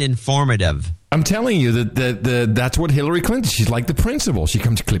and informative. I'm telling you that's what Hillary Clinton. She's like the principal. She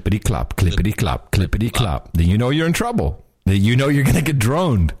comes clippity clop, clippity clop, clippity clop. Then you know you're in trouble. Then you know you're going to get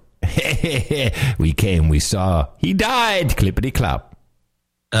droned. We came, we saw. He died. Clippity clop.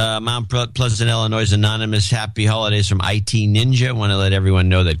 Mount Pleasant, Illinois anonymous. Happy holidays from IT Ninja. Want to let everyone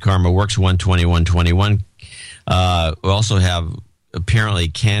know that karma works. 12121. We also have. Apparently,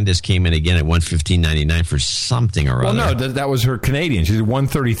 Candace came in again at $115.99 for something or other. Well, no, that was her Canadian. She's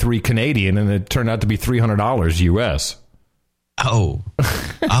 $133 Canadian, and it turned out to be $300 US. Oh,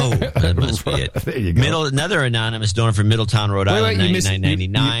 that must be it. There you go. Another anonymous donor from Middletown, Rhode Island,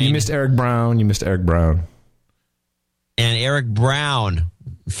 $99.99. You missed Eric Brown. And Eric Brown,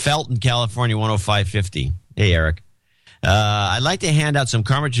 Felton, California, $105.50. Hey, Eric. I'd like to hand out some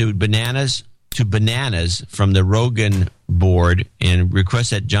karma to Bananas from the Rogan board and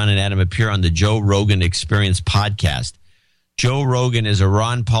request that John and Adam appear on the Joe Rogan Experience podcast. Joe Rogan is a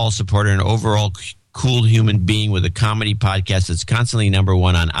Ron Paul supporter and overall cool human being with a comedy podcast that's constantly number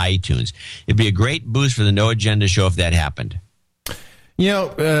one on iTunes. It'd be a great boost for the No Agenda show if that happened. You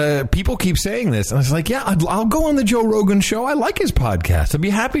know, people keep saying this, and I was like, yeah, I'll go on the Joe Rogan show. I like his podcast. I'd be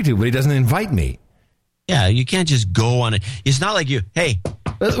happy to, but he doesn't invite me. Yeah, you can't just go on it. It's not like you, hey,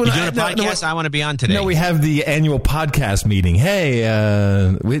 you're doing a podcast? I want to be on today. No, we have the annual podcast meeting. Hey,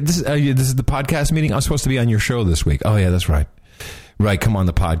 this is the podcast meeting. I'm supposed to be on your show this week. Oh, yeah, that's right. Right, come on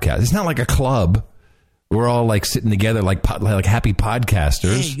the podcast. It's not like a club. We're all like sitting together like happy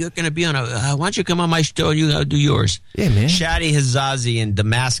podcasters. Hey, you're going to be on why don't you come on my show and you do yours? Yeah, man. Shadi Hazazi in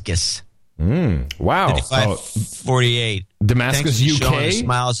Damascus. Wow. 5548. Damascus, Thanks UK? For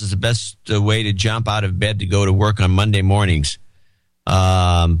smiles is the best way to jump out of bed to go to work on Monday mornings.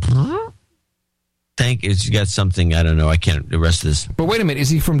 It's got something, I don't know. I can't, the rest of this. But wait a minute.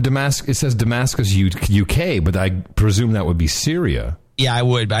 Is he from Damascus? It says Damascus, UK, but I presume that would be Syria. Yeah, I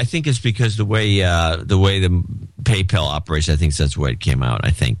would. But I think it's because the way the PayPal operates, I think that's the way it came out.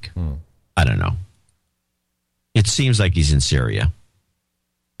 I think. I don't know. It seems like he's in Syria.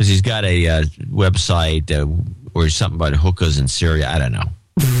 Because he's got a website or something about hookahs in Syria. I don't know.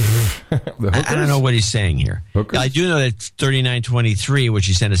 I don't know what he's saying here. Hookers? I do know that 3923, which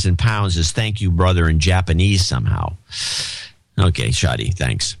he sent us in pounds, is thank you, brother, in Japanese somehow. Okay, Shadi,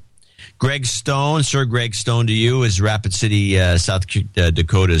 thanks. Greg Stone, Sir Greg Stone to you, is Rapid City, South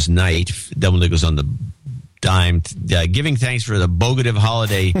Dakota's night. Double nickels on the dime. Giving thanks for the bogative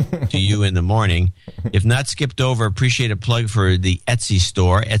holiday to you in the morning. If not skipped over, appreciate a plug for the Etsy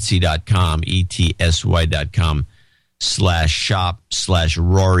store, etsy.com,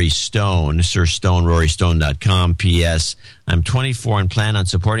 etsy.com/shop/Rory Stone, Sir Stone, RoryStone.com. P.S. I'm 24 and plan on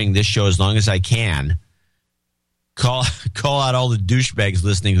supporting this show as long as I can. Call out all the douchebags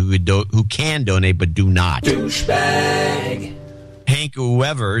listening who can donate but do not. Douchebag. Hank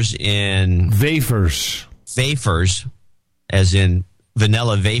Wevers in Wafers, as in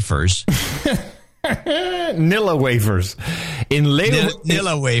vanilla wafers. Nilla wafers.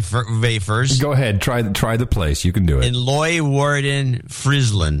 Nilla wafers. Go ahead, try the place. You can do it. In Leeuwarden,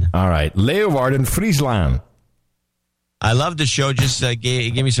 Friesland. All right, Leeuwarden, Friesland. I love the show. Just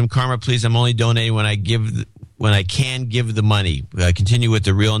give me some karma, please. I'm only donating when I can give the money. Continue with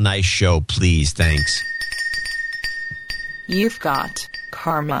the real nice show, please. Thanks. You've got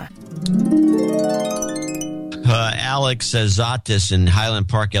karma. Alex Zatis in Highland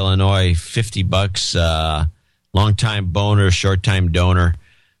Park, Illinois, $50. Long-time boner, short-time donor.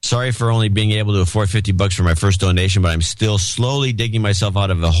 Sorry for only being able to afford $50 for my first donation, but I'm still slowly digging myself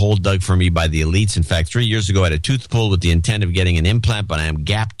out of a hole dug for me by the elites. In fact, 3 years ago, I had a tooth pulled with the intent of getting an implant, but I am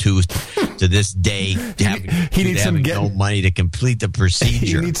gap-toothed to this day. Having no money to complete the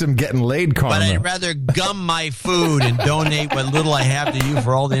procedure. He needs some getting laid karma. But I'd rather gum my food and donate what little I have to you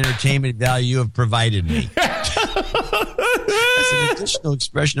for all the entertainment value you have provided me. That's an additional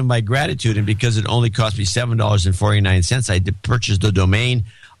expression of my gratitude, and because it only cost me $7.49, I did purchase the domain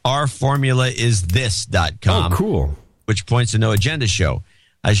ourformulaisthis.com. Oh, cool. Which points to No Agenda Show.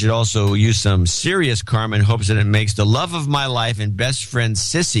 I should also use some serious karma in hopes that it makes the love of my life and best friend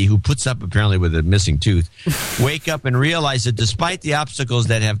Sissy, who puts up apparently with a missing tooth, wake up and realize that despite the obstacles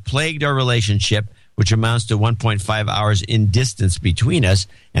that have plagued our relationship, which amounts to 1.5 hours in distance between us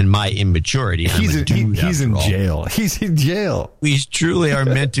and my immaturity. He's in jail. He's in jail. We truly are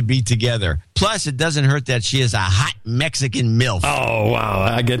meant to be together. Plus, it doesn't hurt that she is a hot Mexican MILF. Oh, wow.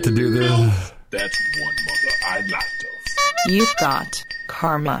 I get to do this. That's one mother I like to. You've got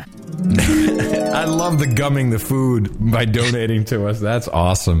karma. I love the gumming the food by donating to us. That's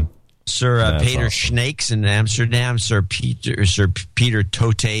awesome. Sir Peter Schnakes in Amsterdam, Sir Peter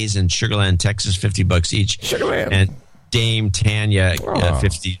Totes in Sugar Land, Texas, $50 each. Sugar Land. And Dame Tanya,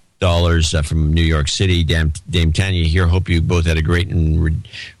 $50 from New York City. Dame Tanya here. Hope you both had a great and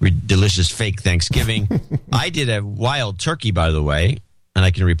delicious fake Thanksgiving. I did a wild turkey, by the way, and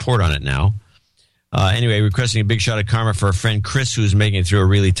I can report on it now. Anyway, requesting a big shot of karma for a friend Chris, who's making it through a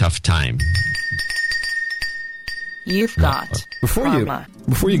really tough time. You've got karma.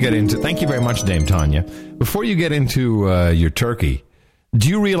 Before you get into, thank you very much, Dame Tanya. Before you get into your turkey, do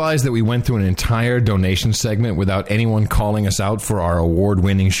you realize that we went through an entire donation segment without anyone calling us out for our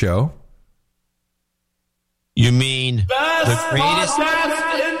award-winning show? You mean Best the greatest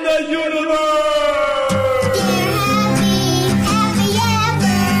podcast in the universe?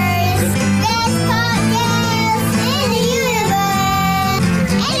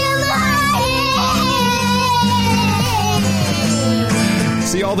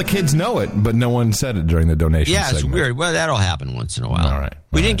 See, all the kids know it, but no one said it during the donation segment. It's weird. Well, that'll happen once in a while. All right.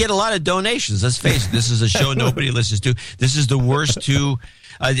 We didn't get a lot of donations. Let's face it. This is a show nobody listens to. This is the worst two,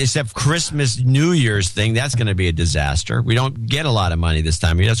 except Christmas, New Year's thing. That's going to be a disaster. We don't get a lot of money this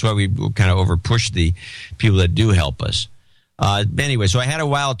time. That's why we kind of overpush the people that do help us. Anyway, so I had a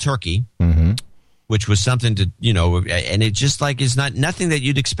wild turkey, which was something to, and it just is not nothing that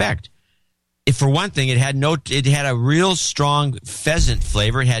you'd expect. If for one thing, it had a real strong pheasant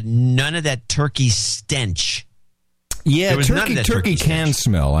flavor. It had none of that turkey stench. Yeah, turkey can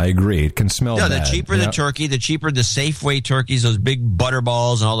smell. I agree. It can smell bad. The cheaper the turkey, the cheaper the Safeway turkeys, those big butter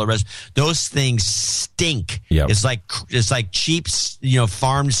balls and all the rest. Those things stink. Yep. It's like cheap,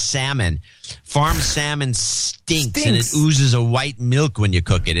 farmed salmon. Farmed salmon stinks, and it oozes a white milk when you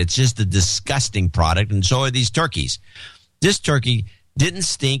cook it. It's just a disgusting product, and so are these turkeys. This turkey didn't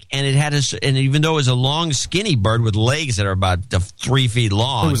stink, and it had and even though it was a long, skinny bird with legs that are about 3 feet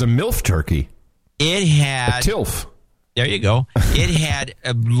long, it was a MILF turkey. It had a TILF. There you go. It had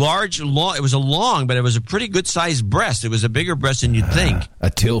a it was a long, but it was a pretty good sized breast. It was a bigger breast than you'd think. A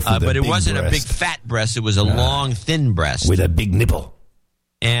TILF, but it wasn't a big fat breast. It was a long, thin breast with a big nipple.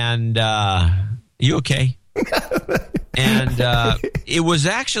 And you okay? And it was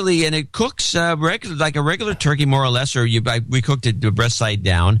actually, and it cooks like a regular turkey, more or less. Or we cooked it the breast side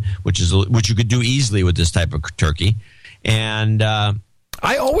down, which you could do easily with this type of turkey. And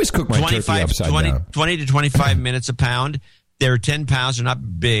I always cook my turkey upside down. 20 to 25 minutes a pound. They're 10 pounds. They're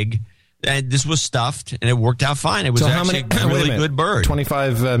not big. And this was stuffed, and it worked out fine. It was actually a really good bird.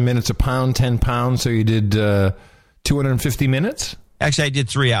 25 minutes a pound, 10 pounds. So you did 250 minutes? Actually, I did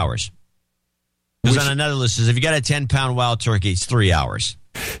 3 hours. Because on another list says if you got a 10-pound wild turkey, it's 3 hours.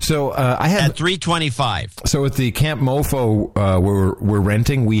 So I had at 325. So at the Camp Mofo we're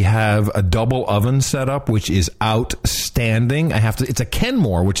renting, we have a double oven set up, which is outstanding. It's a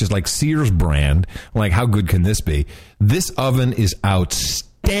Kenmore, which is like Sears brand. Like, how good can this be? This oven is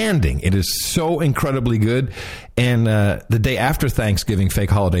outstanding. It is so incredibly good. And the day after Thanksgiving, fake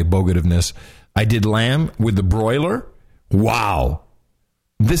holiday bogativeness, I did lamb with the broiler. Wow.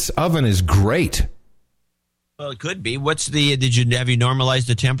 This oven is great. Well, it could be. Have you normalized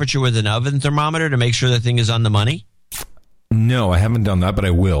the temperature with an oven thermometer to make sure the thing is on the money? No, I haven't done that, but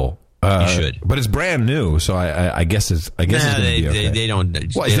I will. You should. But it's brand new, so I guess it's going to be okay. They don't.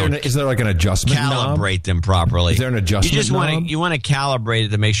 Well, is there like an adjustment calibrate knob? them properly? Is there an adjustment? You want to calibrate it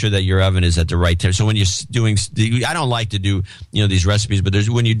to make sure that your oven is at the right temperature. So when you're doing, I don't like to do these recipes, but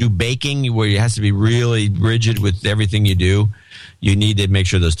when you do baking, where it has to be really rigid with everything you do, you need to make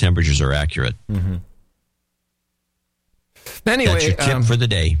sure those temperatures are accurate. Mm-hmm. Anyway, that's your tip for the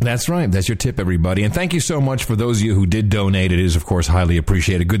day. That's right. That's your tip, everybody. And thank you so much for those of you who did donate. It is, of course, highly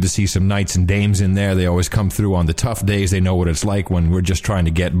appreciated. Good to see some knights and dames in there. They always come through on the tough days. They know what it's like when we're just trying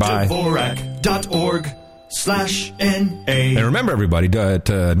to get by. Dvorak.org/NA. And remember, everybody, at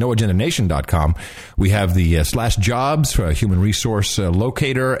noagendanation.com, we have the /jobs for a human resource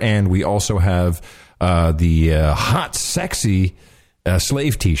locator, and we also have the hot, sexy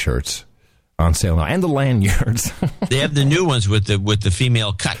slave T-shirts on sale now, and the lanyards. They have the new ones with the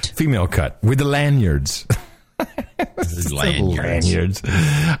female cut. Female cut with the lanyards. Lanyards.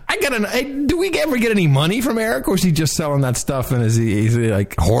 Do we ever get any money from Eric, or is he just selling that stuff and is he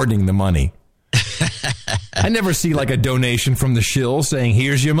like hoarding the money? I never see like a donation from the shill saying,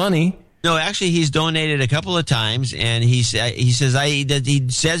 "Here's your money." No, actually, he's donated a couple of times, and he says he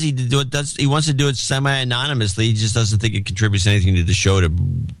wants to do it semi-anonymously. He just doesn't think it contributes anything to the show to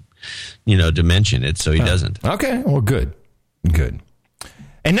mention it, so he doesn't. Okay, well, good.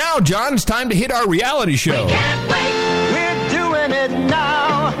 And now, John, it's time to hit our reality show. We can't wait. We're doing it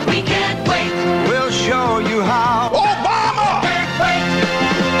now. We can't wait. We'll show you how. Obama! Can't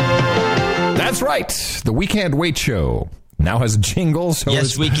wait. That's right. The We Can't Wait show now has a jingle. So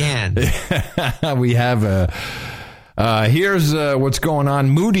yes, we can. We have here's what's going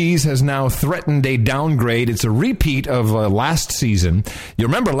on. Moody's has now threatened a downgrade. It's a repeat of last season. You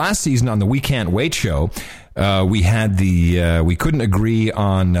remember last season on the We Can't Wait show, we had we couldn't agree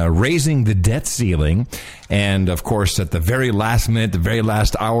on raising the debt ceiling. And, of course, at the very last minute, the very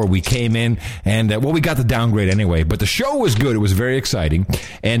last hour, we came in and, we got the downgrade anyway. But the show was good. It was very exciting.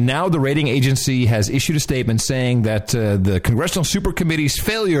 And now the rating agency has issued a statement saying that the Congressional Supercommittee's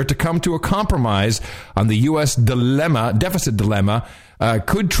failure to come to a compromise on the U.S. deficit dilemma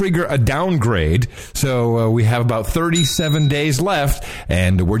could trigger a downgrade. So we have about 37 days left,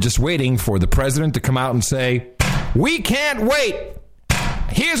 and we're just waiting for the president to come out and say, "We can't wait.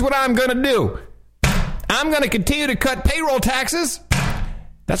 Here's what I'm going to do. I'm going to continue to cut payroll taxes."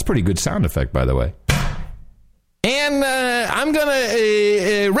 That's a pretty good sound effect, by the way. And I'm going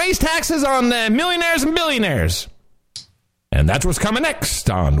to raise taxes on millionaires and billionaires. And that's what's coming next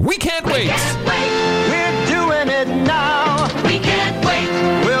on We Can't Wait. We can't wait. We're doing it now. We can't wait.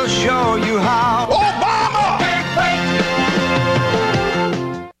 We'll show you how. Obama! Can't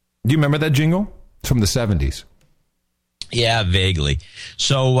wait. Do you remember that jingle? It's from the 70s. Yeah, vaguely.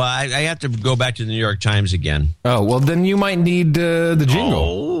 So I have to go back to the New York Times again. Oh, well, then you might need the jingle.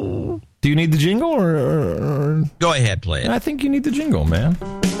 Oh. Do you need the jingle? Or Go ahead, play it. I think you need the jingle, man.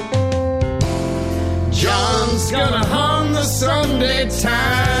 John's gonna hum the Sunday Times.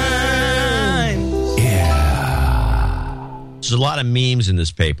 Yeah. There's a lot of memes in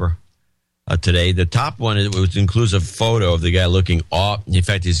this paper today. The top one includes a photo of the guy looking off. In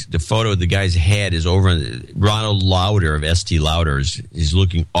fact, the photo of the guy's head is over. Ronald Lauder of Estee Lauder's. He's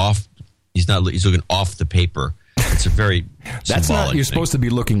looking off. He's looking off the paper. It's a very That's not. You're thing. supposed to be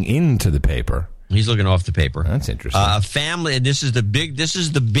looking into the paper. He's looking off the paper. That's interesting. A family, and this is the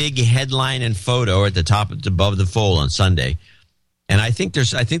big headline and photo at the top, above the fold on Sunday. And I think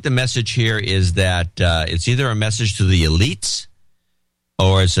the message here is that it's either a message to the elites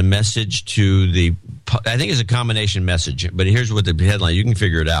or it's a message to I think it's a combination message. But here's what the headline, you can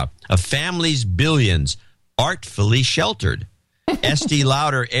figure it out. A family's billions artfully sheltered. Estee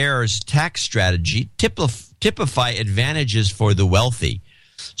Lauder heirs tax strategy typify advantages for the wealthy.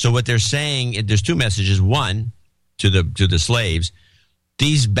 So what they're saying, there's two messages. One, to the slaves,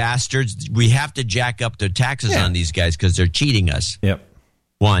 these bastards, we have to jack up their taxes on these guys because they're cheating us. Yep.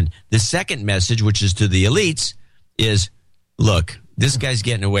 One. The second message, which is to the elites, is, look, this guy's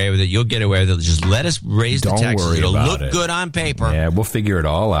getting away with it. You'll get away with it. Just let us raise the taxes. It'll look good on paper. Yeah, we'll figure it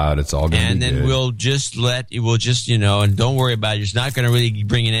all out. It's all going to be good. And then we'll just and don't worry about it. It's not going to really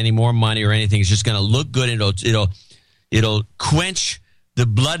bring in any more money or anything. It's just going to look good. And it'll quench the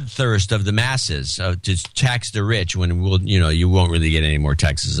bloodthirst of the masses to tax the rich when you won't really get any more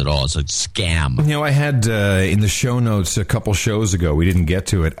taxes at all. It's a scam. I had in the show notes a couple shows ago, we didn't get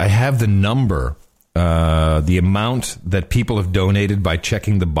to it. I have the number, the amount that people have donated by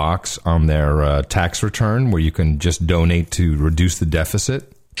checking the box on their tax return where you can just donate to reduce the deficit.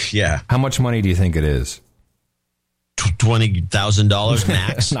 Yeah. How much money do you think it is? $20,000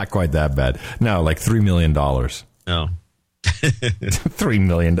 max? Not quite that bad. No, like $3 million. No. $3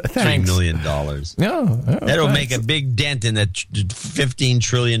 million. Thanks. $3 million. No, that'll make a big dent in that $15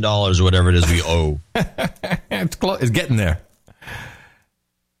 trillion or whatever it is we owe. It's close. It's getting there.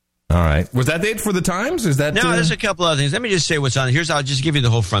 All right. Was that it for the Times? Is that no? There's a couple other things. Let me just say what's on. I'll just give you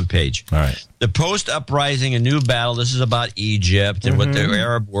the whole front page. All right. The post-uprising, a new battle. This is about Egypt and what the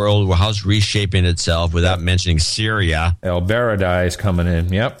Arab world, how it's reshaping itself without mentioning Syria. El Baradei is coming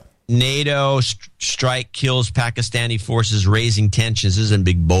in. Yep. NATO strike kills Pakistani forces, raising tensions. This is in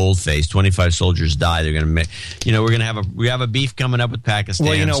big boldface. 25 soldiers die. They're going to we're going to have a beef coming up with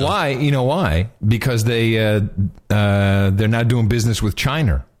Pakistan. Well, why? You know why? Because they're now doing business with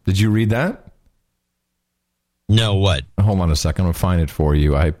China. Did you read that? No, what? Hold on a second. I'll find it for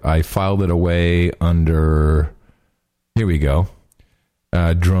you. I filed it away under. Here we go.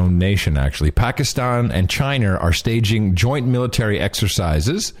 Drone Nation, actually. Pakistan and China are staging joint military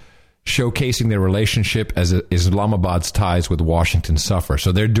exercises showcasing their relationship as Islamabad's ties with Washington suffer.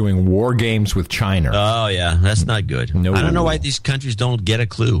 So they're doing war games with China. Oh, yeah. That's not good. No. I don't know why these countries don't get a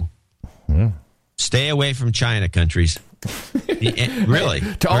clue. Stay away from China, countries. Really?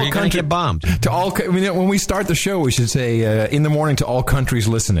 To all countries, get bombed. To all, when we start the show, we should say in the morning to all countries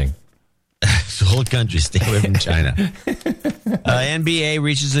listening. The whole country, stay away from China. NBA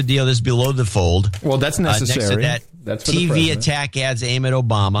reaches a deal that's below the fold. Well, that's necessary. Next to that, that's for TV attack ads aim at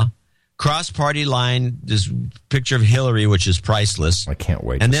Obama. Cross-party line, this picture of Hillary, which is priceless. I can't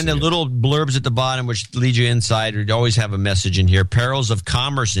wait. And then the little blurbs at the bottom, which lead you inside, would always have a message in here. Perils of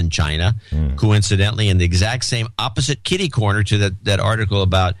commerce in China, coincidentally, in the exact same opposite kitty corner to that article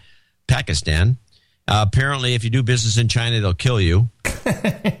about Pakistan. Apparently, if you do business in China, they'll kill you.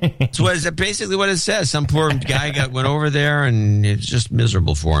 So what is that basically what it says? Some poor guy went over there, and it's just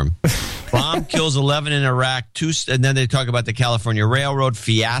miserable for him. Bomb kills 11 in Iraq. And then they talk about the California Railroad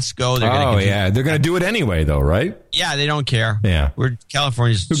fiasco. They're going to do it anyway, though, right? Yeah, they don't care. Yeah,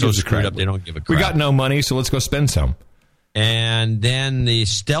 California's so screwed up, they don't give a crap. We got no money, so let's go spend some. And then the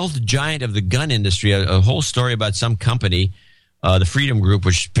stealth giant of the gun industry, a whole story about some company, the Freedom Group,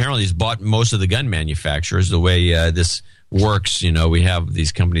 which apparently has bought most of the gun manufacturers. The way this works, we have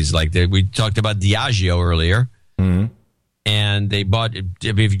these companies like that. We talked about Diageo earlier. Mm-hmm. And they bought. If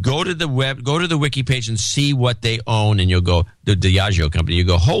you go to the wiki page and see what they own, and you'll go the Diageo company. You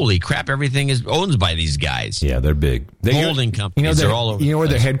go, holy crap! Everything is owned by these guys. Yeah, they're big. Holding companies. They're all over. You know where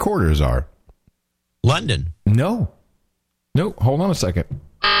their headquarters are? London. No. Hold on a second.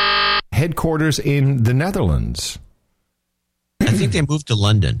 Headquarters in the Netherlands. I think they moved to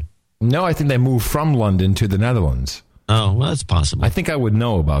London. No, I think they moved from London to the Netherlands. Oh, well, that's possible. I think I would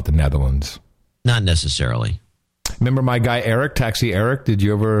know about the Netherlands. Not necessarily. Remember my guy Eric, Taxi Eric? Did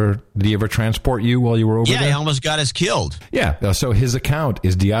he ever transport you while you were over there? Yeah, he almost got us killed. Yeah, so his account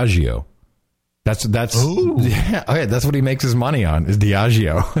is Diageo. That's what he makes his money on is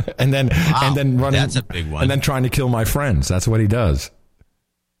Diageo, and then running. That's a big one. And then trying to kill my friends. That's what he does.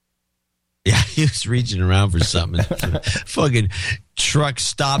 Yeah, he was reaching around for something. Fucking truck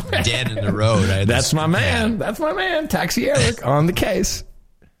stopped dead in the road. That's my man. That's my man. Taxi Eric on the case.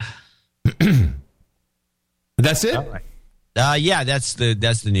 That's it? Yeah, that's the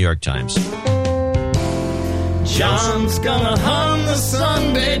New York Times. John's gonna hum the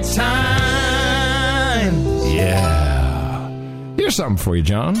Sunday Times. Yeah. Here's something for you,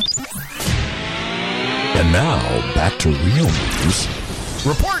 John. And now, back to real news.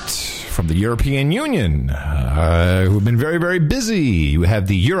 Reports from the European Union, who have been very, very busy. You have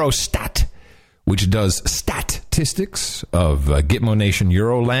the Eurostat, which does statistics of Gitmo Nation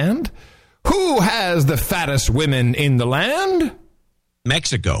Euroland. Who has the fattest women in the land?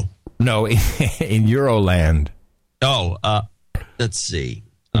 Mexico. No, in Euroland. Oh, let's see.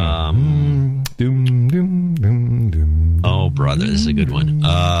 Oh, brother, this is a good one.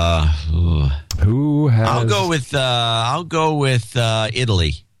 Who has? I'll go with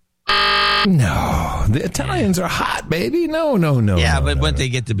Italy. No, the Italians are hot, baby. No. Yeah, but when they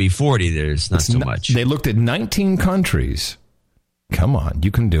get to be 40, there's not so much. They looked at 19 countries. Come on, you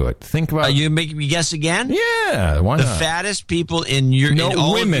can do it. Think about. You making me guess again? Yeah, why not? The fattest people in Europe.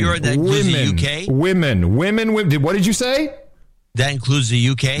 Women. That includes the UK. Women. What did you say? That includes the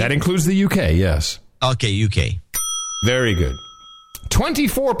UK. That includes the UK. Yes. Okay, UK. Very good.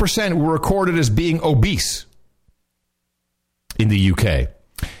 24% were recorded as being obese in the UK.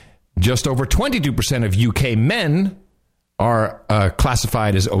 Just over 22% of UK men are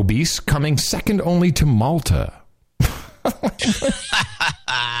classified as obese, coming second only to Malta.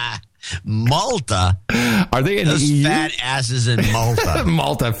 Malta? Are they in those the EU? Fat asses in Malta?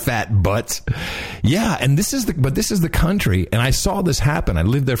 Malta fat butts. Yeah, and this is the country, and I saw this happen. I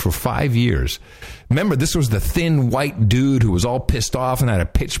lived there for 5 years. Remember, this was the thin white dude who was all pissed off and had a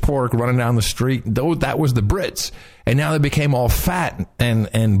pitchfork running down the street. Though that was the Brits, and now they became all fat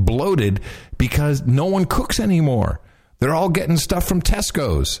and bloated because no one cooks anymore. They're all getting stuff from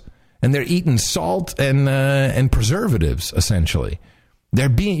Tesco's. And they're eating salt and preservatives, essentially. They're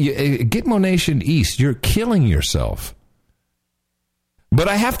Gitmo Nation East, you're killing yourself. But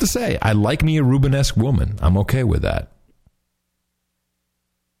I have to say, I like me a Rubenesque woman. I'm okay with that.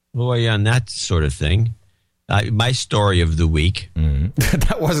 Boy, on that sort of thing. My story of the week. Mm-hmm.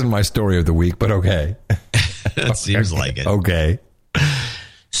 That wasn't my story of the week, but okay. It seems like it. Okay.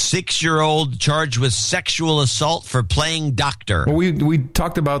 6-year-old charged with sexual assault for playing doctor. Well, we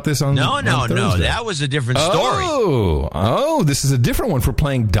talked about this on No. Thursday. That was a different story. Oh, this is a different one for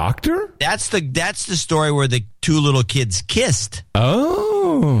playing doctor? That's the story where the two little kids kissed.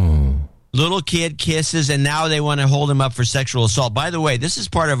 Oh. Little kid kisses, and now they want to hold him up for sexual assault. By the way, this is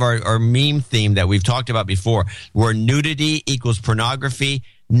part of our meme theme that we've talked about before, where nudity equals pornography.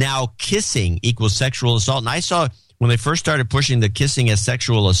 Now kissing equals sexual assault. And I saw when they first started pushing the kissing as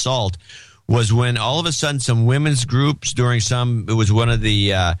sexual assault was when all of a sudden some women's groups it was one of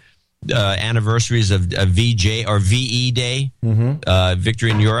the anniversaries of VJ or VE Day,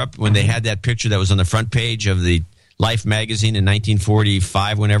 Victory in Europe, when they had that picture that was on the front page of the Life magazine in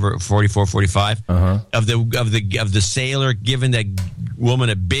 1945, 44, 45, of the sailor giving that woman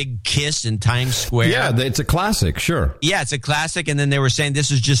a big kiss in Times Square. Yeah, it's a classic, sure. Yeah, it's a classic. And then they were saying this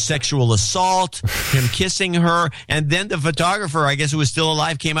is just sexual assault, him kissing her. And then the photographer, I guess who was still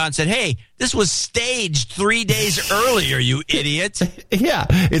alive, came out and said, hey, this was staged 3 days earlier, you idiot. Yeah,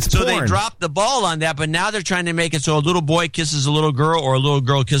 it's so porn. They dropped the ball on that, but now they're trying to make it so a little boy kisses a little girl or a little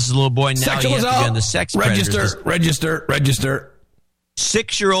girl kisses a little boy. Now sexual you have assault. to be on the sex Register.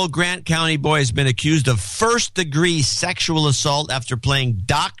 6-year-old Grant County boy has been accused of first-degree sexual assault after playing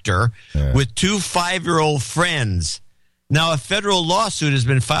doctor with 2 5-year-old friends. Now, a federal lawsuit has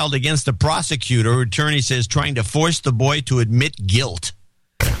been filed against the prosecutor, who attorney says trying to force the boy to admit guilt.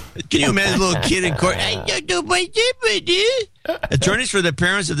 Can you imagine a little kid in court? I don't know my difference. Attorneys for the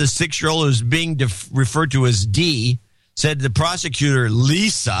parents of the 6-year-old who's being referred to as D said the prosecutor,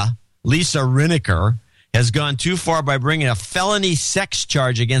 Lisa Riniker, has gone too far by bringing a felony sex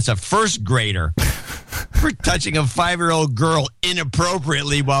charge against a first grader for touching a 5-year-old girl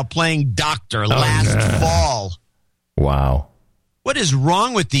inappropriately while playing doctor last fall. Wow. What is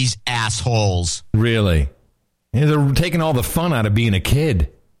wrong with these assholes? Really? Yeah, they're taking all the fun out of being a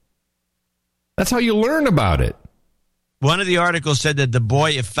kid. That's how you learn about it. One of the articles said that the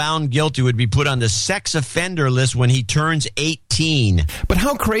boy, if found guilty, would be put on the sex offender list when he turns 18. But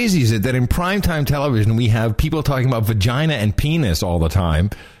how crazy is it that in primetime television we have people talking about vagina and penis all the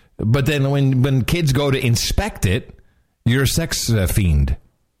time, but then when kids go to inspect it, you're a sex fiend.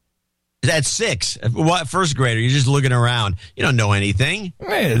 At 6, what first grader? You're just looking around. You don't know anything.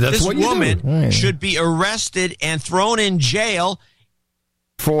 Hey, that's this what you woman do. should be arrested and thrown in jail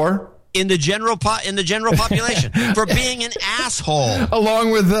for in the general population for being an asshole.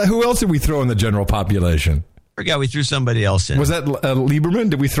 Along with who else did we throw in the general population? Forgot we threw somebody else in. Was that Lieberman?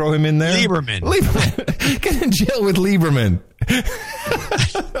 Did we throw him in there? Lieberman. Get in jail with Lieberman.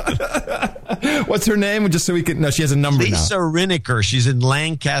 What's her name? Just so we can. No, she has a number Lisa now. Riniker. She's in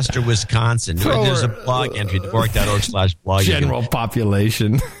Lancaster, Wisconsin. There's a blog entry at Dvorak.org/blog. General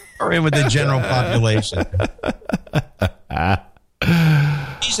population. Or in with the general population.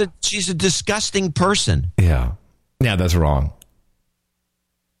 She's a disgusting person. Yeah, that's wrong.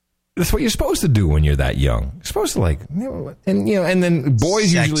 That's what you're supposed to do when you're that young. You're supposed to and then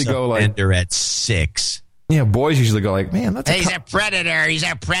boys usually go like at 6. Yeah, boys usually go like, man, he's a predator. He's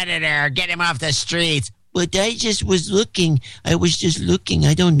a predator. Get him off the streets. But I just was looking. I was just looking.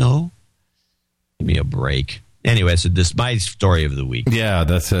 I don't know. Give me a break. Anyway, so this is my story of the week. Yeah,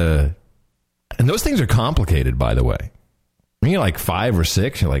 that's and those things are complicated, by the way. When you're like 5 or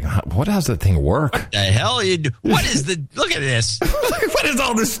 6, you're like, what does that thing work? What the hell? What is the... Look at this. What is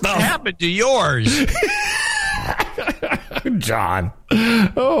all this stuff? What happened to yours? John.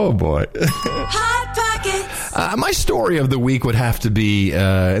 Oh, boy. Hot Pockets. My story of the week would have to be,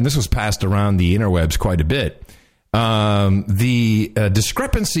 and this was passed around the interwebs quite a bit, the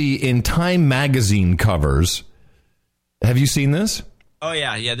discrepancy in Time magazine covers. Have you seen this? Oh,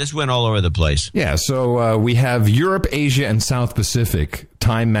 yeah. This went all over the place. Yeah, so we have Europe, Asia, and South Pacific.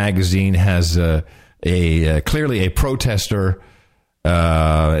 Time magazine has clearly a protester.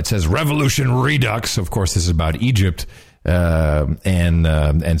 It says Revolution Redux. Of course, this is about Egypt. And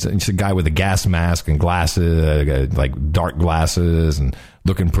it's a guy with a gas mask and glasses, like dark glasses, and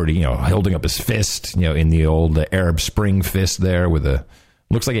looking pretty, holding up his fist, in the old Arab Spring fist there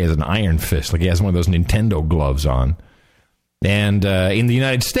looks like he has an iron fist, like he has one of those Nintendo gloves on. And in the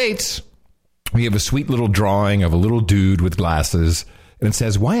United States, we have a sweet little drawing of a little dude with glasses, and it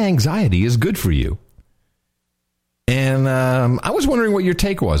says, why anxiety is good for you. And I was wondering what your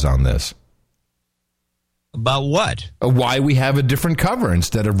take was on this. About what? Why we have a different cover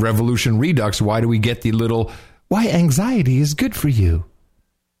instead of Revolution Redux. Why do we get the little, why anxiety is good for you?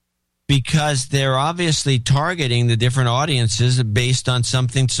 Because they're obviously targeting the different audiences based on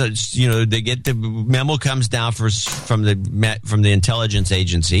something. So, they get the memo comes down from the intelligence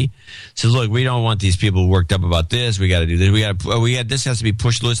agency. Says, look, we don't want these people worked up about this. We got to do this. This has to be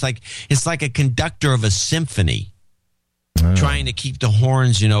pushed low. It's like a conductor of a symphony. Trying to keep the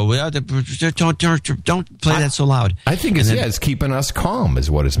horns, don't play that so loud. I think it's keeping us calm is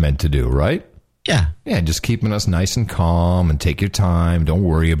what it's meant to do, right? Yeah, just keeping us nice and calm and take your time. Don't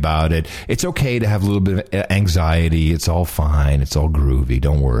worry about it. It's okay to have a little bit of anxiety. It's all fine. It's all groovy.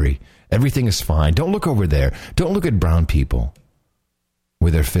 Don't worry. Everything is fine. Don't look over there. Don't look at brown people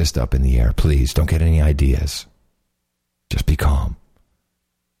with their fist up in the air. Please, don't get any ideas. Just be calm.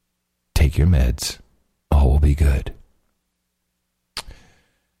 Take your meds. All will be good.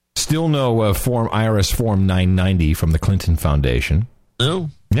 Still no IRS Form 990 from the Clinton Foundation. No?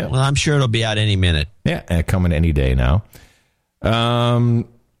 Yeah. Well, I'm sure it'll be out any minute. Yeah, coming any day now.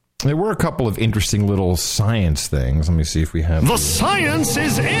 There were a couple of interesting little science things. Let me see if we have... The science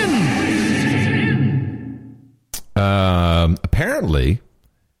is in! Apparently,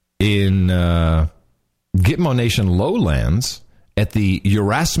 in Gitmo Nation lowlands, at the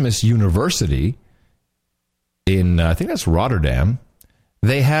Erasmus University in, I think that's Rotterdam,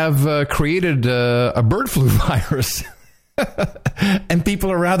 they have created a bird flu virus. And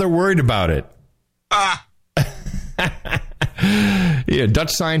people are rather worried about it. Yeah,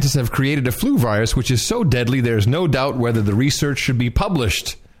 Dutch scientists have created a flu virus which is so deadly there's no doubt whether the research should be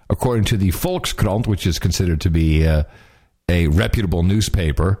published, according to the Volkskrant, which is considered to be a reputable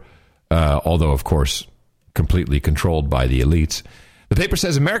newspaper, although, of course, completely controlled by the elites. The paper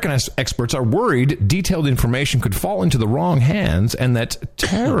says American experts are worried detailed information could fall into the wrong hands and that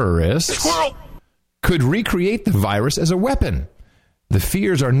terrorists could recreate the virus as a weapon. The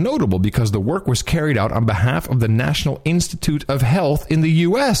fears are notable because the work was carried out on behalf of the National Institute of Health in the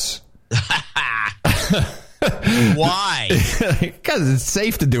U.S. Why? Because it's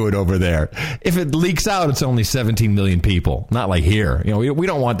safe to do it over there. If it leaks out, it's only 17 million people. Not like here. You know, we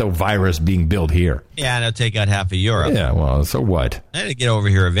don't want the virus being built here. Yeah, and it'll take out half of Europe. Yeah, well, so what? I had to get over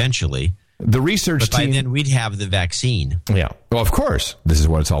here eventually. The research team... But by then, we'd have the vaccine. Yeah. Well, of course. This is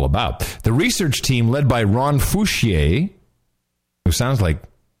what it's all about. The research team, led by Ron Fouchier, who sounds like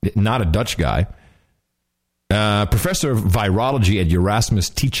not a Dutch guy, professor of virology at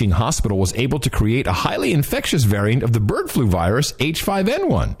Erasmus Teaching Hospital, was able to create a highly infectious variant of the bird flu virus,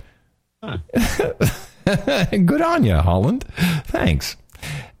 H5N1. Huh. Good on you, Holland. Thanks.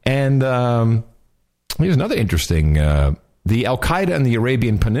 And here's another interesting... the Al-Qaeda in the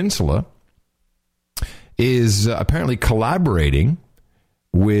Arabian Peninsula is apparently collaborating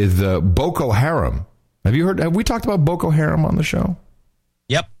with Boko Haram. Have we talked about Boko Haram on the show?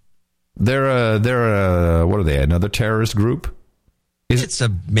 Yep. They're what are they? Another terrorist group? It's a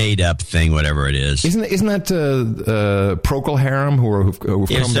made up thing, whatever it is. Isn't that Procol Harum who've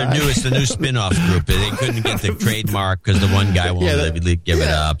come back? It's the new spin-off group. They couldn't get the trademark because the one guy won't give it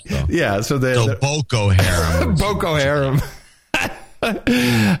up. So. Yeah, so Boko Haram. Boko Haram.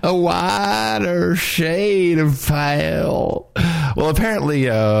 A wider shade of pale. Well, apparently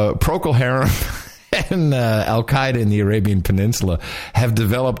Procol Harum and Al-Qaeda in the Arabian Peninsula have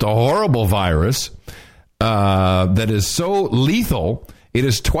developed a horrible virus that is so lethal, it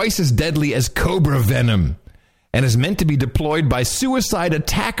is twice as deadly as cobra venom and is meant to be deployed by suicide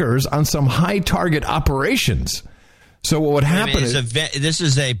attackers on some high-target operations. So what would happen is... this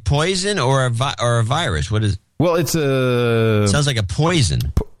is a poison or a virus? What is... Well, it sounds like a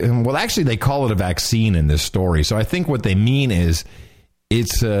poison. Well, actually, they call it a vaccine in this story. So I think what they mean is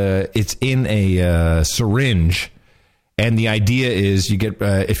it's in a syringe, and the idea is you get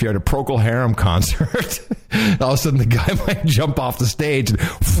if you're at a Procol Harum concert, all of a sudden the guy might jump off the stage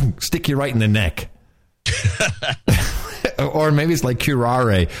and stick you right in the neck. Or maybe it's like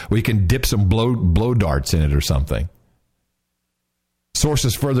curare, where you can dip some blow darts in it or something.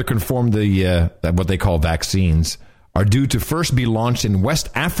 Sources further confirm that what they call vaccines are due to first be launched in West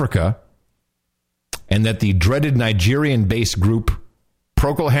Africa, and that the dreaded Nigerian-based group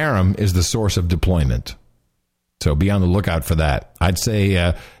Procol Harum is the source of deployment. So be on the lookout for that. I'd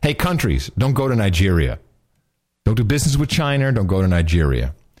say, hey, countries, don't go to Nigeria. Don't do business with China. Don't go to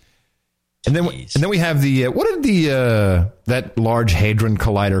Nigeria. And then we have what did that Large Hadron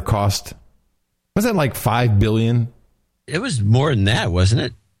Collider cost? Was that like $5 billion? It was more than that, wasn't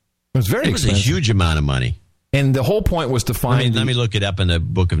it? It was very expensive. It was a huge amount of money. And the whole point was to find... Let me look it up in the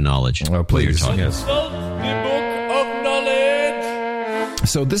Book of Knowledge. Oh, please. Yes. The Book of Knowledge.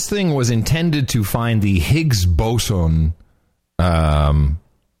 So this thing was intended to find the Higgs boson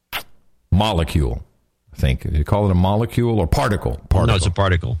molecule. I think. You call it a molecule or particle? No, it's a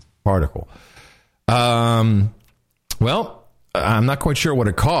particle. Particle. Well... I'm not quite sure what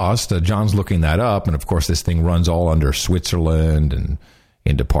it cost. John's looking that up, and of course, this thing runs all under Switzerland and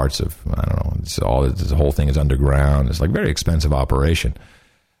into parts of the whole thing is underground. It's like a very expensive operation.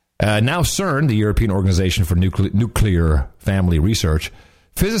 Now CERN, the European Organization for Nuclear Family Research,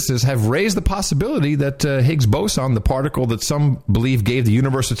 physicists have raised the possibility that Higgs boson, the particle that some believe gave the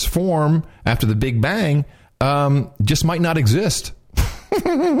universe its form after the Big Bang, just might not exist.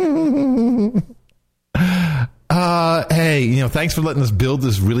 Hey, thanks for letting us build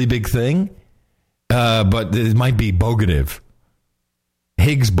this really big thing, but it might be bogative.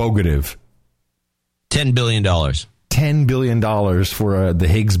 Higgs bogative. $10 billion. $10 billion for the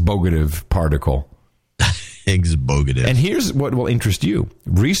Higgs bogative particle. Higgs bogative. And here's what will interest you.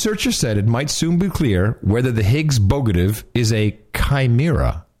 Researchers said it might soon be clear whether the Higgs bogative is a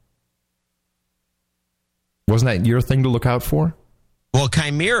chimera. Wasn't that your thing to look out for? Well,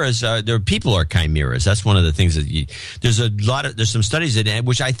 chimeras, people are chimeras. That's one of the things that there's some studies that,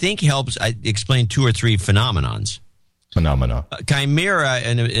 which I think helps explain 2 or 3 phenomena. Chimera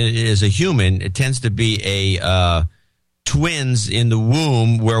is a human. It tends to be a twins in the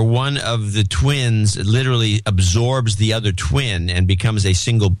womb, where one of the twins literally absorbs the other twin and becomes a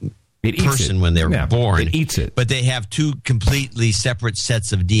single person when they're born. It eats it. But they have 2 completely separate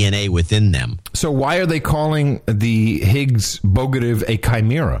sets of DNA within them. So why are they calling the Higgs bogative a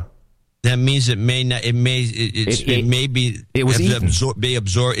chimera? That means it may not. It may be. It was absorbed.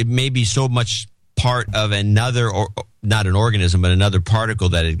 It may be so much part of another, or not an organism, but another particle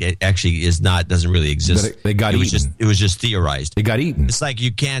that it actually is not. Doesn't really exist. But it was just theorized. It got eaten. It's like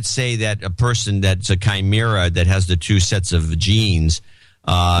you can't say that a person that's a chimera that has the 2 sets of genes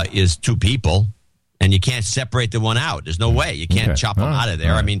is 2 people, and you can't separate the one out. There's no way. You can't chop them out of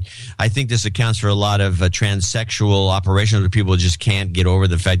there. I mean, I think this accounts for a lot of transsexual operations where people just can't get over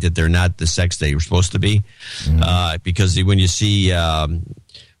the fact that they're not the sex they were supposed to be. Because when you see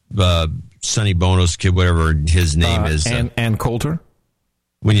Sonny Bono's kid, whatever his name is, Ann Coulter.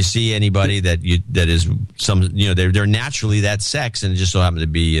 When you see anybody that is some, they're naturally that sex, and it just so happen to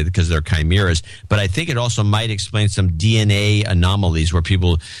be because they're chimeras. But I think it also might explain some DNA anomalies where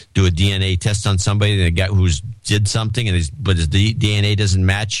people do a DNA test on somebody and a guy who's did something, but his DNA doesn't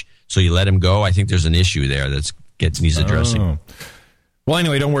match, so you let him go. I think there's an issue there that needs addressing. Well,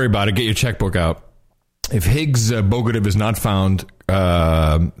 anyway, don't worry about it. Get your checkbook out. If Higgs bogative is not found,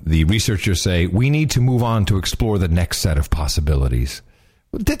 the researchers say we need to move on to explore the next set of possibilities.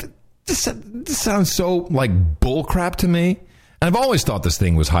 This sounds so like bullcrap to me. And I've always thought this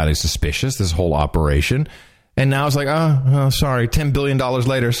thing was highly suspicious, this whole operation. And now it's like, sorry, $10 billion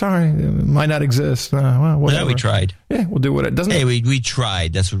later. Sorry, it might not exist. Well, whatever. Yeah, we tried. Yeah, we'll do what it doesn't. Hey, we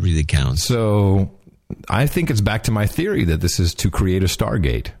tried. That's what really counts. So I think it's back to my theory that this is to create a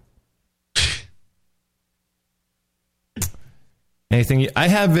Stargate. Anything? I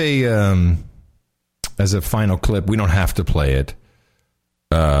have as a final clip, we don't have to play it.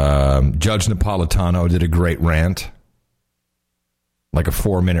 Judge Napolitano did a great rant, like a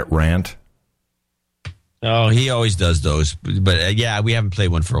 4-minute rant. Oh, he always does those. But we haven't played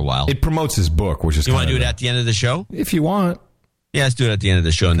one for a while. It promotes his book, which is You want to do it at the end of the show? If you want. Yeah, let's do it at the end of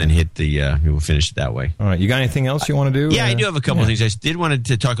the show and then hit we'll finish it that way. All right. You got anything else you want to do? Yeah, I do have a couple of things. I did want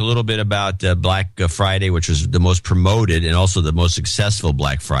to talk a little bit about Black Friday, which was the most promoted and also the most successful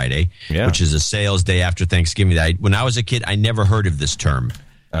Black Friday, which is a sales day after Thanksgiving. When I was a kid, I never heard of this term.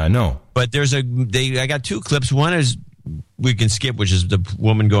 No. But I got 2 clips. One is we can skip, which is the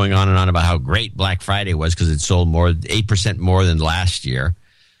woman going on and on about how great Black Friday was because it sold 8% more than last year.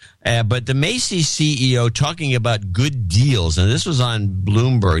 But the Macy's CEO talking about good deals, and this was on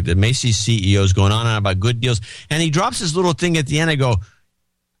Bloomberg, the Macy's CEO is going on and on about good deals, and he drops this little thing at the end. I go,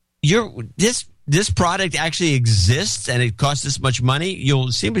 this product actually exists, and it costs this much money?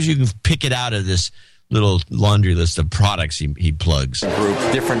 You'll see if you can pick it out of this little laundry list of products he plugs. Group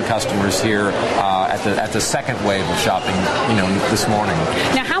different customers here at the second wave of shopping, this morning.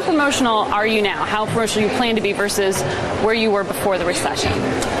 Now, how promotional are you now? How promotional you plan to be versus where you were before the recession?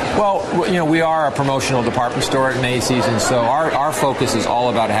 Well, we are a promotional department store at Macy's, and so our focus is all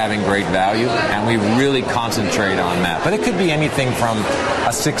about having great value, and we really concentrate on that. But it could be anything from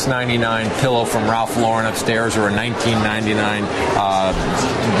a $6.99 pillow from Ralph Lauren upstairs or a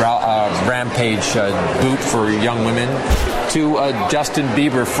 $19.99 Rampage boot for young women to a Justin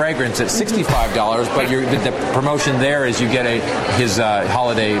Bieber fragrance at $65, but the promotion there is you get his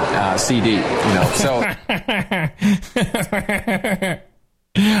holiday CD, so...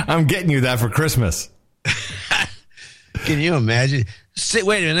 I'm getting you that for Christmas. Can you imagine? Wait a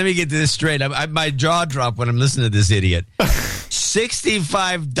minute, let me get this straight. My jaw dropped when I'm listening to this idiot.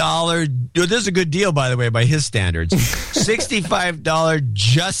 $65. This is a good deal, by the way, by his standards. $65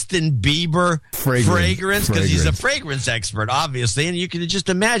 Justin Bieber fragrance, because he's a fragrance expert, obviously, and you can just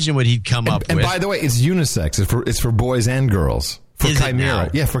imagine what he'd come up with. And by the way, it's unisex. It's for boys and girls. For is Chimera. It now?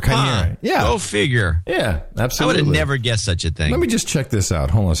 Yeah, for Chimera. Huh. Yeah. Go figure. Yeah, absolutely. I would have never guessed such a thing. Let me just check this out.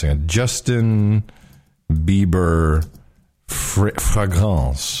 Hold on a second. Justin Bieber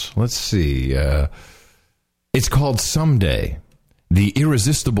fragrance. Let's see. It's called Someday. The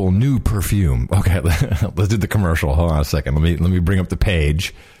irresistible new perfume. Okay, let's do the commercial. Hold on a second. Let me bring up the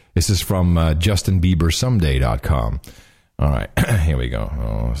page. This is from JustinBieberSomeday.com. All right, here we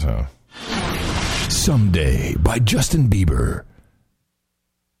go. Someday by Justin Bieber.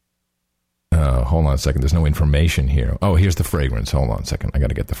 Hold on a second. There's no information here. Oh, here's the fragrance. Hold on a second. I got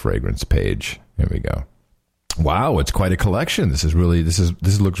to get the fragrance page. Here we go. Wow, it's quite a collection. This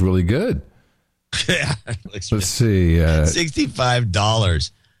looks really good. Yeah, let's see.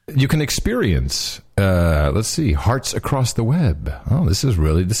 $65. You can experience. Let's see. Hearts across the web. Oh, this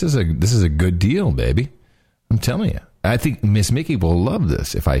is a good deal, baby. I'm telling you. I think Miss Mickey will love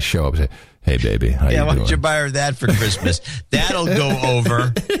this if I show up and say, "Hey, baby, how you doing?" Why don't you buy her that for Christmas? That'll go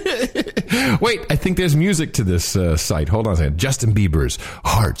over. Wait, I think there's music to this site. Hold on a second. Justin Bieber's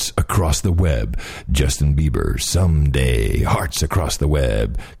Hearts Across the Web. Justin Bieber, Someday, Hearts Across the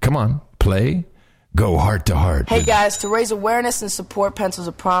Web. Come on, play. Go heart to heart. Hey guys, to raise awareness and support Pencils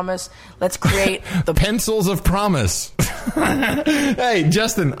of Promise, let's create the Pencils of Promise. Hey,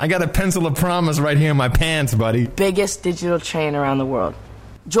 Justin, I got a Pencil of Promise right here in my pants, buddy. Biggest digital chain around the world.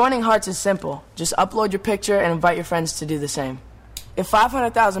 Joining Hearts is simple. Just upload your picture and invite your friends to do the same. If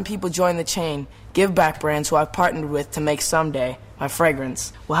 500,000 people join the chain, Give Back Brands, who I've partnered with to make Someday, my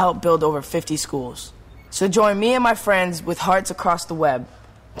fragrance, will help build over 50 schools. So join me and my friends with Hearts Across the Web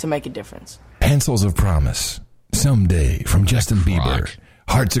to make a difference. Pencils of Promise. Someday from Justin Bieber.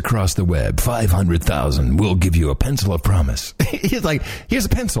 Hearts Across the Web. 500,000 will give you a Pencil of Promise. He's like, here's a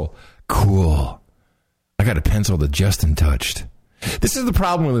pencil. Cool. I got a pencil that Justin touched. This is the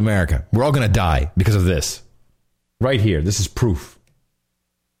problem with America. We're all going to die because of this. Right here. This is proof.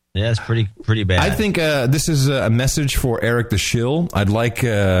 Yeah, it's pretty bad. I think this is a message for Eric the Shill. I'd like,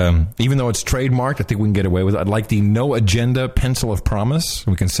 even though it's trademarked, I think we can get away with it. I'd like the No Agenda Pencil of Promise.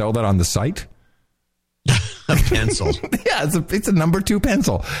 We can sell that on the site. A pencil. Yeah, it's a number 2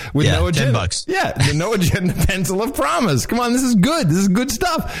 pencil with no agenda. $10. Yeah, the No Agenda Pencil of Promise. Come on, this is good. This is good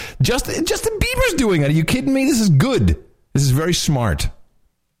stuff. Justin Bieber's doing it. Are you kidding me? This is good. This is very smart.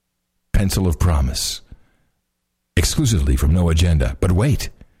 Pencil of Promise. Exclusively from No Agenda. But wait.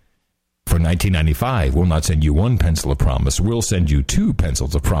 For $19.95, we'll not send you 1 Pencil of Promise. We'll send you 2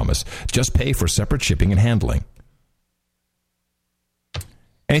 Pencils of Promise. Just pay for separate shipping and handling.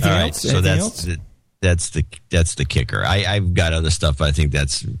 Anything else? So Anything that's the kicker. I've got other stuff. I think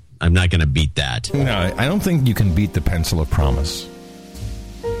I'm not going to beat that. No, I don't think you can beat the Pencil of Promise.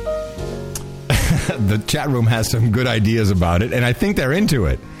 The chat room has some good ideas about it, and I think they're into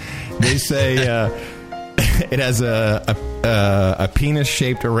it. They say it has a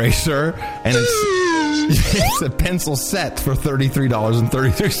penis-shaped eraser, and it's a pencil set for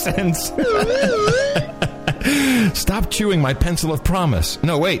 $33.33. Stop chewing my Pencil of Promise.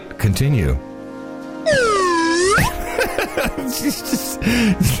 No, wait. Continue.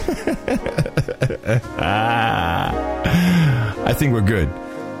 I think we're good.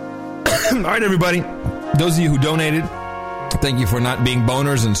 All right, everybody. Those of you who donated, thank you for not being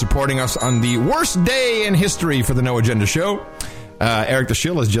boners and supporting us on the worst day in history for the No Agenda show. Eric the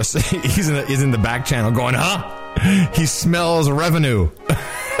Shill is just, he's in the back channel going, huh? He smells revenue.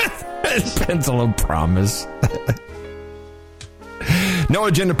 Pencil of Promise. No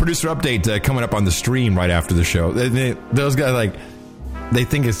Agenda producer update coming up on the stream right after the show. Those guys, they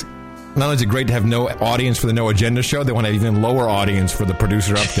think it's not only is it great to have no audience for the No Agenda show, they want to have even lower audience for the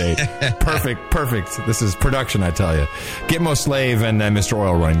producer update. Perfect. This is production, I tell you. Gitmo Slave and Mr.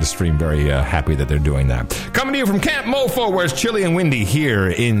 Oil running the stream. Very happy that they're doing that. Coming to you from Camp Mofo, where it's chilly and windy here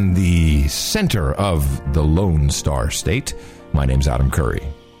in the center of the Lone Star State. My name's Adam Curry.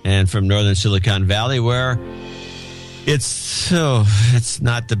 And from northern Silicon Valley, where it's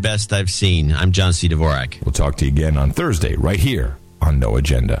not the best I've seen. I'm John C. Dvorak. We'll talk to you again on Thursday, right here on No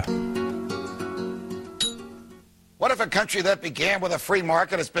Agenda. What if a country that began with a free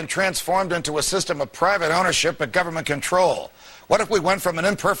market has been transformed into a system of private ownership and government control? What if we went from an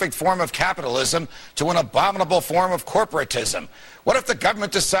imperfect form of capitalism to an abominable form of corporatism? What if the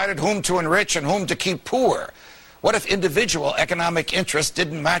government decided whom to enrich and whom to keep poor? What if individual economic interests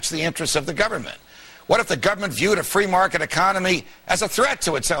didn't match the interests of the government? What if the government viewed a free market economy as a threat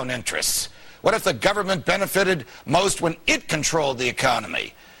to its own interests? What if the government benefited most when it controlled the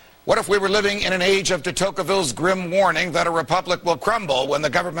economy? What if we were living in an age of de Tocqueville's grim warning that a republic will crumble when the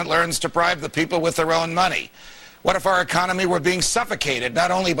government learns to bribe the people with their own money? What if our economy were being suffocated not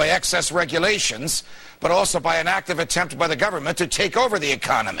only by excess regulations, but also by an active attempt by the government to take over the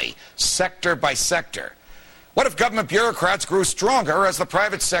economy, sector by sector? What if government bureaucrats grew stronger as the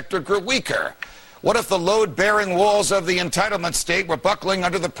private sector grew weaker? What if the load-bearing walls of the entitlement state were buckling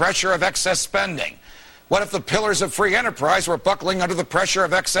under the pressure of excess spending? What if the pillars of free enterprise were buckling under the pressure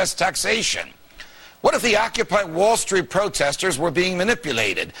of excess taxation? What if the Occupy Wall Street protesters were being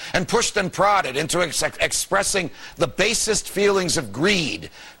manipulated and pushed and prodded into expressing the basest feelings of greed,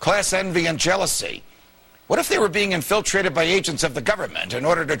 class envy, and jealousy? What if they were being infiltrated by agents of the government in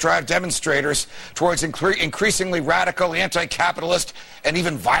order to drive demonstrators towards increasingly radical, anti-capitalist, and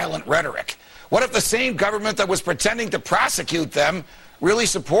even violent rhetoric? What if the same government that was pretending to prosecute them really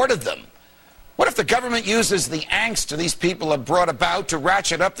supported them? What if the government uses the angst these people have brought about to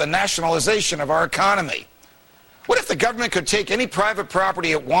ratchet up the nationalization of our economy? What if the government could take any private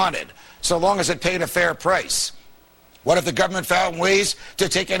property it wanted, so long as it paid a fair price? What if the government found ways to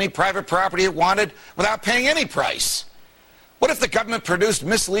take any private property it wanted without paying any price? What if the government produced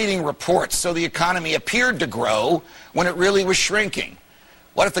misleading reports so the economy appeared to grow when it really was shrinking?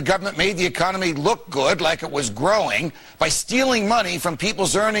 What if the government made the economy look good like it was growing by stealing money from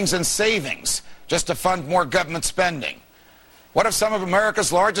people's earnings and savings just to fund more government spending? What if some of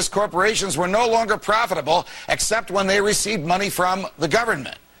America's largest corporations were no longer profitable except when they received money from the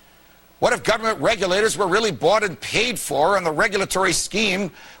government? What if government regulators were really bought and paid for and the regulatory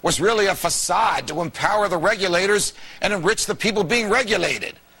scheme was really a facade to empower the regulators and enrich the people being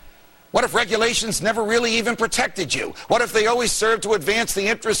regulated? What if regulations never really even protected you? What if they always served to advance the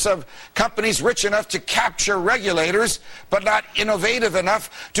interests of companies rich enough to capture regulators, but not innovative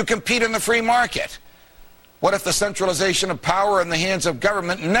enough to compete in the free market? What if the centralization of power in the hands of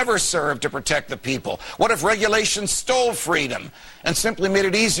government never served to protect the people? What if regulation stole freedom and simply made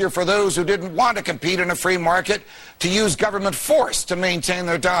it easier for those who didn't want to compete in a free market to use government force to maintain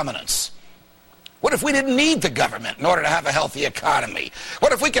their dominance? What if we didn't need the government in order to have a healthy economy?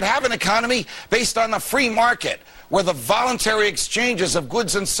 What if we could have an economy based on the free market, where the voluntary exchanges of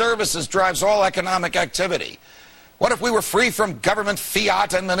goods and services drives all economic activity? What if we were free from government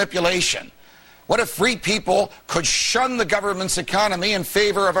fiat and manipulation? What if free people could shun the government's economy in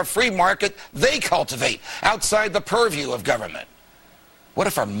favor of a free market they cultivate outside the purview of government? What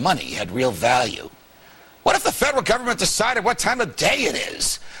if our money had real value? What if the federal government decided what time of day it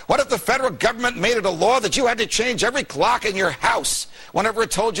is? What if the federal government made it a law that you had to change every clock in your house whenever it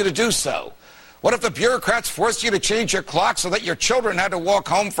told you to do so? What if the bureaucrats forced you to change your clock so that your children had to walk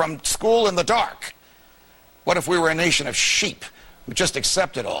home from school in the dark? What if we were a nation of sheep who just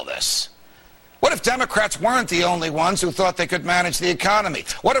accepted all this? What if Democrats weren't the only ones who thought they could manage the economy?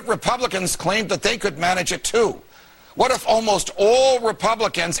 What if Republicans claimed that they could manage it too? What if almost all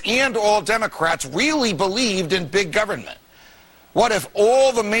Republicans and all Democrats really believed in big government? What if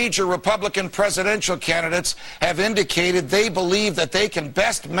all the major Republican presidential candidates have indicated they believe that they can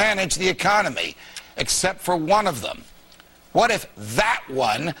best manage the economy, except for one of them? What if that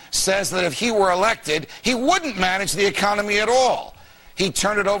one says that if he were elected, he wouldn't manage the economy at all? He'd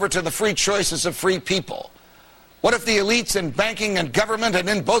turn it over to the free choices of free people. What if the elites in banking and government and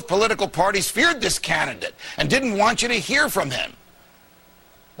in both political parties feared this candidate and didn't want you to hear from him?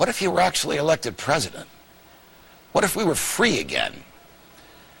 What if he were actually elected president? What if we were free again?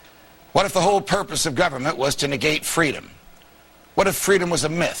 What if the whole purpose of government was to negate freedom? What if freedom was a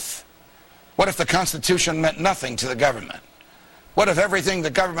myth? What if the Constitution meant nothing to the government? What if everything the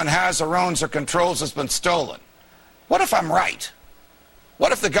government has or owns or controls has been stolen? What if I'm right?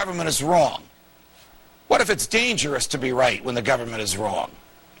 What if the government is wrong? What if it's dangerous to be right when the government is wrong?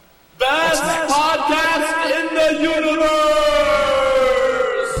 Best podcast in the universe!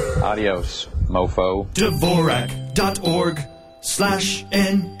 Adios, mofo.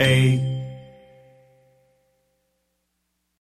 Dvorak.org/NA